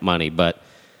get that money. But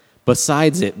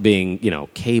besides it being,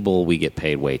 cable, we get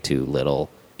paid way too little.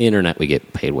 Internet, we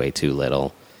get paid way too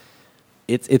little.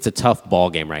 It's a tough ball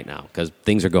game right now because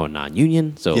things are going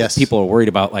non-union. So people are worried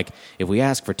about, if we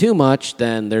ask for too much,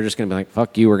 then they're just going to be like,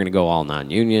 fuck you, we're going to go all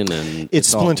non-union. And it's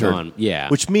splintered. Yeah.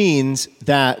 Which means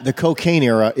that the cocaine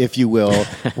era, if you will,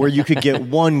 where you could get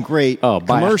one great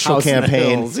commercial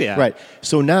campaign. Right.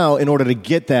 So now, in order to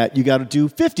get that, you got to do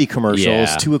 50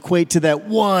 commercials to equate to that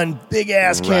one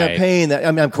big-ass campaign.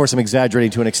 That, of course, I'm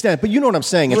exaggerating to an extent, but you know what I'm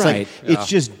saying. It's it's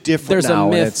just different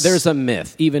now. There's a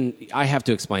myth. Even I have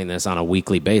to explain this on a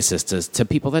weekly basis to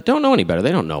people that don't know any better.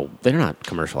 They don't know. They're not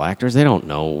commercial actors. They don't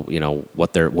know,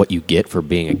 what you get for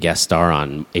being a guest star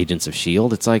on Agents of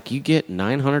S.H.I.E.L.D. It's like you get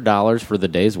 $900 for the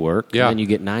day's work, and then you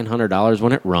get $900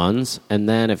 when it runs, and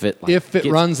then if it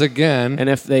runs again, and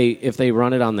if they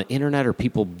run it on the internet or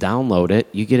people download it,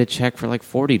 you get a check for like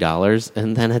 $40,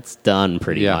 and then it's done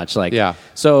pretty much.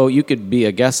 So you could be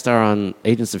a guest star on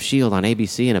Agents of S.H.I.E.L.D. on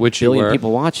ABC, and a billion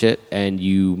people watch it, and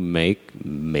you make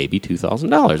maybe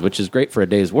 $2,000, which is great for a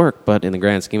day's work, but in the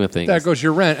grand scheme of things, there goes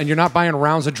your rent, and you're not buying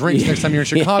rounds of drinks next time you're in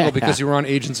Chicago because you were on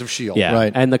Agents of S.H.I.E.L.D. Yeah,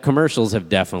 right. And the commercials have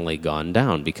definitely gone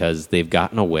down because they've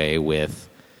gotten away with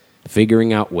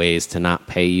figuring out ways to not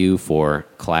pay you for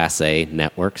Class A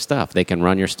network stuff. They can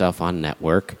run your stuff on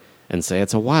network and say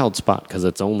it's a wild spot because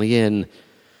it's only in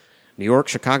New York,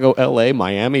 Chicago, L.A.,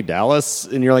 Miami, Dallas,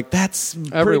 and you're like, that's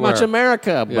everywhere. Pretty much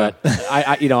America. But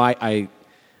I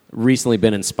recently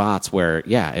been in spots where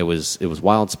it was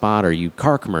wild spot or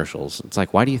car commercials. It's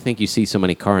like, why do you think you see so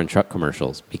many car and truck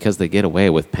commercials? Because they get away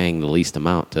with paying the least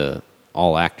amount to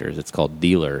all actors. It's called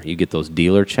dealer. You get those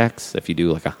dealer checks if you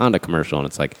do like a Honda commercial, and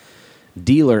it's like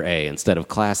dealer A instead of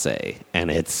Class A, and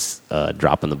it's a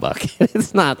drop in the bucket.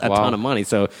 It's not a ton of money.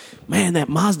 So, man, that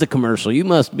Mazda commercial, you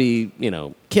must be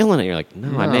killing it. You're like,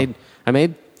 no. I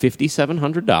made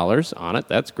 $5,700 on it.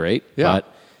 That's great, but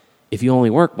if you only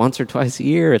work once or twice a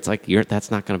year, it's like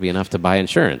that's not going to be enough to buy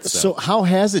insurance. So how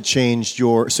has it changed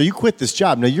so you quit this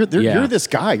job. Now you're this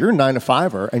guy, you're a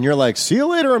 9-to-5er, and you're like, see you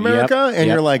later, America. And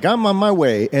you're like, I'm on my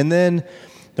way. And then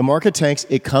the market tanks,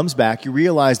 it comes back. You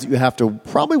realize that you have to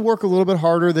probably work a little bit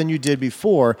harder than you did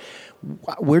before.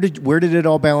 Where did it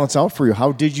all balance out for you? How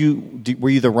were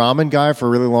you the ramen guy for a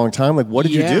really long time? Like, what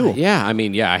did you do? Yeah, I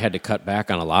mean, I had to cut back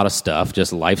on a lot of stuff,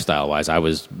 just lifestyle-wise. I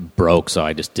was broke, so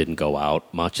I just didn't go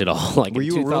out much at all. Like were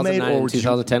you a roommate or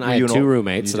 2010, I had 2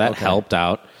 roommates, so that helped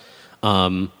out.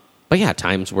 But yeah,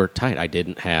 times were tight. I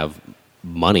didn't have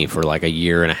money for like a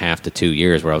year and a half to 2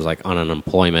 years where I was like on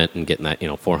unemployment and getting that,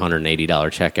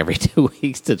 $480 check every 2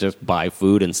 weeks to just buy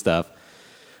food and stuff.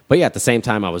 But yeah, at the same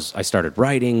time, I started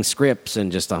writing scripts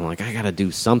and I'm like, I got to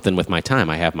do something with my time.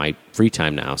 I have my free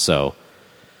time now, so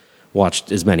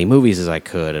watched as many movies as I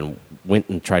could and went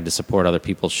and tried to support other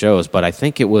people's shows. But I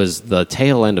think it was the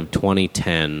tail end of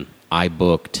 2010, I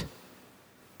booked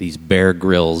these Bear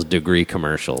Grylls degree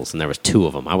commercials, and there was 2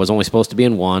 of them. I was only supposed to be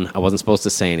in one. I wasn't supposed to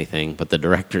say anything, but the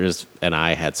directors and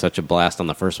I had such a blast on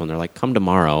the first one. They're like, come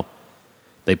tomorrow.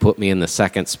 They put me in the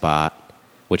second spot,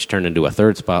 which turned into a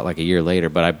 3rd spot like a year later.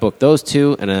 But I booked those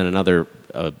 2, and then another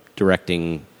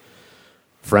directing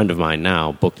friend of mine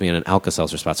now booked me in an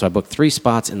Alka-Seltzer spot. So I booked 3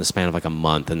 spots in the span of like a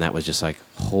month, and that was just like,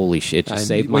 holy shit, it just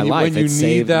saved my life. When you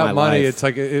need that money, it's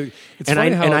like...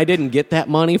 I didn't get that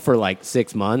money for like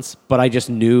 6 months, but I just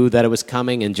knew that it was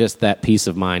coming, and just that peace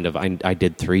of mind of I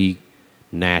did 3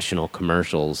 national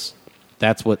commercials.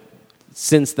 That's what...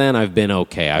 Since then, I've been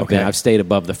okay. I've stayed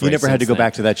above the fray. You never had to go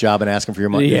back to that job and ask him for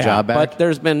your job back? But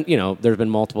there's been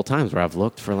multiple times where I've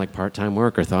looked for like part-time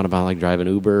work or thought about like driving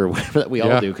Uber or whatever that we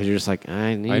all do, because you're just like,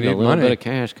 I need a little bit of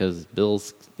cash because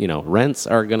bills, rents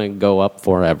are going to go up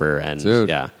forever. And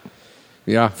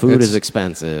food is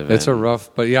expensive. It's a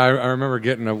rough, but I remember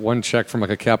getting one check from like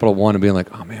a Capital One and being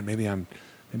like, oh man, maybe I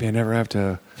never have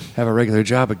to have a regular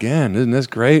job again. Isn't this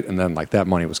great? And then like that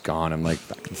money was gone in like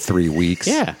 3 weeks.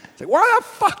 Yeah. It's like, why the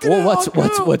fuck did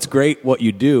what's great, what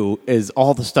you do is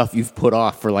all the stuff you've put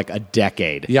off for like a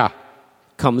decade. Yeah.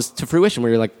 Comes to fruition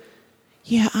where you're like,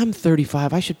 yeah, I'm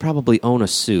 35. I should probably own a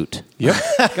suit. Yep.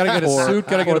 Got to get a suit.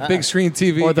 Got to get a big screen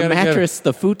TV. Or the mattress,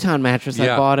 the futon mattress I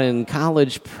bought in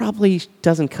college probably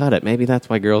doesn't cut it. Maybe that's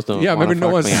why girls don't. Yeah, maybe no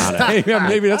one's.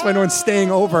 Maybe that's why no one's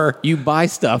staying over. You buy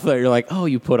stuff that you're like, oh,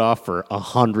 you put off for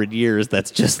 100 years.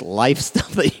 That's just life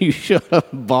stuff that you should have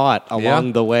bought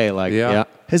along the way. Like,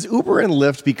 Has Uber and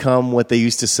Lyft become what they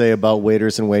used to say about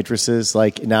waiters and waitresses?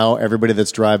 Like now everybody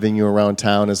that's driving you around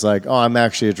town is like, oh, I'm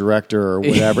actually a director or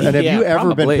whatever. And have you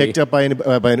ever been picked up by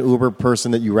an Uber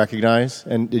person that you recognize?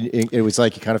 And it was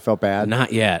like you kind of felt bad?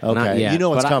 Not yet. Okay. Not yet. You know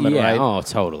what's coming, right? Oh,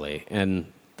 totally.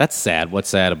 And that's sad. What's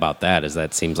sad about that is that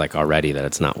it seems like already that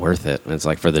it's not worth it. And it's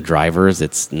like for the drivers,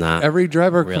 it's not. Every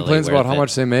driver really complains about how it.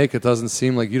 much they make. It doesn't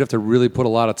seem like you'd have to really put a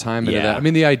lot of time into that. I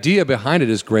mean, the idea behind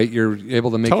it is great. You're able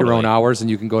to make your own hours, and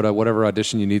you can go to whatever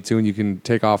audition you need to, and you can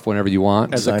take off whenever you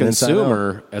want. As a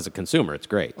consumer, it's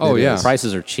great. Oh, yeah. The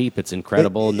prices are cheap. It's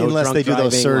incredible. No unless they do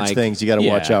those surge things, you got to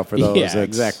watch out for those. Yeah,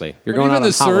 exactly. You're going out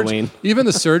on Halloween. Even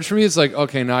the surge for me, it's like,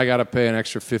 okay, now I got to pay an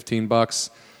extra $15.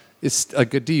 It's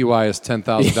like a DUI is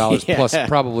 $10,000 plus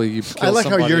probably you kill I like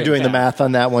how you're doing the math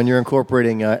on that one. You're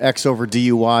incorporating X over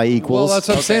DUI equals. Well, that's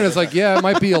what I'm saying. It's like, it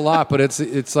might be a lot, but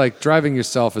it's like driving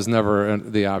yourself is never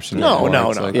the option. No.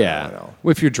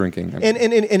 If you're drinking. And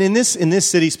in this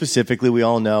city specifically, we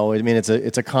all know. I mean, it's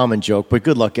a common joke, but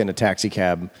good luck getting a taxi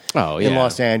cab. In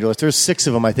Los Angeles. There's 6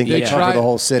 of them. I think they cover the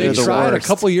whole city. They tried a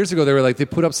couple of years ago. They were like they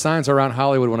put up signs around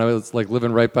Hollywood when I was like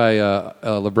living right by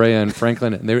La Brea and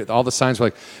Franklin, and all the signs were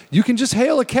like, you can just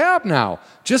hail a cab now.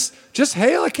 Just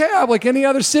hail a cab like any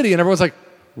other city. And everyone's like,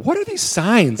 what are these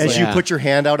signs? As you put your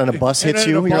hand out and a bus hits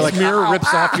you, you're like, mirror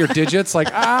rips off your digits. Like,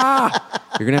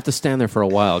 You're going to have to stand there for a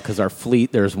while because our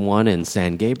fleet, there's one in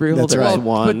San Gabriel. That's there's right.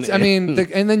 one. But, I mean,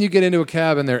 and then you get into a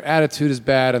cab and their attitude is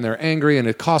bad and they're angry and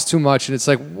it costs too much. And it's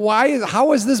like,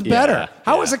 how is this better?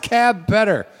 How is a cab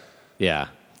better? Yeah.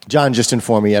 John just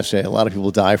informed me yesterday a lot of people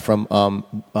die from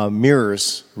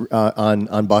mirrors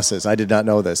on buses. I did not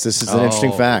know this. This is an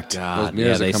interesting fact. God.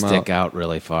 Yeah, they stick out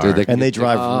really far. And they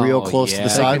drive real close to the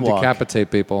sidewalk. They can decapitate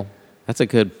people. That's a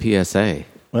good PSA.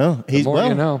 Well, the more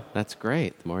you know. That's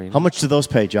great. The more you know. How much do those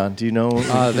pay, John? Do you know?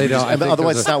 They don't.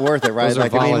 Otherwise, it's not worth it, right?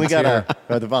 Like, I mean, we got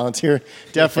the volunteer.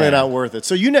 Definitely not worth it.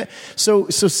 So so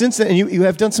since then, and you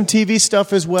have done some TV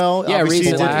stuff as well. Yeah,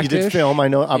 obviously you did film. I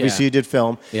know. Obviously, you did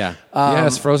film. Yeah.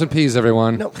 Yes, frozen peas,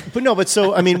 everyone. But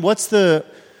so I mean, what's the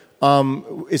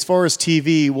as far as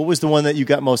TV, what was the one that you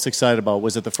got most excited about?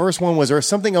 Was it the first one? Was there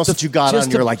something else that you got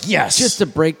on? You're like, yes. Just to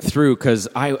break through, because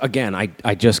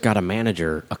I just got a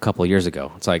manager a couple of years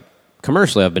ago. It's like,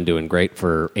 commercially, I've been doing great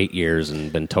for 8 years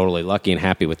and been totally lucky and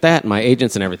happy with that, and my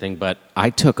agents and everything. But I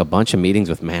took a bunch of meetings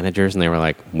with managers, and they were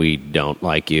like, "We don't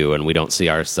like you, and we don't see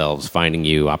ourselves finding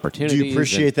you opportunities." Do you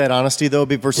appreciate that honesty, though,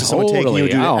 versus someone taking you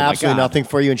and doing absolutely nothing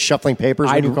for you and shuffling papers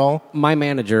when you call? My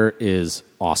manager is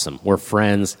awesome. We're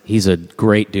friends. He's a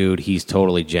great dude. He's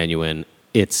totally genuine.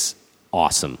 It's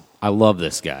awesome. I love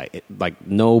this guy.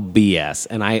 No BS.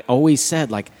 And I always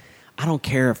said, I don't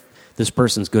care if this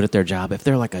person's good at their job. If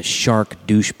they're like a shark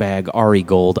douchebag, Ari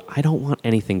Gold, I don't want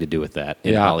anything to do with that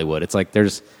in Hollywood. It's like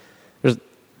there's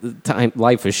time.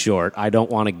 Life is short. I don't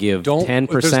want to give 10%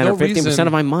 or 15%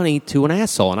 of my money to an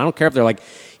asshole. And I don't care if they're like,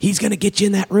 he's going to get you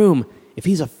in that room. If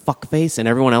he's a fuckface and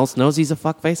everyone else knows he's a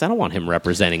fuckface, I don't want him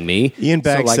representing me. Ian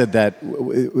Bagg said that,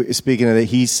 speaking of that,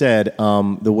 he said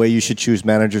the way you should choose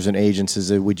managers and agents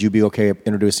is would you be okay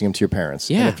introducing them to your parents?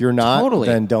 Yeah, and if you're not,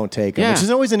 then don't take them, which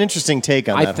is always an interesting take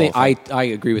on that whole thing. I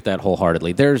agree with that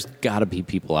wholeheartedly. There's got to be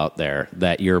people out there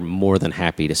that you're more than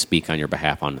happy to speak on your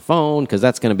behalf on the phone, because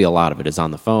that's going to be a lot of it is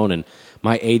on the phone. And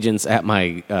my agents at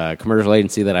my commercial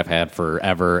agency that I've had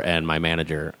forever and my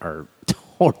manager are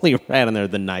totally rad, and they're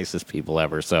the nicest people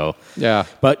ever. So yeah.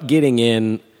 But getting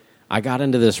in, I got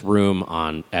into this room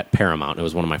at Paramount. It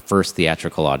was one of my first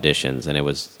theatrical auditions, and it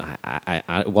was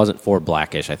it wasn't for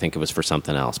Blackish. I think it was for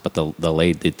something else. But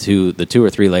the two or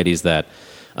three ladies that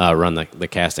run the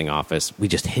casting office, we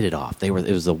just hit it off. It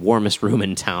was the warmest room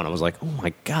in town. I was like, oh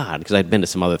my God, because I'd been to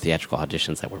some other theatrical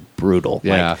auditions that were brutal.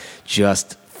 Yeah,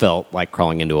 just felt like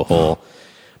crawling into a hole.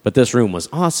 But this room was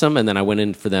awesome, and then I went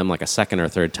in for them like a second or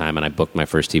third time, and I booked my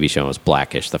first TV show. It was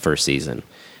Blackish, the first season.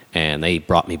 And they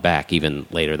brought me back even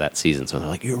later that season. So they're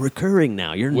like, you're recurring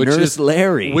now. You're Nurse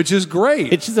Larry. Which is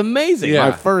great. It's just amazing. Yeah.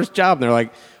 My first job, and they're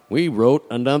like, we wrote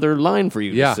another line for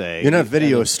you to say. You're not a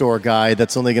video store guy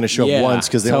that's only going to show up once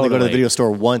because they only go to the video store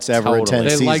once ever in 10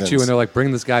 seasons. They liked you, and they're like,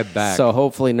 bring this guy back. So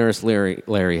hopefully Nurse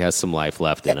Larry has some life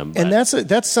left in him. And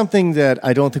that's something that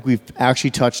I don't think we've actually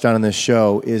touched on in this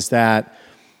show, is that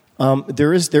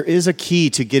there is a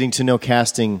key to getting to know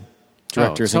casting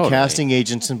directors and casting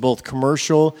agents in both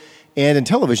commercial and in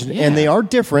television, and they are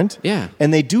different. Yeah,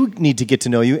 and they do need to get to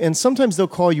know you. And sometimes they'll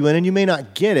call you in, and you may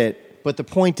not get it, but the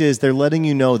point is they're letting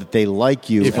you know that they like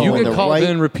you. If you get called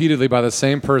in repeatedly by the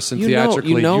same person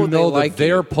theatrically, you know that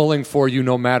they're pulling for you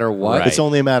no matter what. Right. It's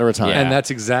only a matter of time, and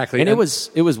that's exactly. And it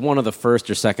was one of the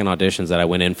first or second auditions that I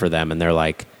went in for them, and they're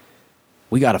like,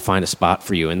 we got to find a spot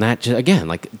for you. And that,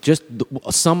 again, just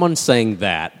someone saying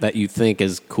that you think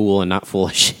is cool and not full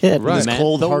of shit. Right. This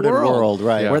cold-hearted world,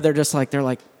 right. Where they're just like,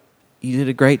 you did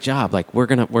a great job. Like, we're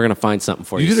gonna find something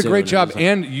for you. You did a great job,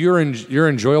 and you're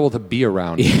enjoyable to be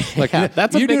around.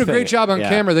 That's you did a great job on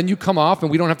camera. Then you come off,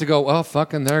 and we don't have to go, oh,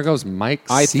 fucking, there goes Mike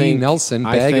C. Nelson,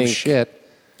 bag of shit.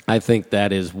 I think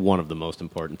that is one of the most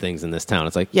important things in this town.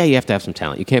 It's like, you have to have some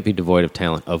talent. You can't be devoid of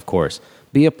talent, of course.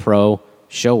 Be a pro,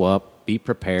 show up, be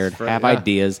prepared, have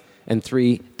ideas, and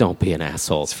 3, don't be an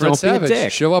asshole. Don't be a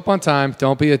dick. Show up on time.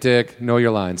 Don't be a dick. Know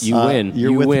your lines. You win.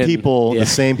 You're with people, the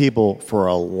same people, for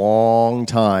a long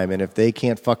time, and if they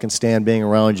can't fucking stand being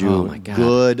around you, oh my God.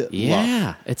 Good luck.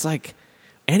 Yeah, it's like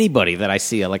anybody that I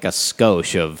see, like a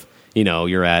skosh of,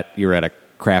 you're at a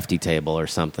crafty table or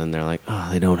something. They're like, oh,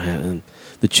 they don't have.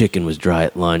 The chicken was dry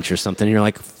at lunch or something. And you're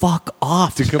like, fuck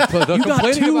off. You got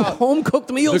 2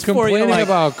 home-cooked meals for you. Complaining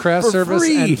about craft service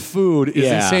and food is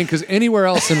insane, because anywhere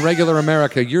else in regular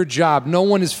America, your job, no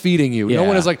one is feeding you. No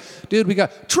one is like, dude, we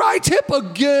got tri-tip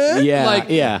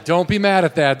again. Don't be mad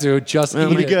at that, dude. Just eat it.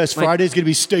 Let me guess, Friday's going to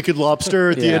be steak and lobster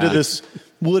at the end of this.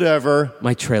 Whatever.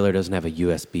 My trailer doesn't have a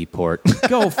USB port.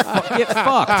 Go get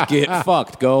fucked. Get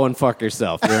fucked. Go and fuck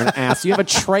yourself. You're an ass. You have a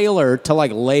trailer to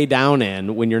lay down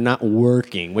in when you're not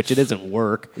working, which it isn't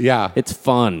work. Yeah. It's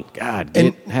fun. God,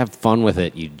 have fun with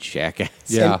it, you jackass.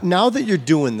 Yeah. And now that you're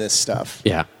doing this stuff,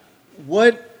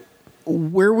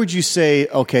 where would you say,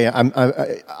 okay, I'm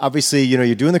obviously,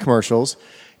 you're doing the commercials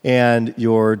and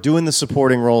you're doing the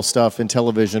supporting role stuff in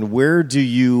television. Where do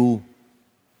you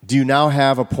now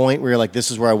have a point where you're like,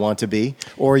 this is where I want to be?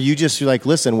 Or are you you're like,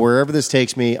 listen, wherever this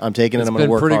takes me, I'm taking it, I'm going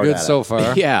to work hard at it? It's been pretty good so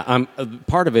far. Yeah,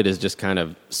 part of it is just kind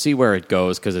of see where it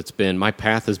goes, because my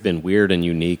path has been weird and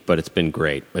unique, but it's been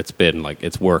great. It's been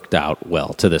it's worked out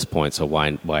well to this point, so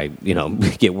why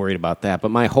get worried about that? But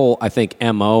my whole, I think,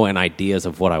 MO and ideas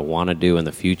of what I want to do in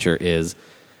the future is,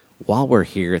 while we're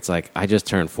here, it's like, I just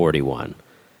turned 41.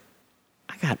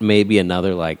 I got maybe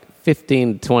another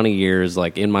 15, 20 years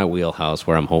in my wheelhouse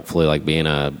where I'm hopefully being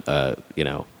a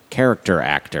character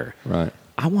actor. Right.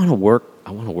 I want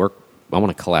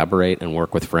to collaborate and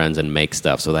work with friends and make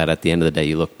stuff so that at the end of the day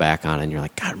you look back on it and you're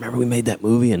like, God, remember we made that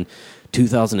movie in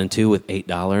 2002 with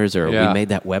 $8, or we made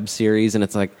that web series, and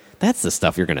it's like, that's the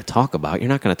stuff you're going to talk about. You're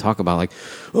not going to talk about like,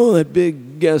 oh, that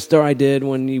big guest star I did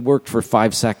when you worked for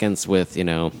 5 seconds with,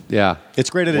 Yeah. It's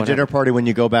great at a dinner party when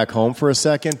you go back home for a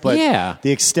second, but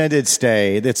the extended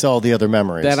stay, that's all the other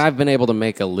memories. That I've been able to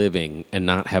make a living and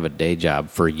not have a day job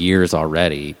for years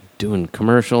already, doing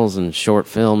commercials and short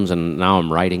films, and now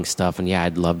I'm writing stuff, and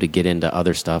I'd love to get into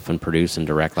other stuff and produce and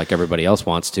direct like everybody else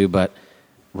wants to, but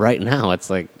right now it's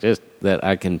like just that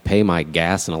I can pay my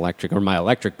gas and electric, or my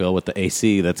electric bill with the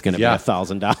AC that's going to be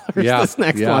 $1,000 this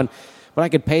next one. But I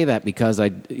could pay that because my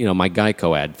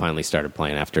Geico ad finally started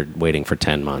playing after waiting for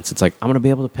 10 months. It's like, I'm going to be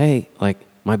able to pay like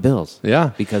my bills. Yeah.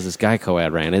 Because this Geico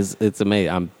ad ran. It's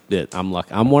amazing. I'm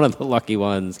lucky. I'm one of the lucky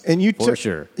ones. And you for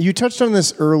sure. You touched on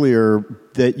this earlier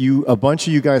that a bunch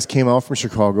of you guys came out from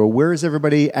Chicago. Where is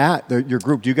everybody at? Your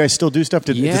group? Do you guys still do stuff?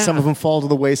 Did some of them fall to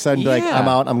the wayside and be like, I'm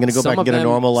out, I'm going to go back and get a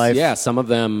normal life? Yeah, some of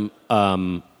them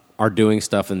are doing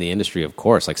stuff in the industry, of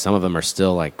course. Like some of them are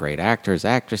still like great actors,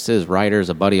 actresses, writers.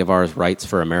 A buddy of ours writes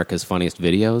for America's Funniest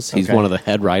Videos. He's one of the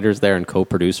head writers there and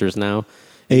co-producers now.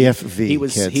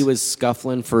 AFV. He was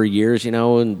scuffling for years,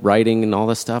 and writing and all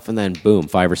this stuff, and then boom,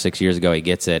 5 or 6 years ago, he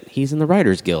gets it. He's in the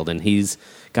Writers Guild, and he's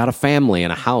got a family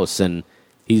and a house, and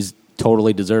he's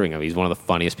totally deserving of it. He's one of the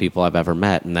funniest people I've ever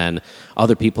met. And then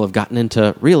other people have gotten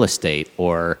into real estate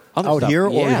or other out stuff. here,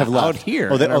 or have left out here.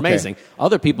 Oh, they're amazing.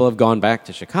 Other people have gone back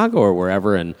to Chicago or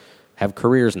wherever and have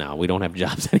careers now. We don't have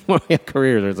jobs anymore. We have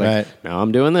careers. It's like, now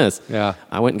I'm doing this. Yeah.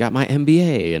 I went and got my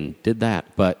MBA and did that.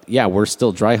 But yeah, we're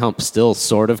still Dry Hump, still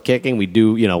sort of kicking. We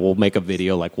do, we'll make a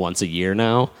video like once a year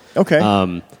now. Okay.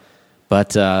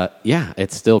 But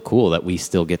it's still cool that we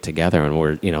still get together, and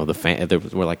we're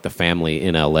we're like the family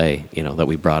in LA. That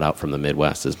we brought out from the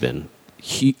Midwest has been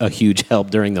a huge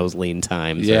help during those lean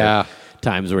times. Yeah.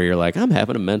 Times where you're like, I'm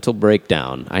having a mental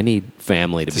breakdown. I need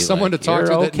family to be someone like, to talk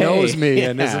to that knows me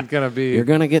and isn't going to be. You're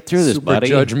going to get through this, buddy.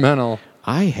 Super judgmental.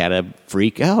 I had a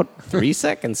freak out 3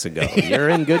 seconds ago. You're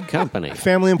in good company.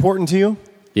 Family important to you?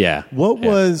 Yeah. What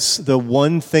was the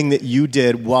one thing that you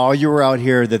did while you were out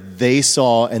here that they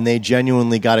saw and they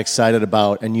genuinely got excited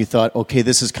about, and you thought, okay,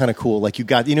 this is kind of cool? Like you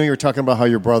were talking about how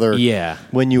your brother,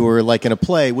 when you were like in a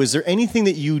play, was there anything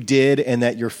that you did and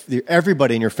that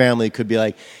everybody in your family could be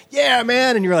like, yeah,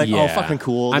 man, and you're like, oh, fucking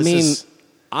cool.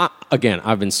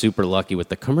 I've been super lucky with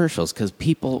the commercials because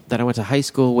people that I went to high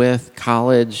school with,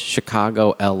 college,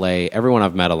 Chicago, LA, everyone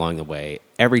I've met along the way,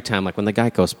 every time, like when the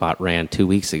Geico spot ran 2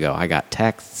 weeks ago, I got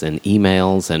texts and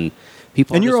emails and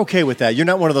people. And you're okay with that? You're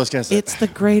not one of those guys. It's the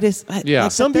greatest.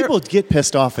 Some people get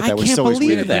pissed off at that. I can't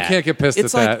believe that. You can't get pissed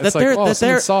at that. It's like,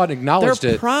 someone saw it and acknowledged it.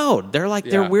 They're proud. They're like,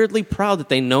 they're weirdly proud that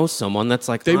they know someone that's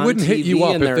like they on wouldn't TV hit you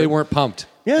up if they weren't pumped.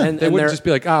 Yeah, they wouldn't just be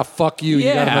like, fuck you.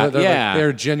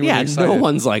 They're genuinely excited. No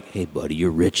one's like, hey, buddy, you're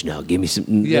rich now. Give me some.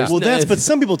 Yeah. Well, but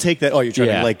some people take that, you're trying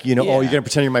to, like, you're going to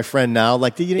pretend you're my friend now.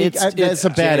 Like, that's a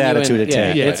bad attitude to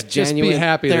take. Yeah, it's just be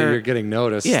happy that you're getting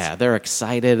noticed. Yeah, they're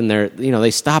excited, and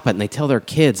they stop it, and they tell their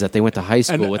kids that they went to high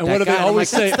school with that guy. What do they always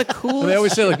say? That's the coolest. They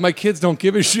always say, like, my kids don't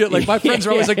give a shit. Like, my friends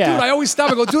are always like, dude, I always stop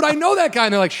and go, dude, I know that guy.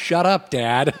 And they're like, shut up,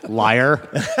 Dad. Liar.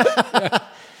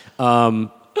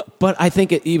 But I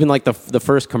think even like the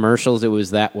first commercials, it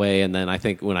was that way. And then I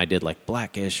think when I did like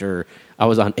Blackish, or I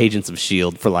was on Agents of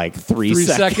S.H.I.E.L.D. for like 3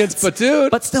 seconds. But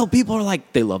dude. But still, people are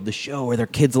like, they love the show, or their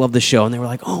kids love the show. And they were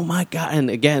like, oh my God. And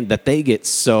again, that they get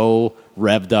so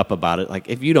revved up about it. Like,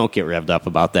 if you don't get revved up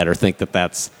about that or think that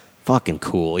that's fucking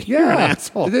cool, you're an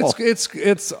asshole.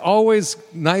 It's always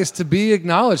nice to be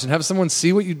acknowledged and have someone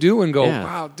see what you do and go,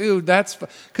 wow, dude, that's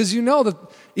because that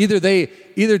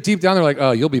either deep down they're like,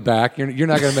 oh, you'll be back, you're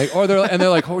not going to make, or they're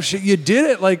like, oh shit, you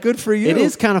did it, like, good for you. It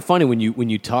is kind of funny when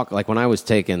you talk, like when I was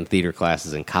taking theater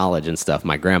classes in college and stuff.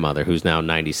 My grandmother, who's now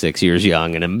 96 years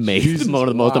young and amazing, one of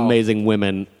the most amazing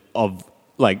women of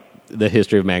like the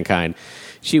history of mankind,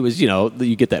 she was,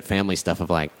 you get that family stuff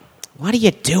of like, what do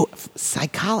you do?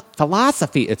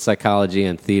 Philosophy. It's psychology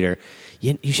and theater.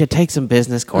 You should take some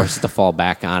business courses to fall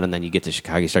back on, and then you get to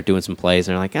Chicago, you start doing some plays,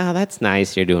 and they're like, that's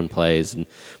nice, you're doing plays, and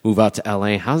move out to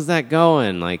LA. How's that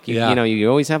going? Like, you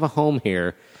always have a home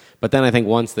here. But then I think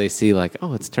once they see, like,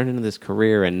 it's turned into this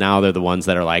career, and now they're the ones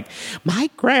that are like, my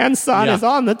grandson is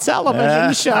on the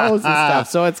television shows and stuff.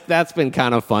 So that's been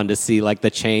kind of fun to see, like,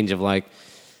 the change of, like,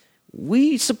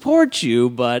 we support you,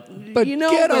 but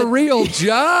get a real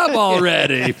job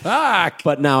already. Fuck.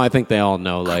 But now I think they all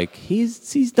know, like,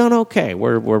 he's done okay.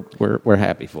 We're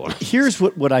happy for him. Here's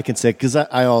what I can say, because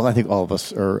I think all of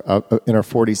us are in our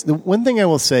 40s. The one thing I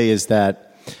will say is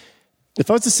that If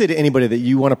I was to say to anybody that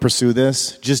you want to pursue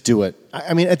this, just do it.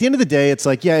 I mean, at the end of the day, it's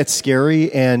like, yeah, it's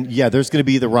scary, and yeah, there's going to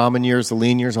be the ramen years, the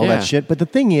lean years, all that shit. But the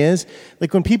thing is,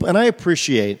 like when people, and I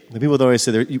appreciate the people that always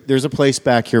say there's a place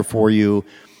back here for you.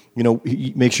 You know,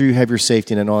 make sure you have your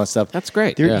safety and all that stuff. That's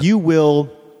great. You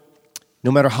will, no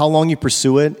matter how long you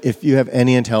pursue it, if you have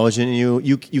any intelligence in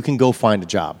you can go find a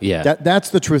job. Yeah. That's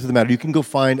the truth of the matter. You can go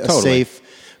find a safe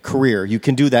career. You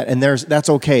can do that, and that's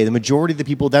okay. The majority of the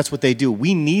people, that's what they do.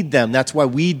 We need them. That's why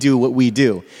we do what we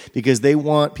do, because they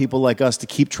want people like us to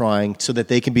keep trying so that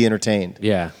they can be entertained.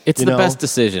 Yeah, it's the best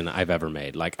decision I've ever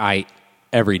made. Like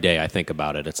every day I think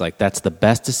about it. It's like that's the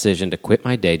best decision, to quit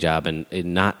my day job and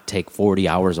not take 40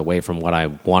 hours away from what I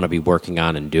want to be working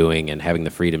on and doing, and having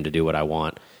the freedom to do what I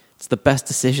want. It's the best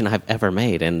decision I've ever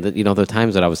made. And the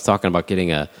times that I was talking about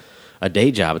getting a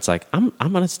day job, it's like I'm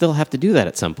gonna still have to do that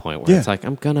at some point. Where it's like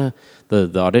the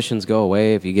auditions go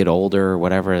away if you get older or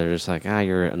whatever. They're just like,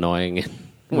 you're annoying and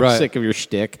we're sick of your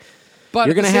shtick. But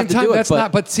you're gonna have to do it.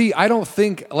 But see, I don't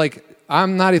think, like,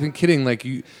 I'm not even kidding. Like,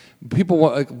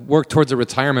 people work towards a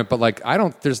retirement, but like,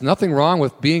 there's nothing wrong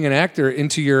with being an actor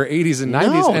into your 80s and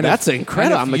 90s. No, and that's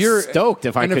incredible. I'm stoked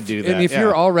if I could do that. And if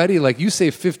you're already, like, you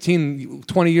say 15,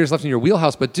 20 years left in your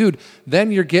wheelhouse, but dude,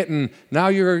 then you're getting, now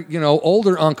you're,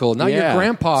 older uncle, now you're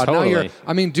grandpa, totally.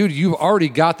 Dude, you've already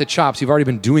got the chops. You've already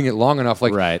been doing it long enough.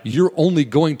 Like, you're only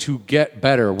going to get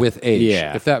better with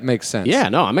age, if that makes sense. Yeah,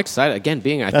 no, I'm excited. Again,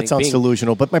 that sounds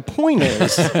delusional, but my point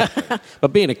is...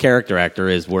 But being a character actor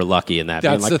we're lucky in that.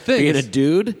 That's the thing. Being a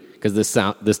dude, because this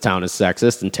town is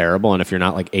sexist and terrible, and if you're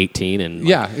not like 18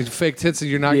 and fake tits,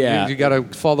 and you're not, you got to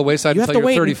fall the wayside until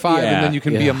you're 35, and then you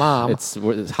can be a mom.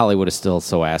 Hollywood is still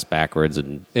so ass backwards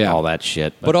and all that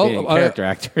shit. But being a character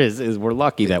actor is we're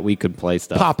lucky that we could play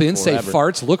stuff. Pop in, say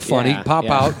farts, look funny, pop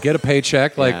out, get a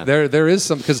paycheck. Like there is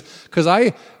some, because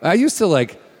I used to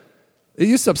like. It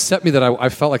used to upset me that I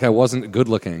felt like I wasn't good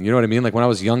looking. You know what I mean? Like when I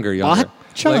was younger. What?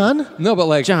 John? Like, no, but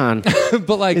like... John.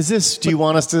 But like... Is this... Do you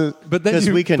want us to... Because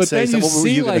we can say something. What were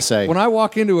you going to say? When I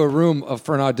walk into a room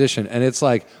for an audition, and it's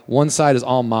like one side is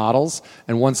all models,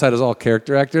 and one side is all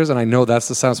character actors, and I know that's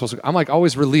the side I'm supposed to... I'm like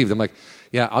always relieved. I'm like,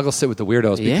 yeah, I'll go sit with the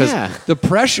weirdos, because the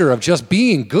pressure of just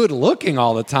being good looking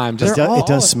all the time... It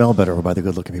does smell better by the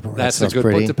good looking people. Right? That's a good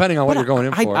point, depending on what you're going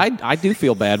in for. I do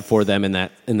feel bad for them in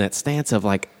that stance of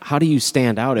like, how do you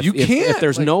stand out if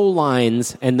there's no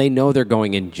lines and they know they're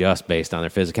going in just based on their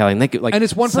physicality, and they could, like, and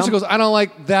it's one person goes, I don't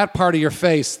like that part of your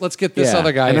face, let's get this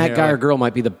other guy and in that here. guy or girl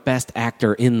might be the best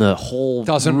actor in the whole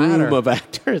room of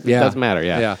actors. It doesn't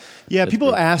matter. Yeah,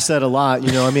 people ask that a lot.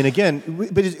 I mean, again,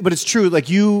 but it's true. Like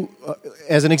you,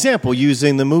 as an example,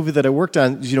 using the movie that I worked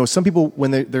on, some people,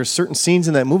 when there's certain scenes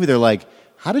in that movie, they're like,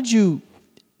 how did you,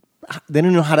 they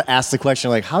don't know how to ask the question,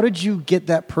 like, how did you get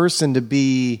that person to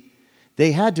be,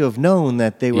 they had to have known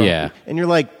that they were, and you're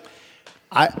like,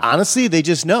 honestly, they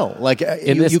just know. Like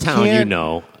in this town,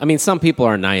 I mean, some people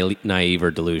are naive or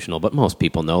delusional, but most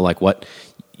people know, like, what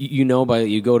you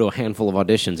go to a handful of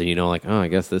auditions and like, oh, I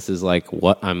guess this is like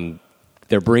what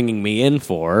they're bringing me in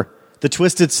for. The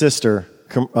Twisted Sister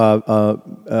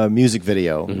music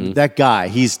video. Mm-hmm. That guy,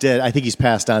 he's dead. I think he's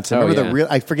passed on. So remember the real?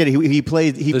 I forget. He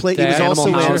played. He was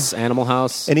also Animal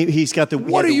House, and he's got the.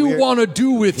 What do you want to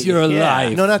do with your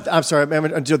life? No, not. I'm sorry.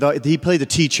 He played the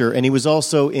teacher, and he was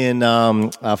also in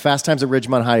Fast Times at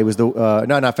Ridgemont High. He was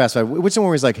not Fast Five. Which one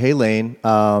where he's like, "Hey Lane,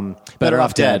 Better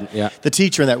Off Dead." Yeah, the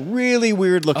teacher and that really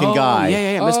weird looking guy.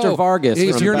 Yeah, Mr. Vargas.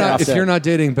 If you're not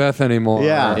dating Beth anymore,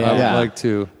 I would like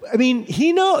to. I mean,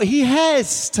 he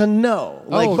has to know.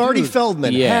 Like Barty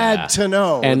Feldman had to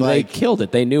know. And they killed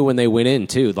it. They knew when they went in,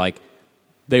 too. Like,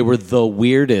 they were the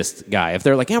weirdest guy. If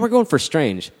they're like, we're going for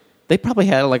Strange, they probably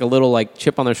had like a little like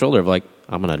chip on their shoulder of like,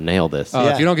 I'm going to nail this.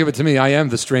 If you don't give it to me, I am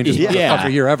the strangest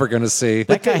motherfucker you're ever going to see.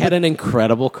 That guy had an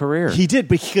incredible career. He did,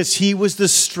 because he was the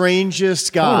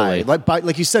strangest guy. Totally.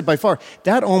 Like you said, by far.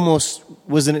 That almost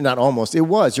wasn't, not almost, it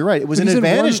was. You're right. It was an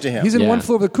advantage to him. He's in One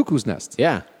Flew Over the Cuckoo's Nest.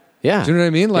 Yeah. Do you know what I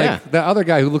mean? Like that other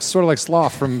guy who looks sort of like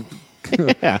Sloth from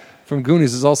from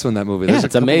Goonies is also in that movie. There's a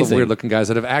couple of weird-looking guys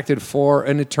that have acted for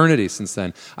an eternity since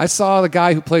then. I saw the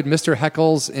guy who played Mr.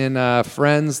 Heckles in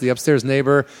Friends, The Upstairs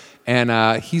Neighbor,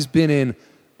 and he's been in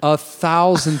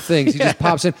 1,000 things. He just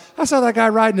pops in. I saw that guy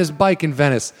riding his bike in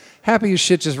Venice. Happy as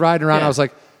shit, just riding around. I was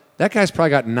like, that guy's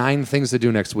probably got 9 things to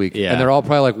do next week. And they're all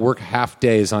probably like work half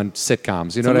days on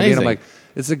sitcoms. You know what I mean? I'm like,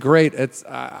 it's a great... It's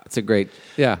a great...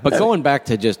 Yeah. But going back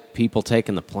to just people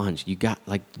taking the plunge, you got,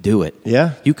 like, do it.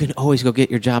 Yeah. You can always go get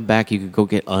your job back. You could go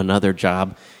get another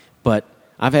job. But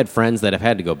I've had friends that have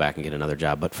had to go back and get another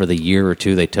job, but for the year or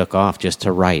two they took off just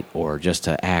to write or just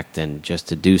to act and just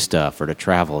to do stuff or to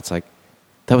travel. It's like,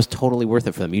 that was totally worth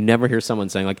it for them. You never hear someone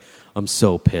saying, like, I'm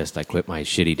so pissed I quit my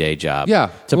shitty day job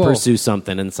to pursue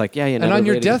something. And it's like, you never. And on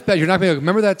your deathbed, you're not going to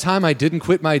remember that time I didn't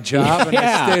quit my job? And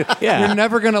I stayed. You're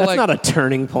never going to, That's not a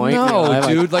turning point. No,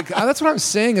 dude. Like, that's what I'm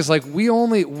saying is, like,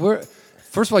 we're...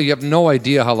 First of all, you have no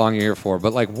idea how long you're here for,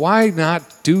 but, like, why not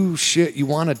do shit you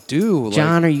want to do? Like,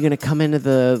 John, are you going to come into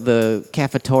the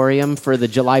cafetorium for the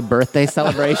July birthday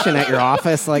celebration at your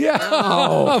office? Like,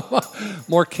 no.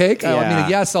 More cake? Yeah. I mean,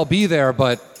 yes, I'll be there,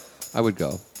 but I would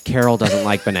go. Carol doesn't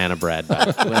like banana bread.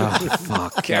 But,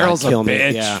 fuck. Carol's a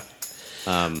bitch. Yeah.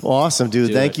 Well, awesome,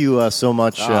 dude. Thank you so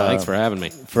much. Thanks for having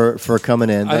me. For coming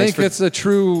in. I think it's a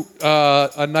true,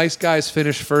 a nice guy's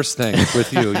finish first thing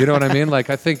with you. You know what I mean?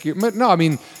 Like, I think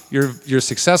you're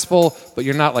successful, but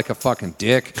you're not like a fucking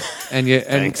dick. And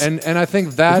I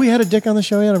think that. Have we had a dick on the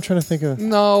show yet? I'm trying to think of.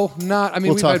 No, not. I mean,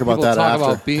 we'll we've talk had about people that talk after.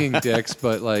 about being dicks,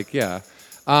 but like, yeah.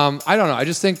 I don't know. I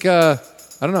just think.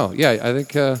 I don't know. Yeah, I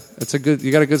think it's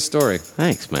you got a good story.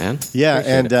 Thanks, man. Yeah,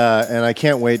 and I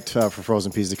can't wait for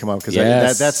Frozen Peas to come out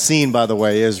because that scene, by the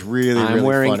way, is really I'm really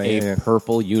wearing funny. a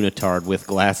purple unitard with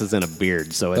glasses and a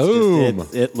beard, so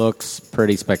it looks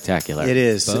pretty spectacular. It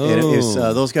is. It is.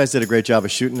 Those guys did a great job of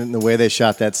shooting it, and the way they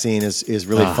shot that scene is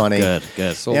really funny. Good.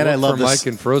 So and look I love for Mike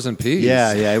and Frozen Peas.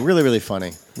 Yeah, really, really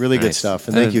funny. Really good stuff.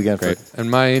 And thank you again for And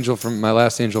my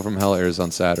last Angel from Hell airs on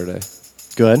Saturday.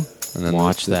 Good. And then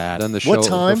watch that. Then the show, what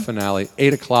time? The finale,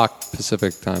 8:00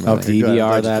 Pacific time. Okay,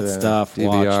 DVR that stuff.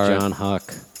 DVR. Watch John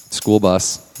Huck. School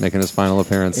Bus making his final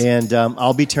appearance. And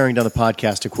I'll be tearing down the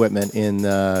podcast equipment in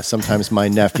sometimes my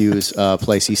nephew's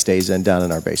place he stays in down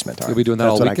in our basement. You'll be doing that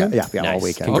all weekend? Yeah, Nice. all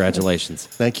weekend. Congratulations.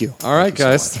 Thank you. All right,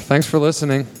 guys. Thanks for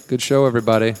listening. Good show,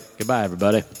 everybody. Goodbye,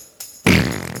 everybody.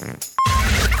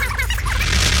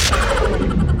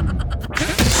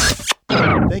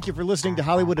 Thank you for listening to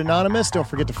Hollywood Anonymous. Don't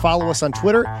forget to follow us on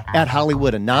Twitter at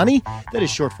Hollywood Anani. That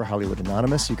is short for Hollywood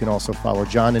Anonymous. You can also follow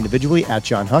John individually at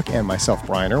John Huck and myself,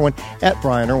 Brian Irwin, at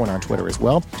Brian Irwin on Twitter as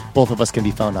well. Both of us can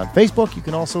be found on Facebook. You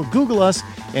can also Google us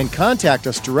and contact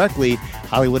us directly,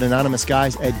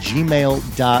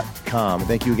 HollywoodAnonymousGuys@gmail.com.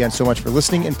 Thank you again so much for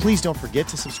listening, and please don't forget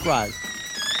to subscribe